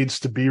where it needs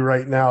to be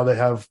right now. They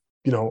have,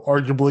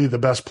 arguably the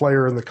best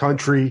player in the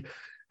country.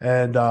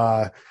 And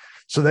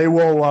so they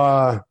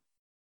will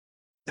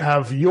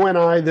have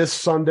UNI this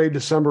Sunday,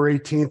 December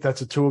 18th.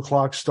 That's a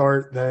 2:00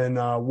 start. Then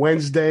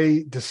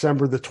Wednesday,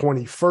 December the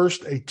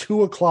 21st, a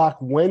 2:00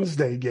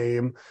 Wednesday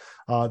game,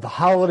 the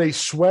holiday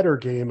sweater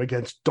game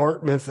against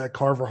Dartmouth at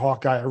Carver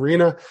Hawkeye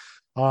Arena.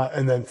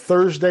 And then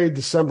Thursday,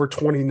 December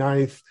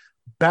 29th,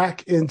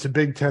 back into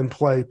Big Ten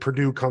play.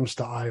 Purdue comes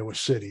to Iowa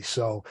City.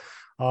 So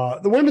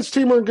the women's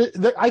team are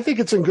good. I think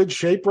it's in good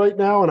shape right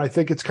now, and I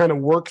think it's kind of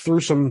worked through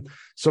some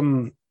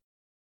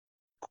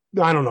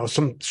I don't know,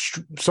 some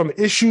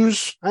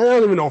issues. I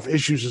don't even know if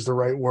issues is the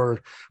right word,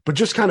 but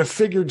just kind of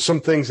figured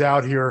some things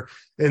out here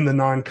in the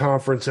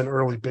non-conference and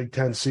early Big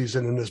Ten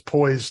season, and is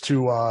poised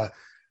to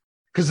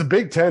because the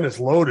Big Ten is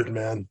loaded,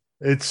 man.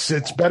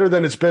 It's better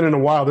than it's been in a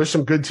while. There's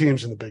some good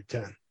teams in the Big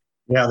Ten.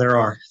 Yeah, there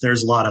are.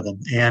 There's a lot of them.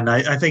 And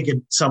I think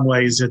in some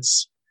ways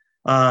it's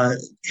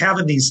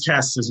having these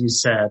tests, as you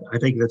said, I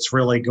think that's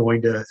really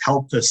going to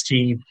help this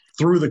team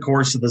through the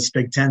course of this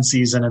Big Ten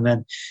season and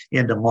then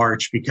into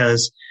March,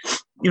 because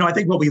I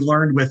think what we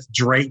learned with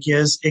Drake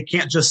is it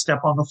can't just step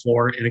on the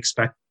floor and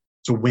expect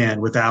to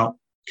win without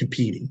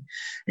competing.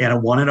 And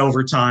it won in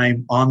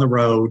overtime on the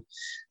road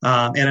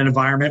in an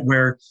environment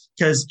where,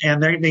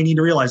 they need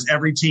to realize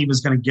every team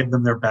is going to give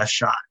them their best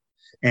shot.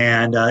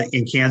 And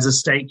in Kansas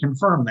State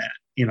confirmed that.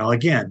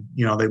 Again,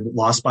 they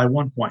lost by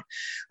 1 point.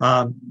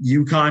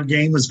 UConn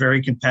game was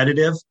very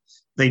competitive.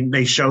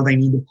 They show they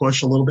need to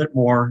push a little bit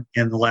more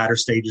in the latter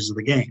stages of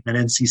the game. And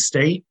NC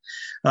State,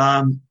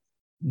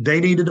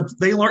 they needed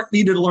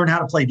to learn how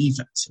to play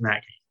defense in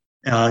that game.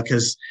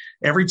 because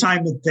every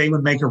time that they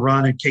would make a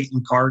run, and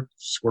Caitlin Clark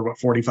scored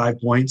 45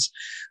 points.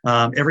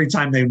 Every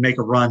time they would make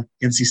a run,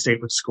 NC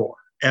State would score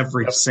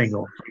every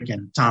single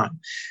freaking time.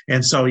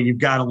 And so you've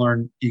got to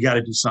learn, you got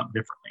to do something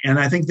differently. And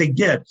I think they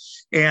did.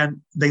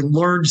 And they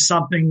learned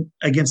something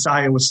against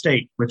Iowa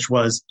State, which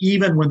was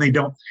even when they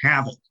don't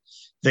have it,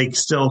 they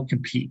still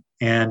compete.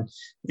 And,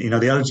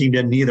 the other team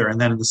didn't either.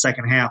 And then in the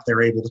second half,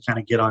 they're able to kind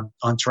of get on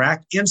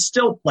track and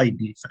still play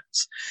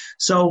defense.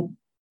 So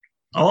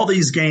all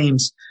these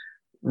games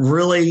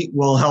really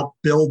will help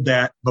build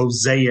that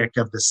mosaic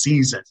of the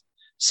season.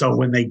 So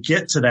when they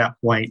get to that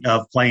point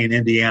of playing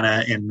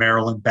Indiana and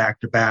Maryland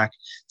back-to-back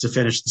to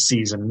finish the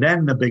season,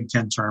 then the Big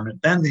Ten tournament,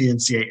 then the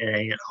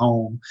NCAA at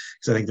home,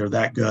 because I think they're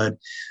that good,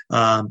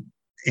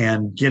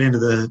 and get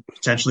into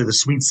potentially the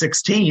Sweet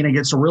 16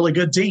 against a really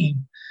good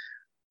team,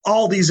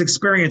 all these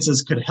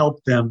experiences could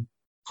help them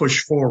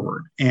push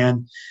forward.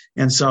 And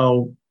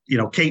so,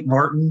 Kate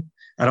Martin,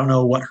 I don't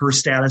know what her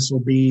status will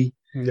be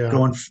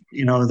going,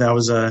 that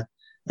was a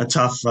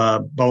tough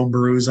bone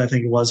bruise, I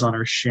think it was, on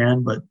her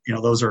shin, but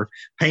those are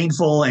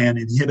painful and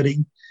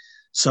inhibiting.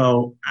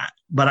 So,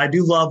 but I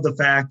do love the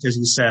fact, as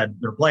you said,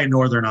 they're playing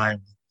Northern Iowa,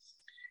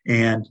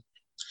 and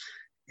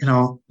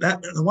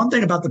that the one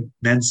thing about the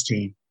men's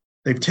team,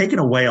 they've taken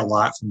away a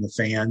lot from the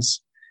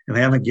fans, and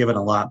they haven't given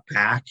a lot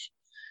back.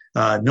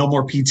 No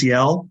more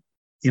PTL.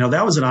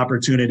 That was an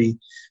opportunity,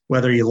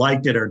 whether you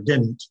liked it or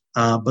didn't.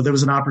 But there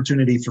was an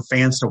opportunity for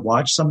fans to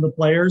watch some of the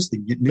players.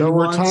 There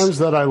were times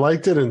that I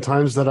liked it and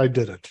times that I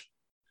didn't.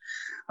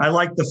 I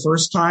liked the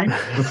first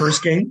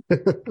game.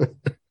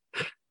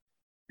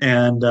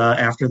 And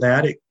after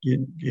that,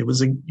 it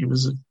was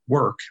a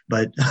work,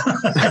 but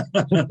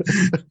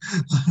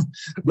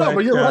no,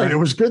 but you're right. It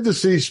was good to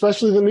see,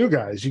 especially the new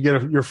guys. You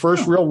get your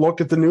first real look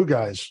at the new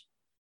guys.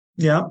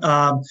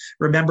 Yeah.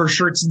 Remember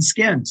Shirts and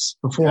Skins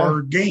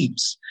before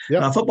games,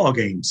 football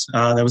games.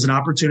 There was an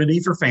opportunity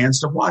for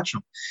fans to watch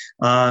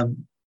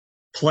them.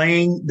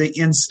 Playing the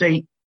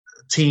in-state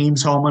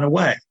teams home and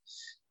away.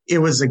 It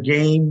was a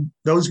game.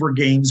 Those were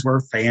games where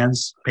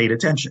fans paid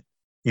attention.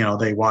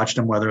 They watched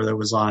them, whether it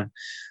was on,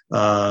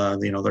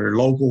 their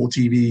local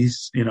TV,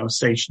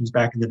 stations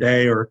back in the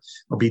day or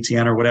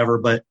BTN or whatever.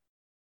 But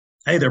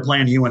hey, they're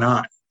playing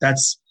UNI.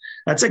 That's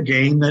a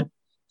game that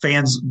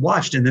fans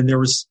watched. And then there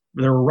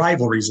were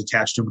rivalries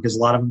attached to them because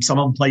some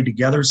of them played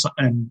together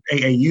in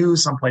AAU,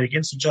 some played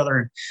against each other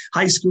in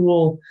high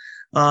school.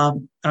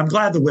 I'm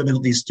glad the women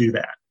at least do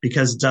that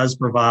because it does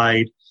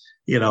provide,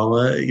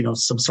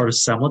 some sort of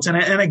semblance and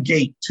a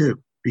gate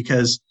too,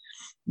 because,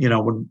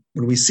 when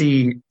we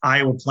see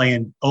Iowa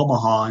playing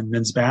Omaha in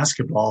men's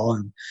basketball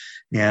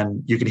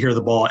and you can hear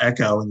the ball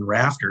echo in the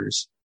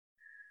rafters,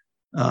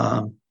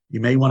 you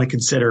may want to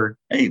consider,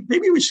 hey,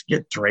 maybe we should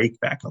get Drake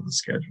back on the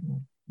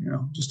schedule.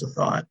 Just a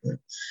thought. But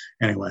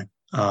anyway,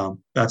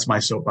 that's my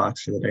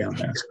soapbox for the day on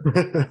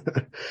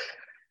basketball.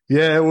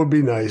 Yeah, it would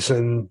be nice.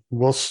 And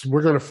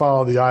we're going to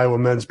follow the Iowa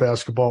men's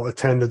basketball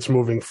attendance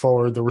moving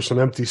forward. There were some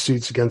empty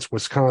seats against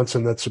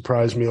Wisconsin that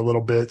surprised me a little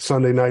bit.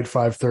 Sunday night,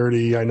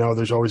 5:30. I know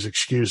there's always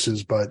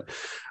excuses, but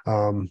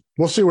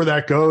we'll see where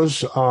that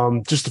goes.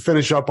 Just to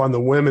finish up on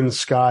the women,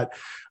 Scott,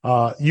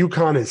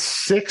 UConn is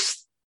 6th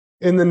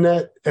in the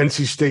net.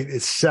 NC State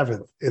is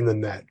 7th in the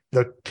net.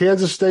 The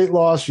Kansas State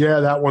loss,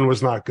 that one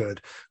was not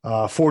good.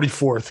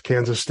 44th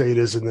Kansas State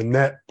is in the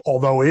net,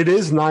 although it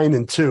is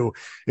 9-2.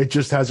 It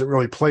just hasn't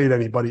really played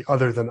anybody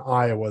other than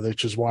Iowa,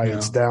 which is why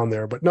it's down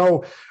there. But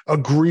no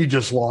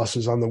egregious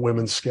losses on the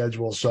women's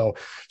schedule. So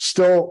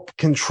still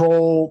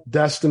control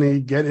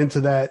destiny, get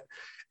into that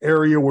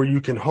area where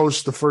you can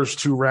host the first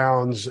 2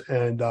 rounds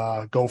and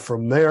go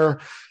from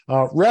there.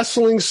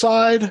 Wrestling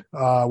side,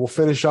 we'll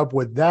finish up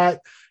with that.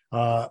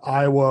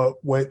 Iowa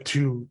went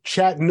to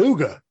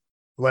Chattanooga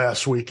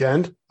last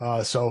weekend.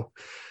 So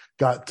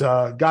had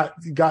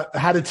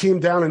a team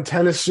down in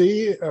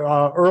Tennessee,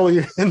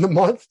 early in the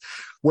month,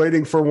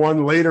 waiting for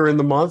one later in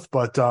the month,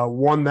 but,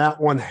 won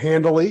that one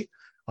handily,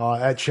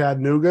 at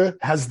Chattanooga.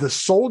 Has the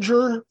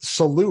Soldier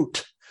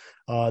Salute.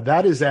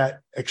 That is at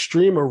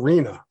Extreme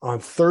Arena on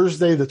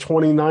Thursday, the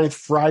 29th,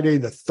 Friday,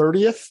 the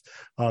 30th.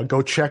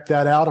 Go check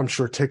that out. I'm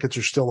sure tickets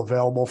are still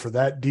available for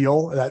that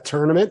deal, that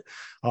tournament.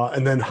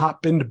 And then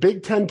hop into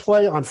Big Ten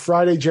play on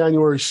Friday,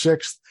 January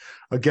 6th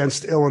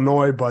against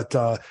Illinois. But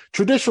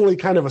traditionally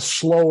kind of a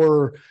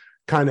slower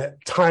kind of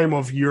time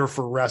of year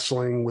for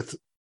wrestling with,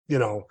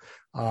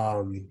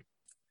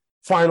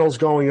 finals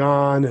going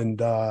on. And,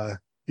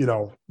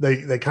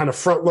 they kind of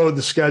front load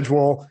the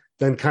schedule,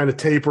 then kind of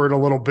taper it a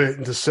little bit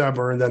in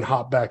December and then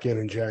hop back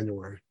in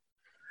January.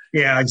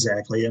 Yeah,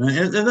 exactly. And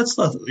that's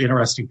the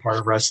interesting part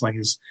of wrestling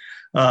is,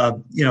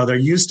 there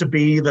used to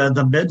be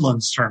the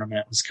Midlands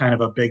tournament was kind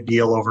of a big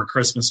deal over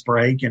Christmas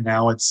break, and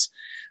now it's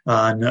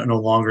no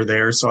longer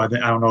there. So I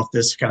don't know if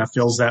this kind of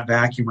fills that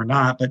vacuum or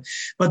not.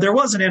 But there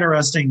was an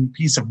interesting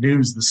piece of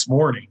news this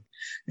morning,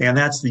 and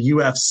that's the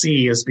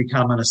UFC is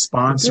becoming a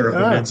sponsor of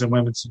the men's and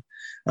women's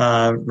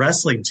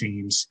wrestling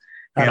teams.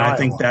 And I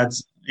think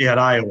that's at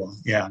Iowa.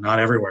 Yeah, not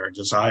everywhere,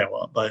 just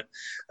Iowa. But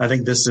I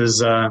think this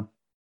is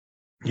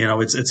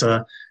it's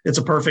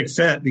a perfect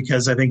fit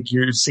because I think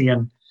you're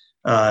seeing,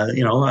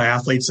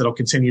 athletes that'll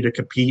continue to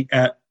compete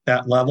at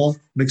that level,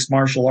 mixed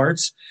martial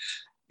arts.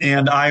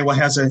 And Iowa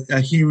has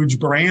a huge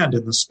brand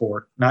in the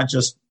sport, not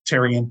just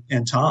Terry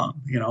and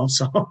Tom,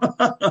 so,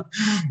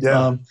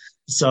 yeah.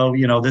 So,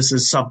 this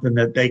is something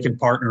that they can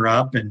partner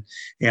up and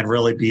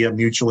really be a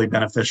mutually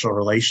beneficial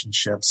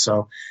relationship.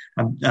 So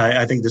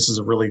I think this is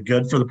really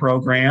good for the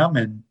program.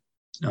 And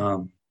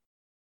and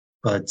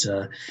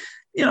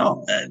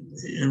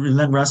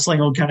then wrestling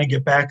will kind of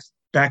get back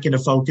into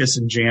focus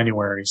in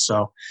January.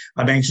 So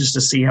I'm anxious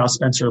to see how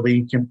Spencer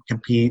Lee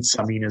competes.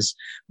 I mean, his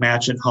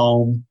match at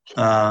home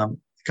a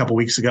couple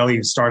weeks ago,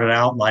 he started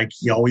out like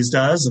he always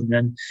does. And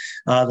then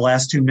the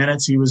last 2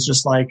 minutes, he was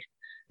just like,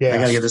 I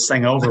got to get this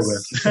thing over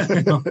with.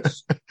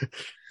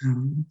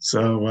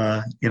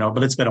 So,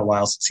 but it's been a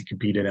while since he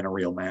competed in a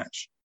real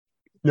match.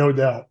 No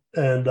doubt.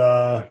 And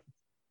it'll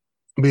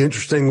be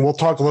interesting. We'll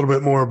talk a little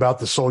bit more about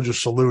the Soldier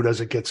Salute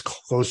as it gets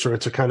closer.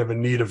 It's a kind of a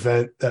neat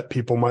event that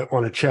people might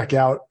want to check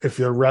out if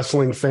you're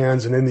wrestling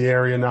fans and in the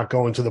area, not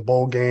going to the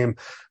bowl game.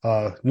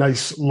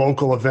 Nice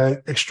local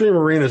event. Extreme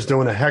Arena is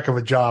doing a heck of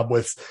a job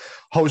with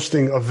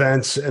hosting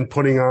events and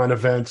putting on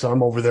events.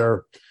 I'm over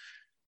there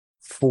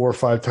 4 or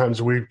 5 times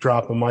a week,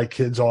 dropping my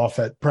kids off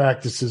at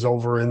practices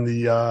over in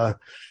the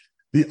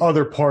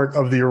other part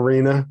of the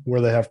arena where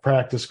they have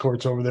practice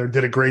courts over there.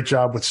 Did a great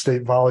job with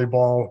state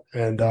volleyball,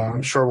 and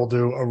I'm sure we'll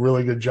do a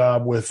really good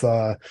job with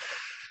the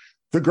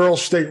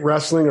girls' state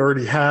wrestling.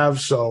 Already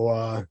have,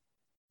 so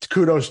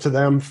kudos to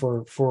them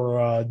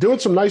for doing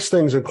some nice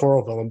things in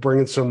Coralville and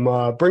bringing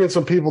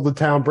some people to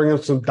town,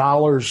 bringing some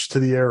dollars to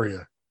the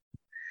area.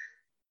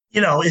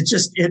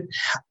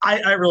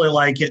 I really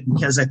like it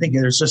because I think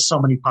there's just so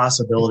many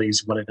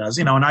possibilities what it does,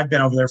 and I've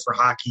been over there for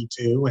hockey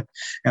too.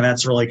 And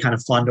that's really kind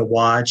of fun to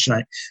watch.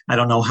 And I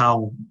don't know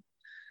how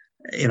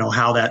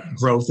that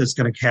growth is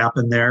going to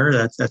happen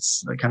there.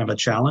 That's kind of a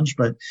challenge,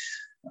 but,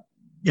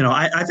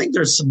 I think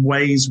there's some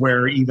ways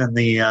where even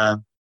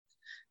the,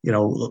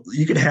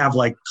 you could have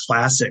like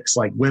classics,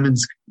 like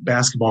women's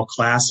basketball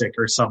classic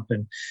or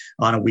something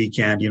on a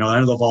weekend. I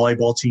know the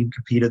volleyball team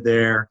competed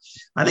there.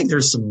 I think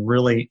there's some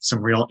real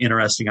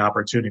interesting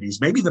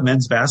opportunities. Maybe the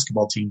men's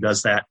basketball team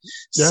does that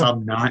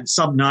some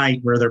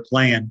night where they're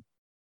playing.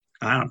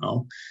 I don't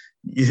know,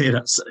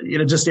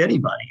 just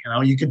anybody.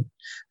 You could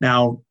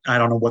now. I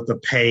don't know what the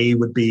pay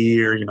would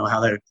be, or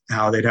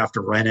how they'd have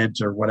to rent it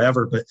or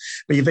whatever. But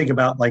you think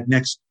about like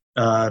next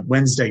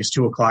Wednesday's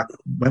 2:00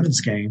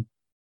 women's game.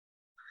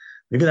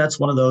 Maybe that's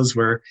one of those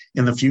where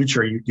in the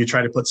future you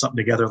try to put something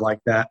together like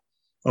that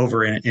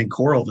over in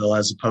Coralville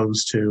as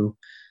opposed to,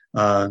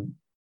 in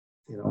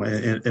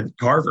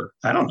Carver.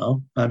 I don't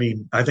know. I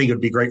mean, I think it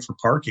would be great for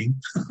parking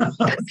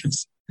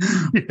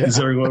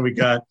considering what we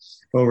got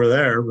over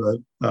there. But,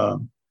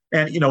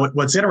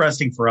 what's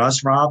interesting for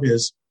us, Rob,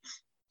 is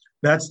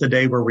that's the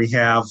day where we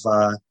have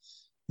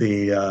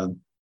that's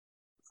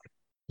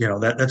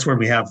when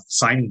we have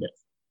signing day.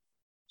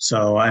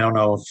 So I don't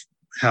know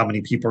how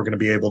many people are going to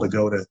be able to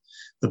go to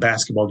the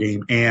basketball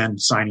game and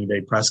signing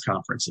day press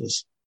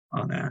conferences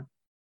on that.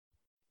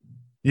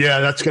 Yeah,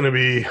 that's going to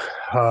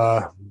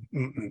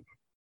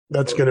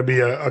be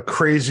a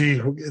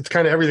crazy, it's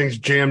kind of everything's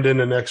jammed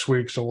into next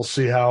week. So we'll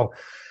see how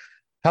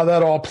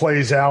that all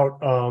plays out.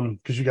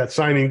 Cause you got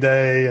signing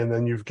day and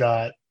then you've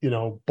got,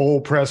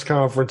 bowl press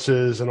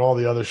conferences and all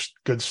the other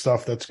good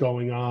stuff that's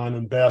going on,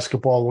 and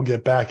basketball will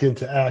get back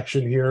into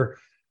action here.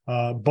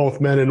 Both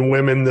men and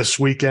women this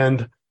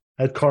weekend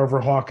at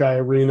Carver Hawkeye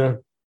Arena,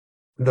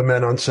 the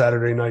men on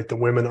Saturday night, the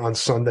women on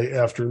Sunday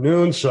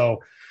afternoon.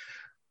 So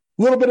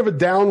a little bit of a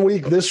down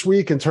week this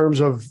week in terms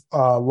of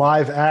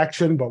live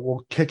action, but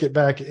we'll kick it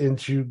back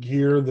into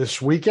gear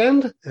this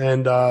weekend.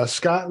 And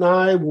Scott and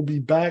I will be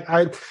back.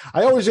 I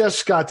always ask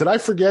Scott, did I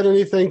forget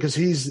anything? Because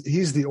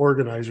he's the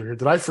organizer here.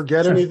 Did I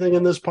forget anything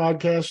in this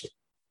podcast?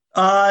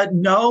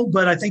 No,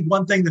 but I think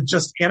one thing that's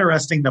just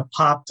interesting that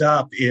popped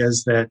up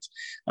is that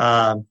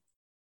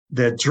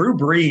Drew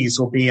Brees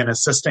will be an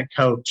assistant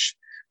coach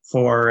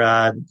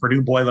for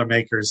Purdue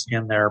Boilermakers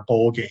in their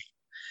bowl game.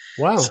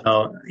 Wow.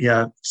 So,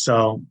 yeah.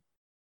 So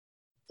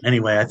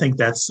anyway, I think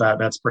that's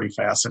pretty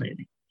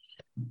fascinating.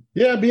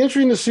 Yeah, it'd be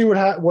interesting to see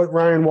what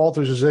Ryan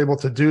Walters is able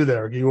to do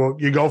there.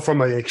 You go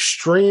from an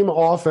extreme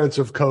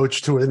offensive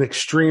coach to an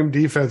extreme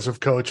defensive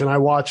coach. And I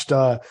watched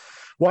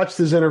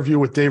his interview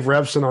with Dave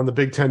Revson on the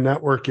Big Ten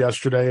Network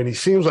yesterday, and he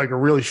seems like a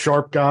really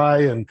sharp guy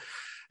and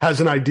has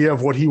an idea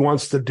of what he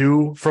wants to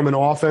do from an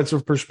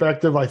offensive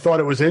perspective. I thought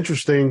it was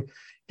interesting.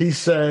 He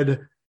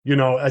said,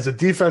 as a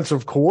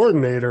defensive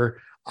coordinator,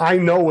 I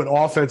know what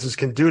offenses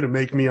can do to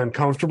make me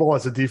uncomfortable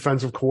as a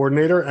defensive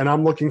coordinator, and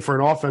I'm looking for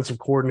an offensive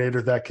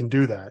coordinator that can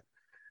do that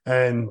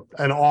and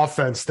an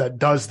offense that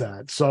does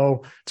that.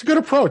 So it's a good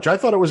approach. I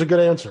thought it was a good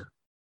answer.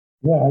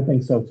 Yeah, I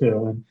think so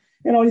too.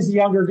 And, he's a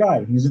younger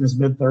guy. He's in his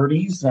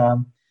mid-30s,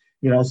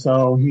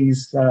 so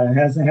he's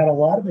hasn't had a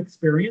lot of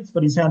experience,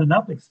 but he's had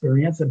enough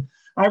experience. And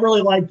I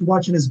really liked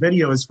watching his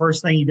video. His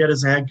first thing he did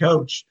as a head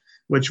coach,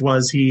 which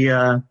was he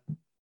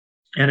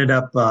ended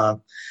up,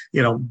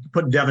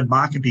 putting Devin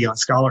Mockabee on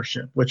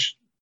scholarship, which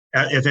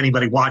if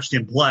anybody watched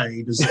him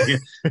play,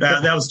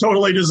 that was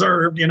totally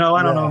deserved. I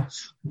don't know,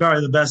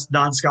 probably the best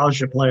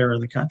non-scholarship player in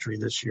the country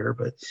this year,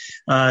 but,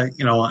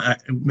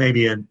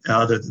 maybe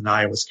other than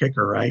Iowa's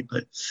kicker, right?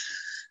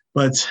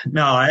 But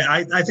no,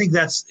 I think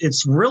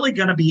it's really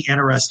going to be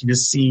interesting to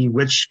see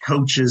which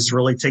coaches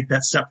really take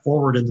that step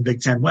forward in the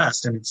Big Ten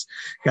West. And it's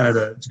kind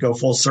of to go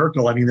full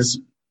circle. I mean, this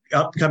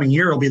upcoming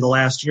year will be the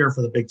last year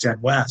for the Big Ten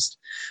West,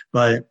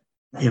 but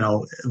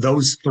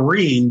those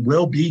three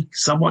will be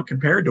somewhat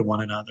compared to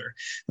one another.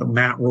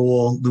 Matt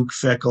Rule, Luke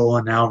Fickell,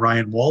 and now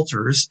Ryan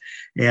Walters.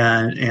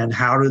 And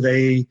how do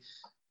they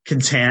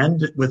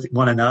contend with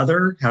one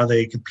another? How do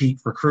they compete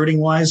recruiting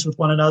wise with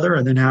one another?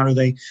 And then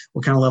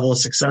what kind of level of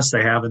success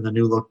they have in the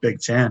new look Big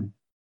Ten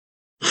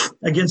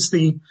against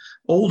the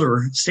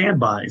older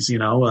standbys,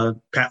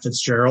 Pat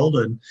Fitzgerald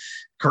and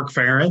Kirk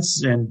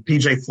Ferentz, and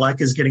PJ Fleck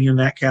is getting in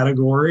that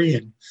category.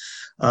 And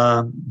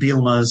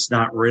Bielema's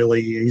not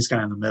really, he's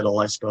kind of in the middle,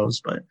 I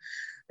suppose. But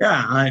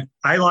yeah,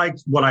 I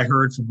liked what I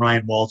heard from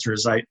Ryan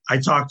Walters. I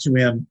talked to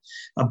him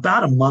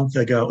about a month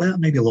ago,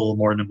 maybe a little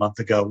more than a month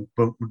ago,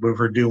 but we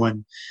were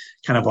doing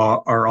kind of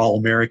our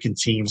All-American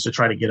teams to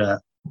try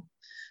to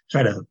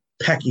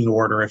pecking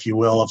order, if you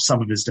will, of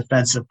some of his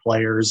defensive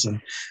players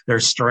and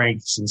their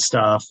strengths and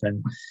stuff.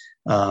 And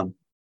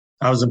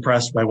I was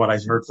impressed by what I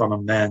heard from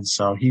him then.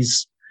 So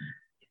he's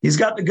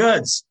got the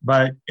goods,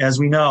 but as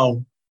we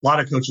know, a lot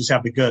of coaches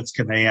have the goods.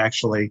 Can they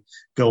actually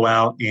go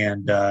out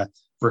and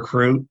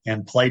recruit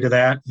and play to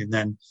that, and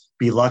then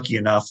be lucky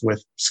enough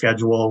with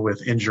schedule,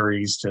 with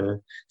injuries to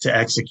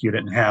execute it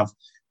and have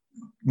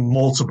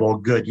multiple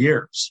good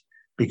years?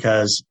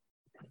 Because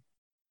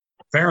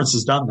Ferentz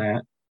has done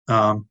that.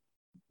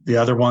 The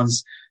other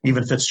ones,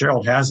 even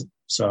Fitzgerald hasn't.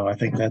 So I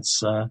think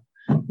that's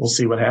we'll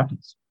see what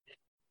happens.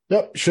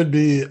 Yep, should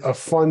be a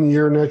fun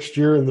year next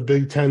year in the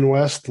Big Ten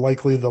West,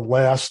 likely the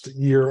last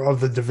year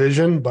of the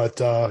division, but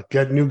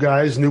get new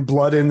guys, new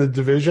blood in the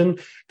division,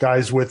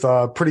 guys with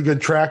pretty good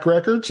track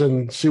records,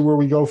 and see where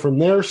we go from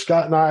there.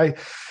 Scott and I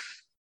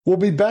will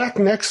be back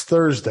next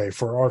Thursday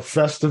for our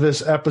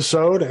Festivus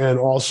episode and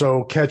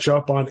also catch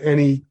up on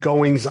any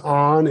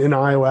goings-on in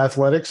Iowa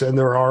athletics, and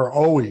there are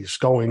always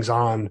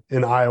goings-on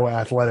in Iowa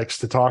athletics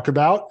to talk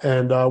about,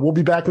 and we'll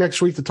be back next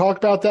week to talk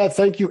about that.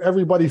 Thank you,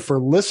 everybody, for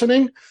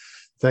listening.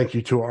 Thank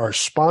you to our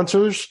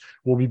sponsors.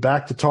 We'll be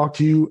back to talk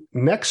to you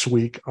next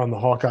week on the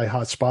Hawkeye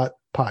Hotspot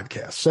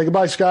podcast. Say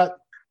goodbye, Scott.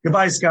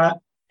 Goodbye,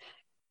 Scott.